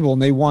the table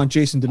and they want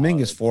Jason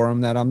Dominguez for him,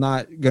 that I'm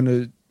not going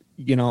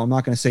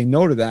to say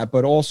no to that.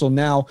 But also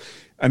now,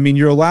 I mean,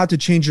 you're allowed to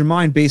change your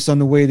mind based on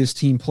the way this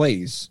team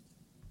plays.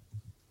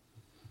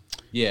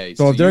 Yeah.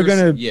 So if they're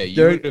going to,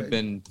 you would have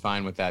been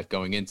fine with that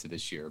going into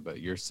this year,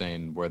 but you're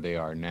saying where they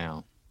are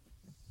now.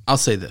 I'll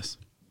say this.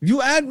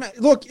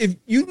 If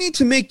you need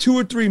to make 2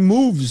 or 3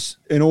 moves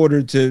in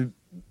order to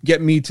get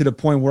me to the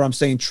point where I'm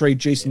saying trade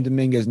Jason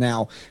Dominguez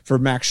now for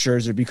Max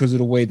Scherzer because of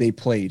the way they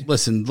played.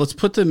 Listen, let's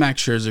put the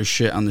Max Scherzer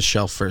shit on the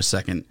shelf for a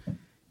second.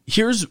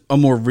 Here's a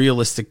more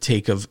realistic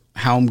take of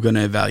how I'm going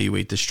to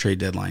evaluate this trade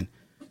deadline.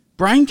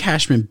 Brian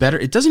Cashman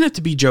it doesn't have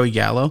to be Joey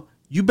Gallo.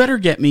 You better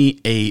get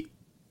me a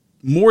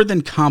more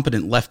than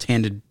competent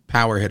left-handed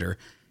power hitter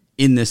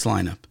in this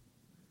lineup.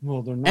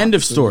 Well, they're not. End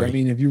of story. I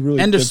mean, if you really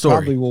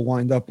probably will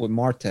wind up with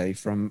Marte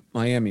from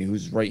Miami,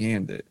 who's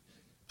right-handed.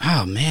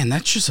 Oh, man,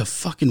 that's just a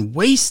fucking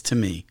waste to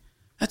me.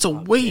 That's a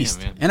waste.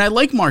 Damn, and I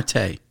like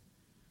Marte.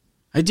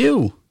 I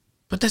do.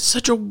 But that's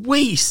such a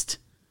waste.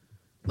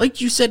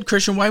 Like you said,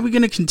 Christian, why are we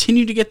going to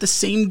continue to get the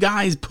same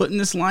guys put in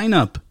this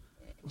lineup?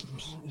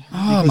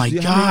 Oh, my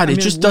God. It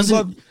just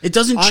doesn't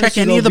check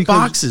any of the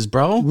boxes,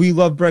 bro. We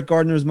love Brett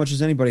Gardner as much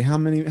as anybody. How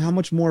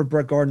much more of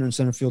Brett Gardner in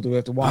center field do we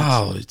have to watch?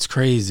 Oh, it's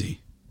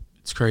crazy.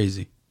 It's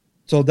crazy.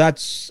 So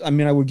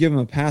I would give him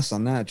a pass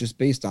on that just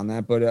based on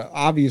that. But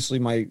obviously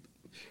my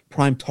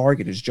prime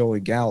target is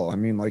Joey Gallo. I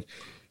mean, like,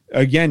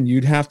 again,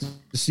 you'd have to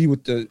see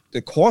what the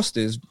cost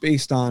is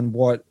based on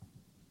what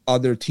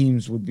other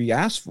teams would be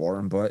asked for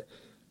him. But,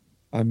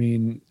 I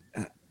mean,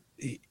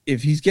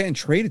 if he's getting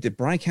traded,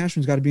 Brian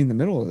Cashman's got to be in the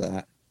middle of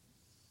that.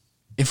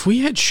 If we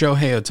had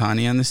Shohei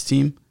Ohtani on this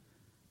team,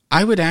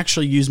 I would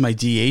actually use my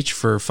DH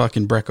for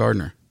fucking Brett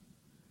Gardner.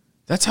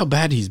 That's how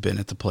bad he's been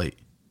at the plate.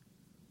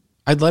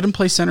 I'd let him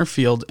play center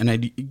field,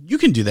 and you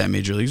can do that in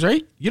major leagues,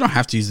 right? You don't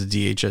have to use the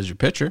DH as your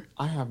pitcher.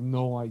 I have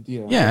no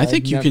idea. Yeah, I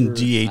think you can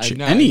DH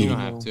any. You don't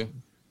have to.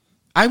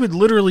 I would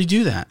literally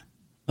do that.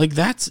 Like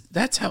that's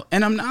how.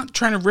 And I'm not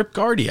trying to rip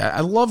Gardy.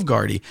 I love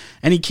Gardy,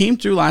 and he came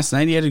through last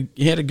night.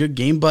 He had a good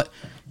game, but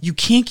you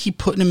can't keep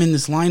putting him in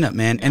this lineup,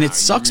 man. And it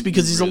sucks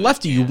because he's really a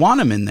lefty. Can't. You want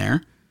him in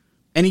there.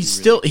 And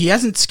he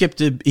hasn't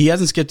skipped a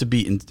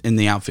beat in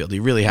the outfield. He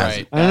really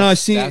hasn't. I don't know.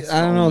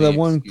 I don't know that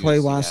one play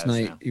last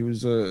night. Now. He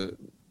was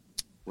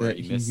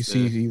you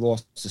see he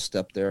lost a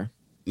step there.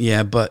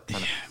 Yeah, but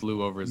kind of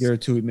flew over. Year or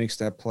two he makes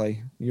that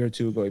play. Year or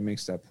two ago he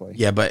makes that play.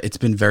 Yeah, but it's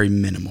been very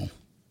minimal.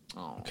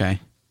 Oh. Okay,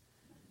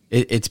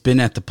 it's been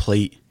at the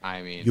plate.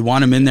 I mean, you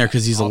want him in there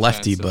because he's a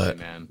lefty, but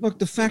look,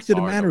 the fact of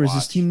the matter is,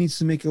 this team needs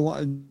to make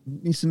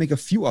a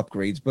few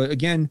upgrades. But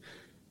again,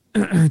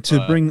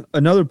 to bring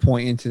another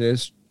point into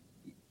this.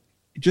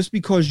 Just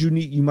because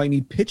you might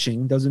need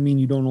pitching doesn't mean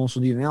you don't also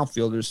need an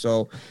outfielder.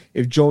 So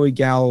if Joey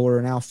Gallo or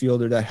an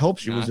outfielder that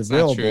helps you is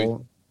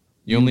available,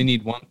 you only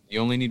need one. You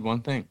only need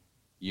one thing.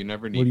 You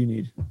never need. What do you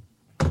need?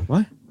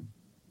 What?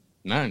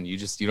 None. You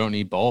don't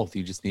need both.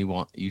 You just need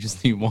one. You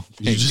just need one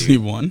thing. You just need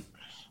one.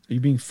 Are you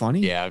being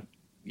funny? Yeah.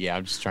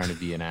 I'm just trying to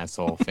be an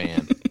asshole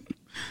fan.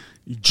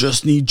 You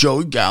just need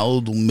Joey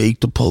Gallo to make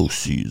the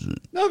postseason.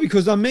 No,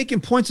 because I'm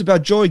making points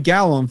about Joey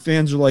Gallo, and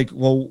fans are like,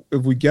 "Well,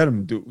 if we get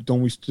him,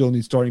 don't we still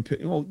need starting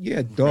pitching?" Well,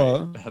 yeah,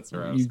 duh. Right. That's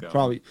where I was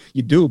going.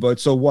 You do,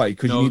 but so what?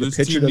 Because you need a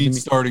pitcher. Doesn't mean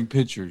starting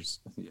pitchers.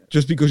 Yeah.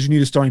 Just because you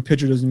need a starting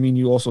pitcher doesn't mean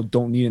you also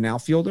don't need an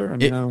outfielder. I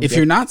mean, if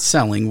you're not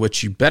selling,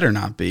 which you better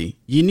not be,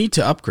 you need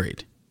to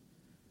upgrade.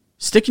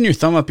 Sticking your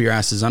thumb up your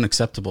ass is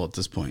unacceptable at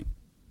this point.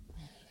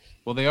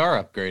 Well, they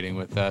are upgrading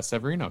with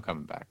Severino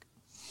coming back.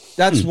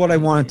 That's what I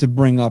wanted to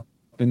bring up.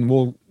 And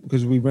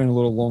because we ran a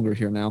little longer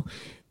here now.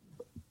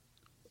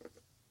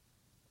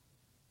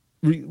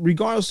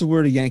 Regardless of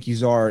where the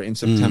Yankees are in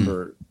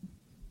September,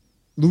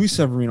 Luis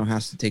Severino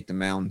has to take the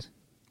mound.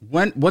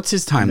 What's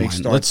his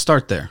timeline? Let's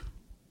start there.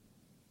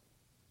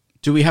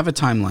 Do we have a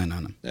timeline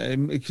on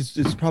him?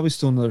 It's probably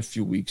still another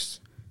few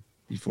weeks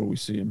before we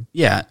see him.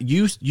 Yeah,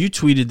 you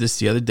tweeted this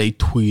the other day,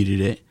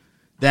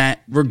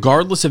 that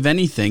regardless of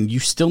anything, you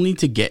still need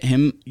to get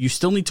him. You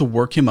still need to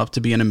work him up to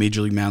be on a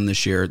major league mound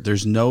this year.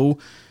 There's no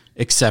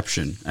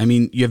exception. I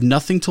mean, you have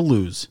nothing to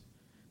lose.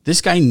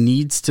 This guy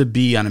needs to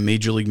be on a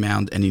major league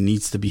mound, and he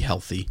needs to be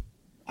healthy.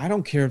 I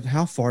don't care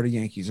how far the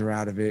Yankees are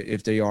out of it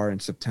if they are in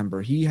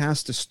September. He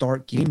has to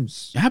start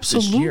games.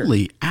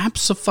 Absolutely.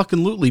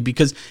 Absolutely,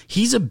 because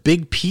he's a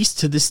big piece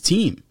to this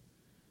team.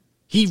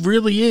 He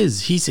really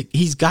is.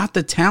 He's got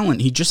the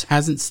talent. He just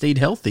hasn't stayed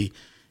healthy.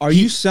 Are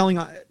you selling?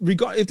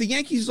 If the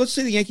Yankees, let's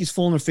say the Yankees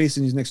fall on their face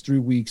in these next 3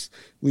 weeks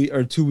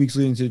or 2 weeks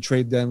leading to the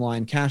trade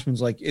deadline,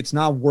 Cashman's like, it's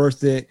not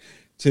worth it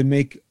to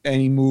make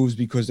any moves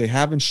because they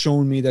haven't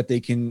shown me that they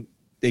can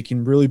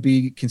really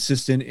be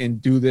consistent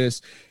and do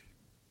this.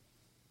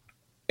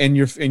 And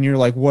you're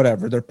like,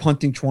 whatever, they're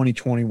punting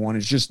 2021.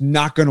 It's just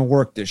not going to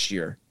work this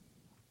year.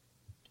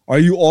 Are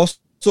you also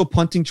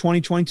punting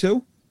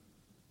 2022?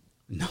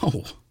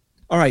 No.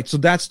 All right. So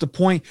that's the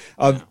point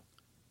of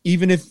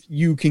even if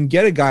you can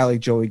get a guy like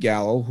Joey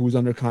Gallo, who's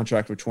under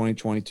contract for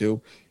 2022,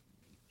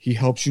 he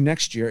helps you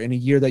next year in a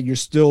year that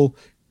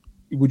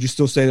would you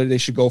still say that they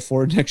should go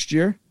for it next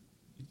year?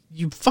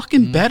 You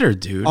fucking better,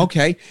 dude.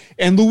 Okay.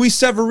 And Luis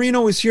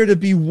Severino is here to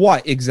be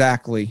what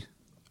exactly?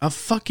 A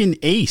fucking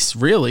ace,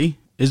 really,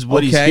 is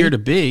what he's here to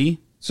be.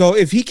 So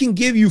if he can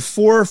give you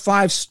 4 or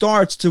 5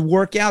 starts to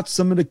work out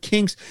some of the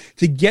kinks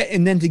to get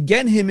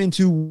him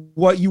into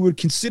what you would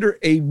consider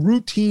a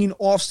routine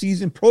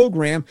offseason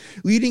program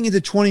leading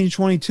into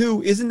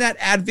 2022, isn't that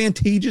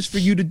advantageous for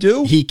you to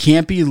do? He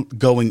can't be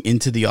going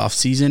into the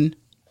offseason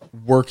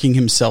working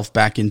himself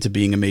back into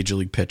being a major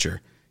league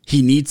pitcher.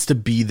 He needs to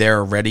be there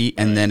already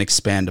and then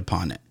expand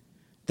upon it.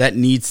 That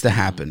needs to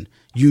happen.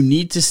 You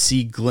need to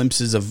see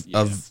glimpses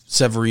of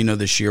Severino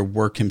this year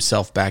work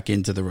himself back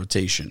into the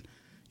rotation.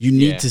 You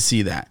need to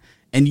see that.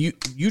 And you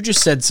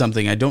just said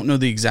something. I don't know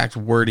the exact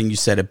wording you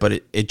said it,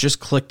 but it just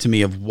clicked to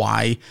me of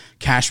why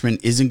Cashman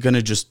isn't going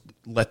to just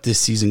let this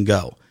season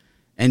go.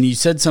 And you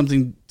said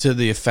something to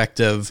the effect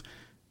of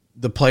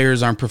the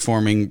players aren't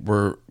performing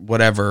or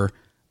whatever.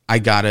 I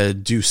got to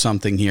do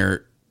something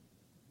here.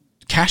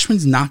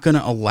 Cashman's not going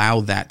to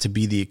allow that to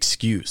be the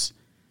excuse.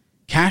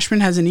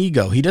 Cashman has an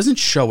ego. He doesn't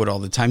show it all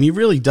the time. He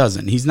really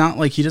doesn't. He's not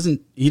like he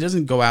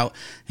doesn't go out.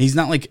 He's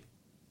not like,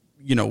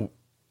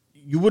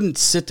 you wouldn't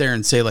sit there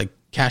and say like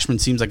Cashman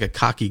seems like a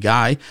cocky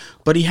guy,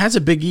 but he has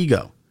a big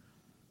ego.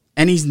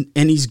 And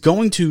he's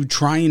going to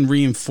try and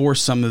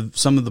reinforce some of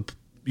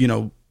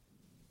the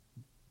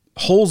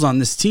holes on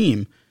this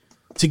team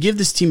to give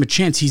this team a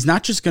chance. He's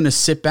not just going to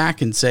sit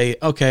back and say,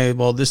 "Okay,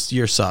 well this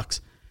year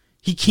sucks."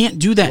 He can't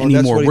do that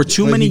anymore. We're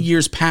too many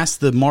years past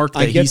the mark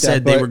that he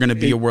said they were going to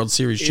be a World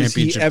Series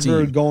championship team. Is he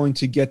ever going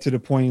to get to the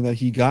point that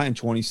he got in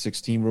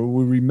 2016 where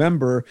we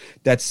remember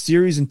that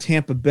series in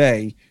Tampa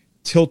Bay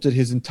tilted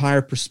his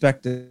entire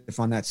perspective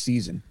on that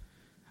season?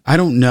 I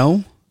don't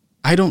know.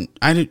 I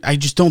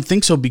just don't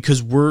think so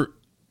because we're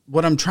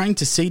what I'm trying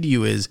to say to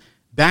you is,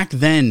 back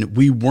then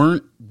we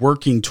weren't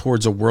working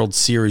towards a World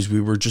Series.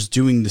 We were just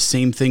doing the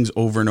same things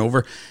over and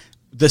over.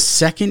 The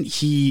second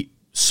he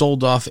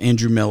sold off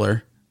Andrew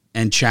Miller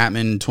and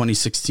Chapman in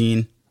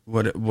 2016,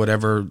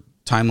 whatever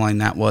timeline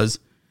that was,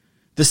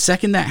 the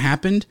second that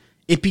happened,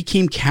 it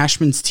became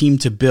Cashman's team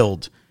to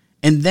build.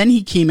 And then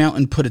he came out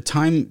and put a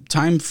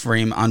time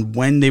frame on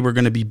when they were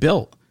going to be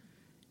built.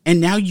 And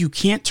now you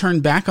can't turn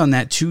back on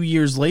that 2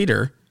 years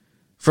later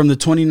from the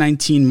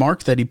 2019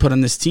 mark that he put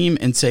on this team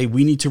and say,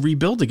 we need to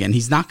rebuild again.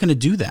 He's not going to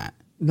do that.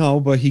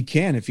 No, but he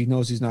can if he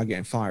knows he's not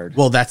getting fired.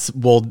 Well, that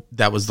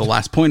was the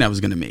last point I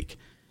was going to make.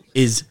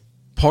 Is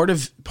part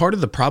of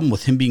the problem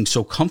with him being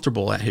so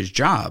comfortable at his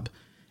job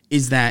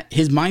is that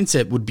his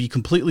mindset would be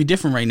completely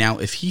different right now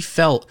if he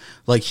felt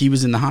like he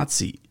was in the hot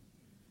seat.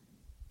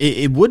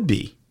 It would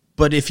be.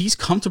 But if he's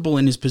comfortable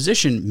in his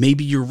position,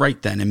 maybe you're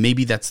right then, and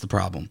maybe that's the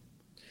problem.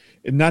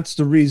 And that's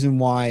the reason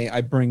why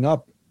I bring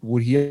up,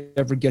 would he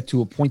ever get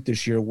to a point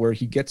this year where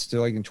he gets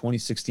to, like in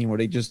 2016, where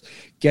they just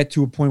get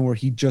to a point where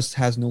he just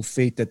has no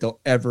faith that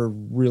they'll ever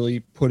really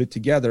put it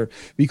together,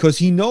 because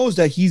he knows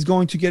that he's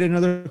going to get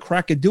another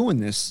crack at doing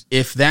this.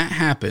 If that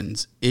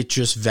happens, it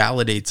just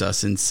validates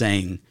us in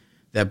saying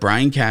that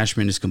Brian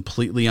Cashman is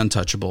completely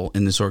untouchable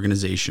in this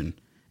organization,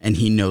 and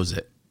he knows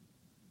it.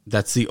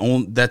 That's the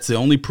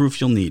only proof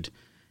you'll need.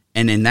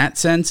 And in that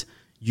sense,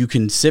 you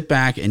can sit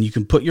back and you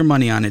can put your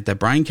money on it that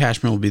Brian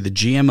Cashman will be the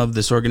GM of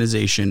this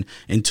organization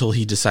until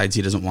he decides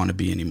he doesn't want to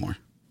be anymore.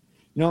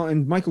 You know,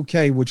 and Michael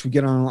Kay, which we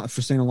get on a lot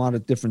for saying a lot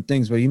of different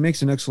things, but he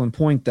makes an excellent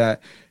point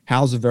that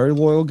Hal's a very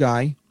loyal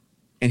guy,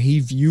 and he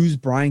views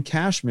Brian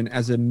Cashman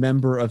as a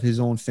member of his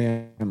own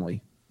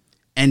family.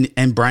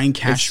 And Brian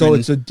Cashman. So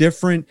it's a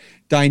different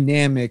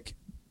dynamic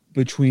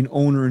between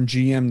owner and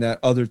GM that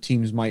other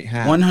teams might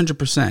have.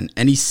 100%.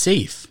 And he's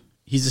safe.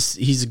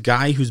 He's a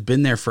guy who's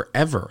been there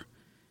forever.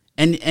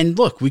 And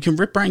look, we can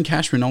rip Brian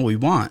Cashman all we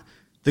want.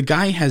 The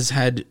guy has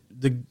had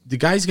the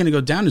guy's going to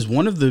go down as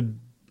one of the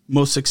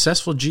most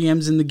successful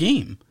GMs in the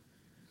game.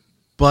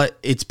 But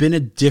it's been a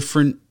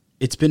different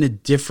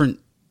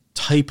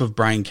type of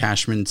Brian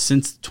Cashman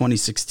since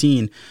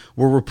 2016,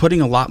 where we're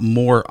putting a lot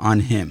more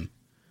on him.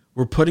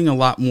 We're putting a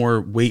lot more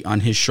weight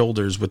on his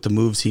shoulders with the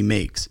moves he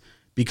makes,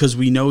 because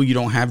we know you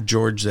don't have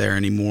George there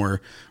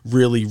anymore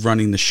really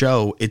running the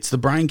show. It's the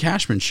Brian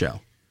Cashman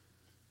show.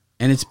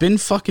 And it's been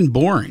fucking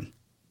boring.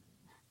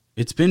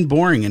 It's been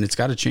boring, and it's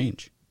got to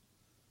change.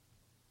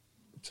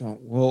 So,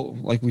 well,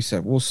 like we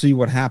said, we'll see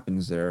what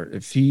happens there.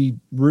 If he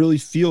really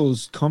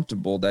feels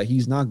comfortable that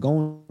he's not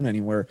going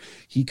anywhere,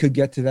 he could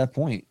get to that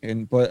point.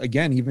 But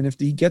again, even if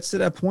he gets to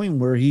that point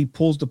where he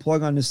pulls the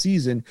plug on the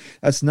season,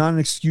 that's not an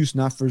excuse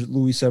not for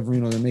Luis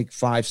Severino to make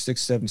 5,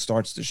 6, 7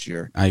 starts this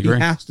year. I agree.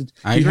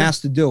 He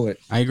has to do it.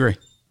 I agree.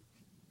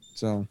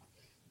 So,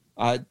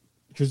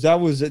 because that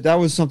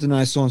was something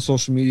I saw on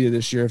social media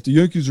this year. If the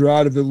Yankees are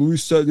out of it,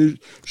 Luis said they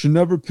should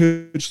never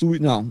pitch Luis.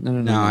 No.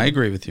 I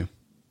agree with you.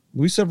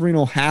 Luis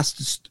Severino has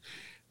to.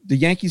 The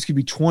Yankees could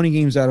be 20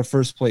 games out of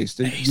first place.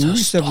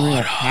 Luis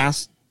Severino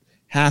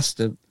has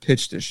to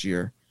pitch this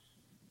year.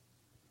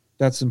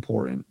 That's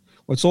important.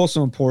 What's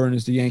also important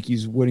is the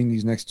Yankees winning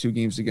these next 2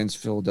 games against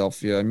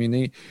Philadelphia. I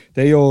mean,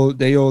 they owe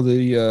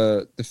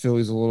the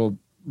Phillies a little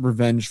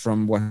revenge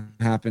from what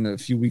happened a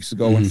few weeks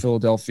ago in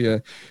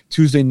Philadelphia.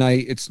 Tuesday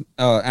night, it's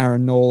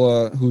Aaron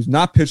Nola, who's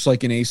not pitched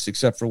like an ace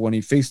except for when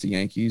he faced the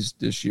Yankees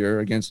this year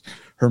against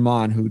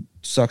Herman, who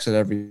sucks at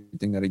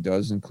everything that he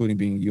does, including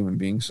being a human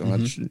being. So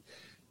that's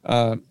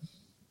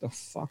the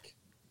fuck.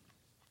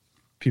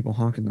 People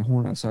honking the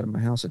horn outside of my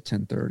house at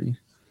 10:30,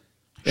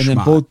 and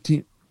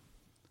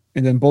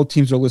then both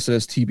teams are listed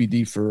as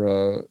TBD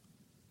for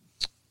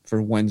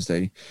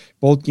Wednesday.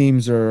 Both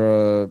games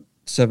are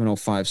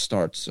 7:05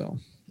 starts. So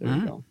there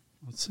you go.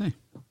 Let's see.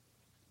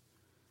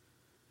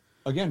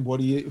 Again, what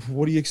do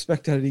you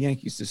expect out of the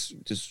Yankees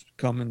this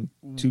coming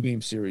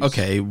 2-game series?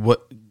 Okay,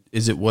 what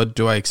is it? What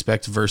do I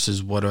expect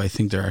versus what do I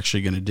think they're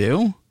actually going to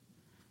do,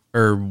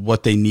 or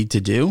what they need to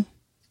do?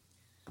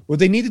 What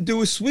they need to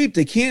do is sweep.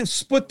 They can't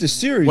split the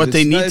series. What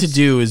they need to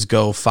do is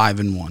go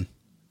 5-1.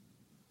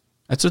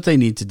 That's what they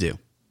need to do.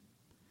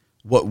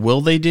 What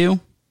will they do?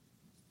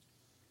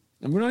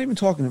 And we're not even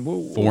talking.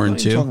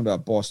 4-2. Talking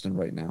about Boston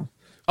right now.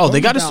 Oh,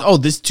 they got to. Oh,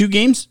 this 2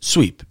 games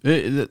sweep.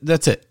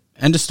 That's it.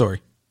 End of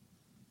story.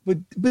 But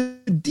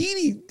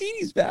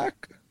Didi's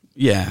back.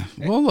 Yeah.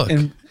 Well, look.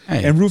 And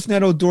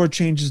Rougned Odor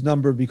changed his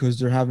number because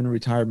they're having a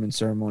retirement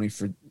ceremony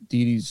for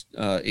Didi's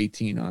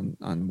 18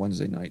 on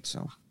Wednesday night.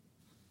 So.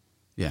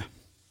 Yeah.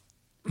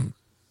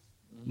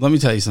 Let me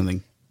tell you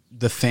something.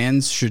 The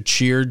fans should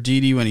cheer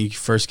Didi when he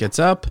first gets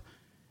up,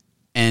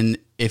 and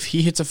if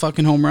he hits a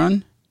fucking home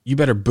run, you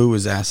better boo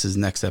his ass his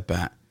next at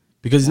bat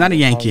because he's not a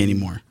Yankee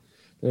anymore.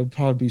 They'll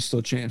probably be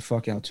still chanting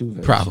 "fuck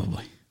Altuve."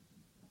 Probably.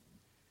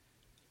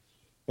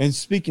 And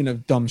speaking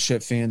of dumb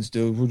shit fans,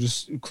 dude, we'll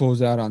just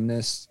close out on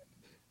this.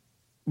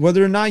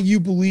 Whether or not you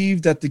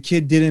believe that the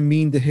kid didn't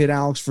mean to hit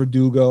Alex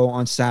Verdugo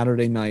on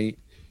Saturday night,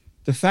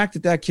 The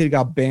fact that kid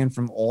got banned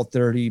from all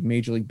 30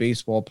 Major League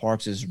Baseball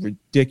parks is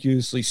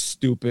ridiculously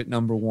stupid,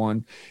 number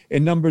one.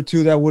 And number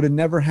two, that would have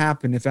never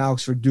happened if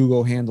Alex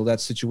Verdugo handled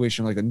that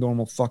situation like a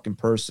normal fucking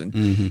person.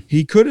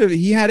 Mm-hmm.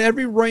 He had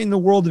every right in the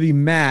world to be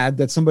mad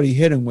that somebody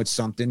hit him with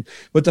something.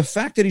 But the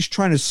fact that he's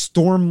trying to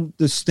storm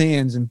the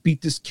stands and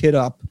beat this kid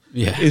up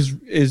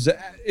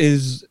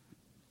is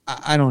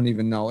I don't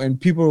even know.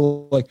 And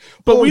people are like,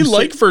 but we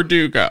like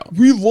Verdugo.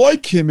 We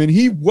like him and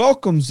he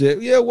welcomes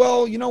it. Yeah,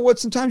 well, you know what?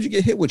 Sometimes you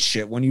get hit with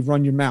shit when you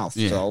run your mouth.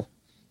 Yeah. So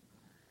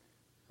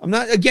I'm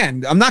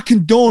not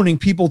condoning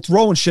people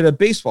throwing shit at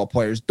baseball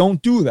players.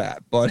 Don't do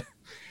that. But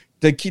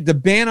the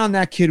ban on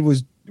that kid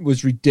was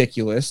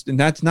ridiculous. And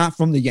that's not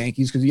from the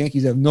Yankees because the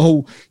Yankees have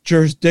no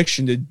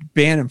jurisdiction to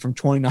ban him from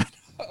 29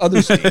 other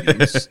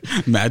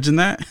stadiums. Imagine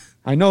that.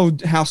 I know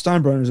Hal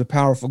Steinbrenner is a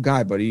powerful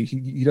guy, but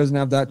he doesn't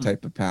have that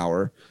type of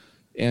power.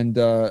 And,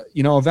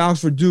 if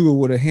Alex Verdugo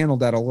would have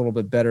handled that a little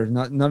bit better,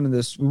 none of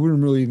this, we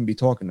wouldn't really even be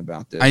talking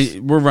about this.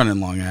 We're running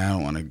long. I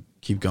don't want to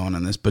keep going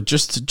on this, but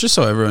just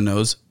so everyone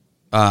knows,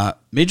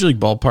 Major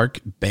League Ballpark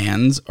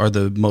bans are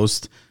the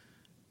most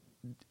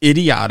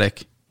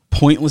idiotic,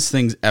 pointless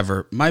things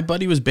ever. My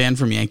buddy was banned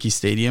from Yankee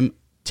Stadium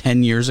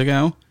 10 years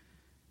ago.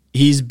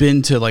 He's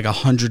been to like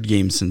 100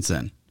 games since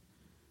then.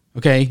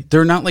 Okay,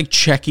 they're not like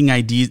checking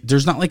IDs.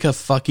 There's not like a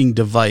fucking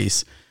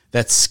device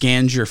that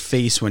scans your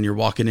face when you're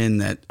walking in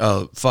that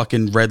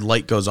fucking red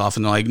light goes off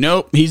and they're like,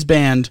 nope, he's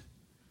banned.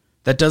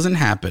 That doesn't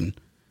happen.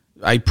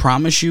 I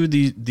promise you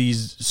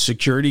these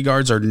security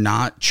guards are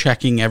not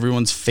checking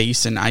everyone's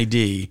face and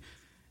ID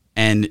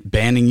and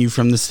banning you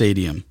from the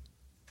stadium.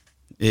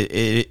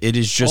 It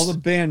is just... All the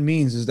ban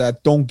means is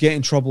that don't get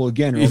in trouble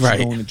again or else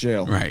you're going to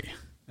jail. Right,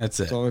 that's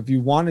it. So if you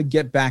want to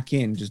get back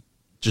in, just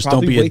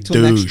don't be wait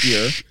till next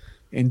year.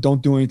 And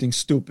don't do anything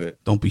stupid.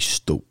 Don't be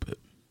stupid.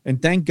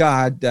 And thank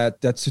God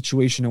that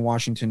situation in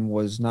Washington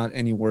was not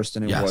any worse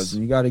than it was.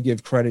 And you got to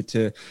give credit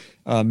to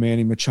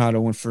Manny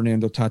Machado and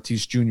Fernando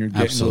Tatis Jr.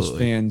 getting those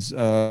fans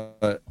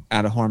out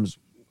of harm's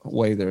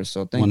way there.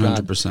 So thank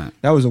 100%. God.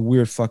 That was a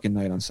weird fucking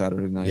night on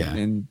Saturday night. Yeah,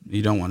 and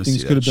you don't want to see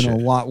that. Things could have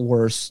been a lot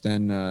worse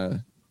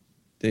than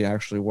they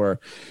actually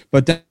were.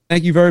 But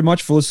thank you very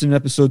much for listening to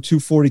episode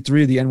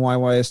 243 of the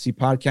NYYST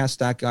podcast.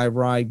 That guy,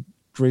 Rye,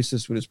 graced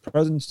us with his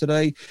presence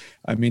today.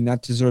 I mean,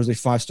 that deserves a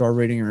 5-star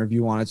rating and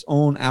review on its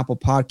own. Apple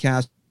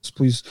Podcasts,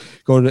 please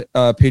go to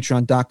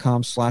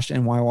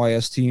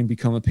patreon.com/NYYST and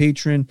become a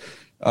patron.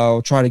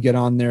 We'll try to get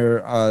on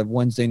there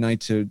Wednesday night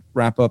to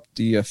wrap up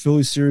the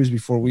Philly series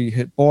before we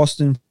hit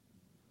Boston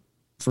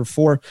for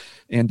 4.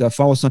 And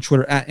follow us on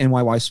Twitter at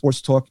NYY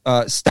Sports Talk.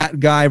 Stat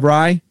Guy,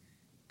 Rye.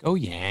 Go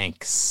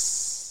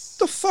Yanks.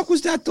 What the fuck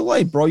was that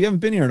delay, bro? You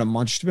haven't been here in a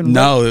month. It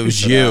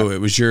was you. It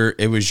was your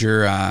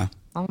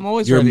I'm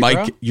always your ready, mic.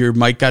 bro. Your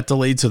mic got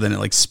delayed, so then it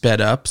like sped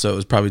up, so it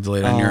was probably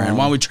delayed on your end.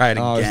 Why don't we try it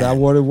again? Oh, is that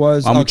what it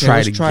was? Let's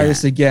try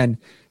this again.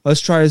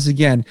 Let's try this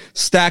again.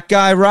 Stat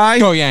Guy, Rye.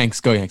 Go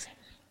Yanks. Go Yanks.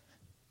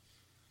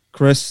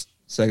 Chris,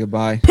 say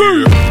goodbye.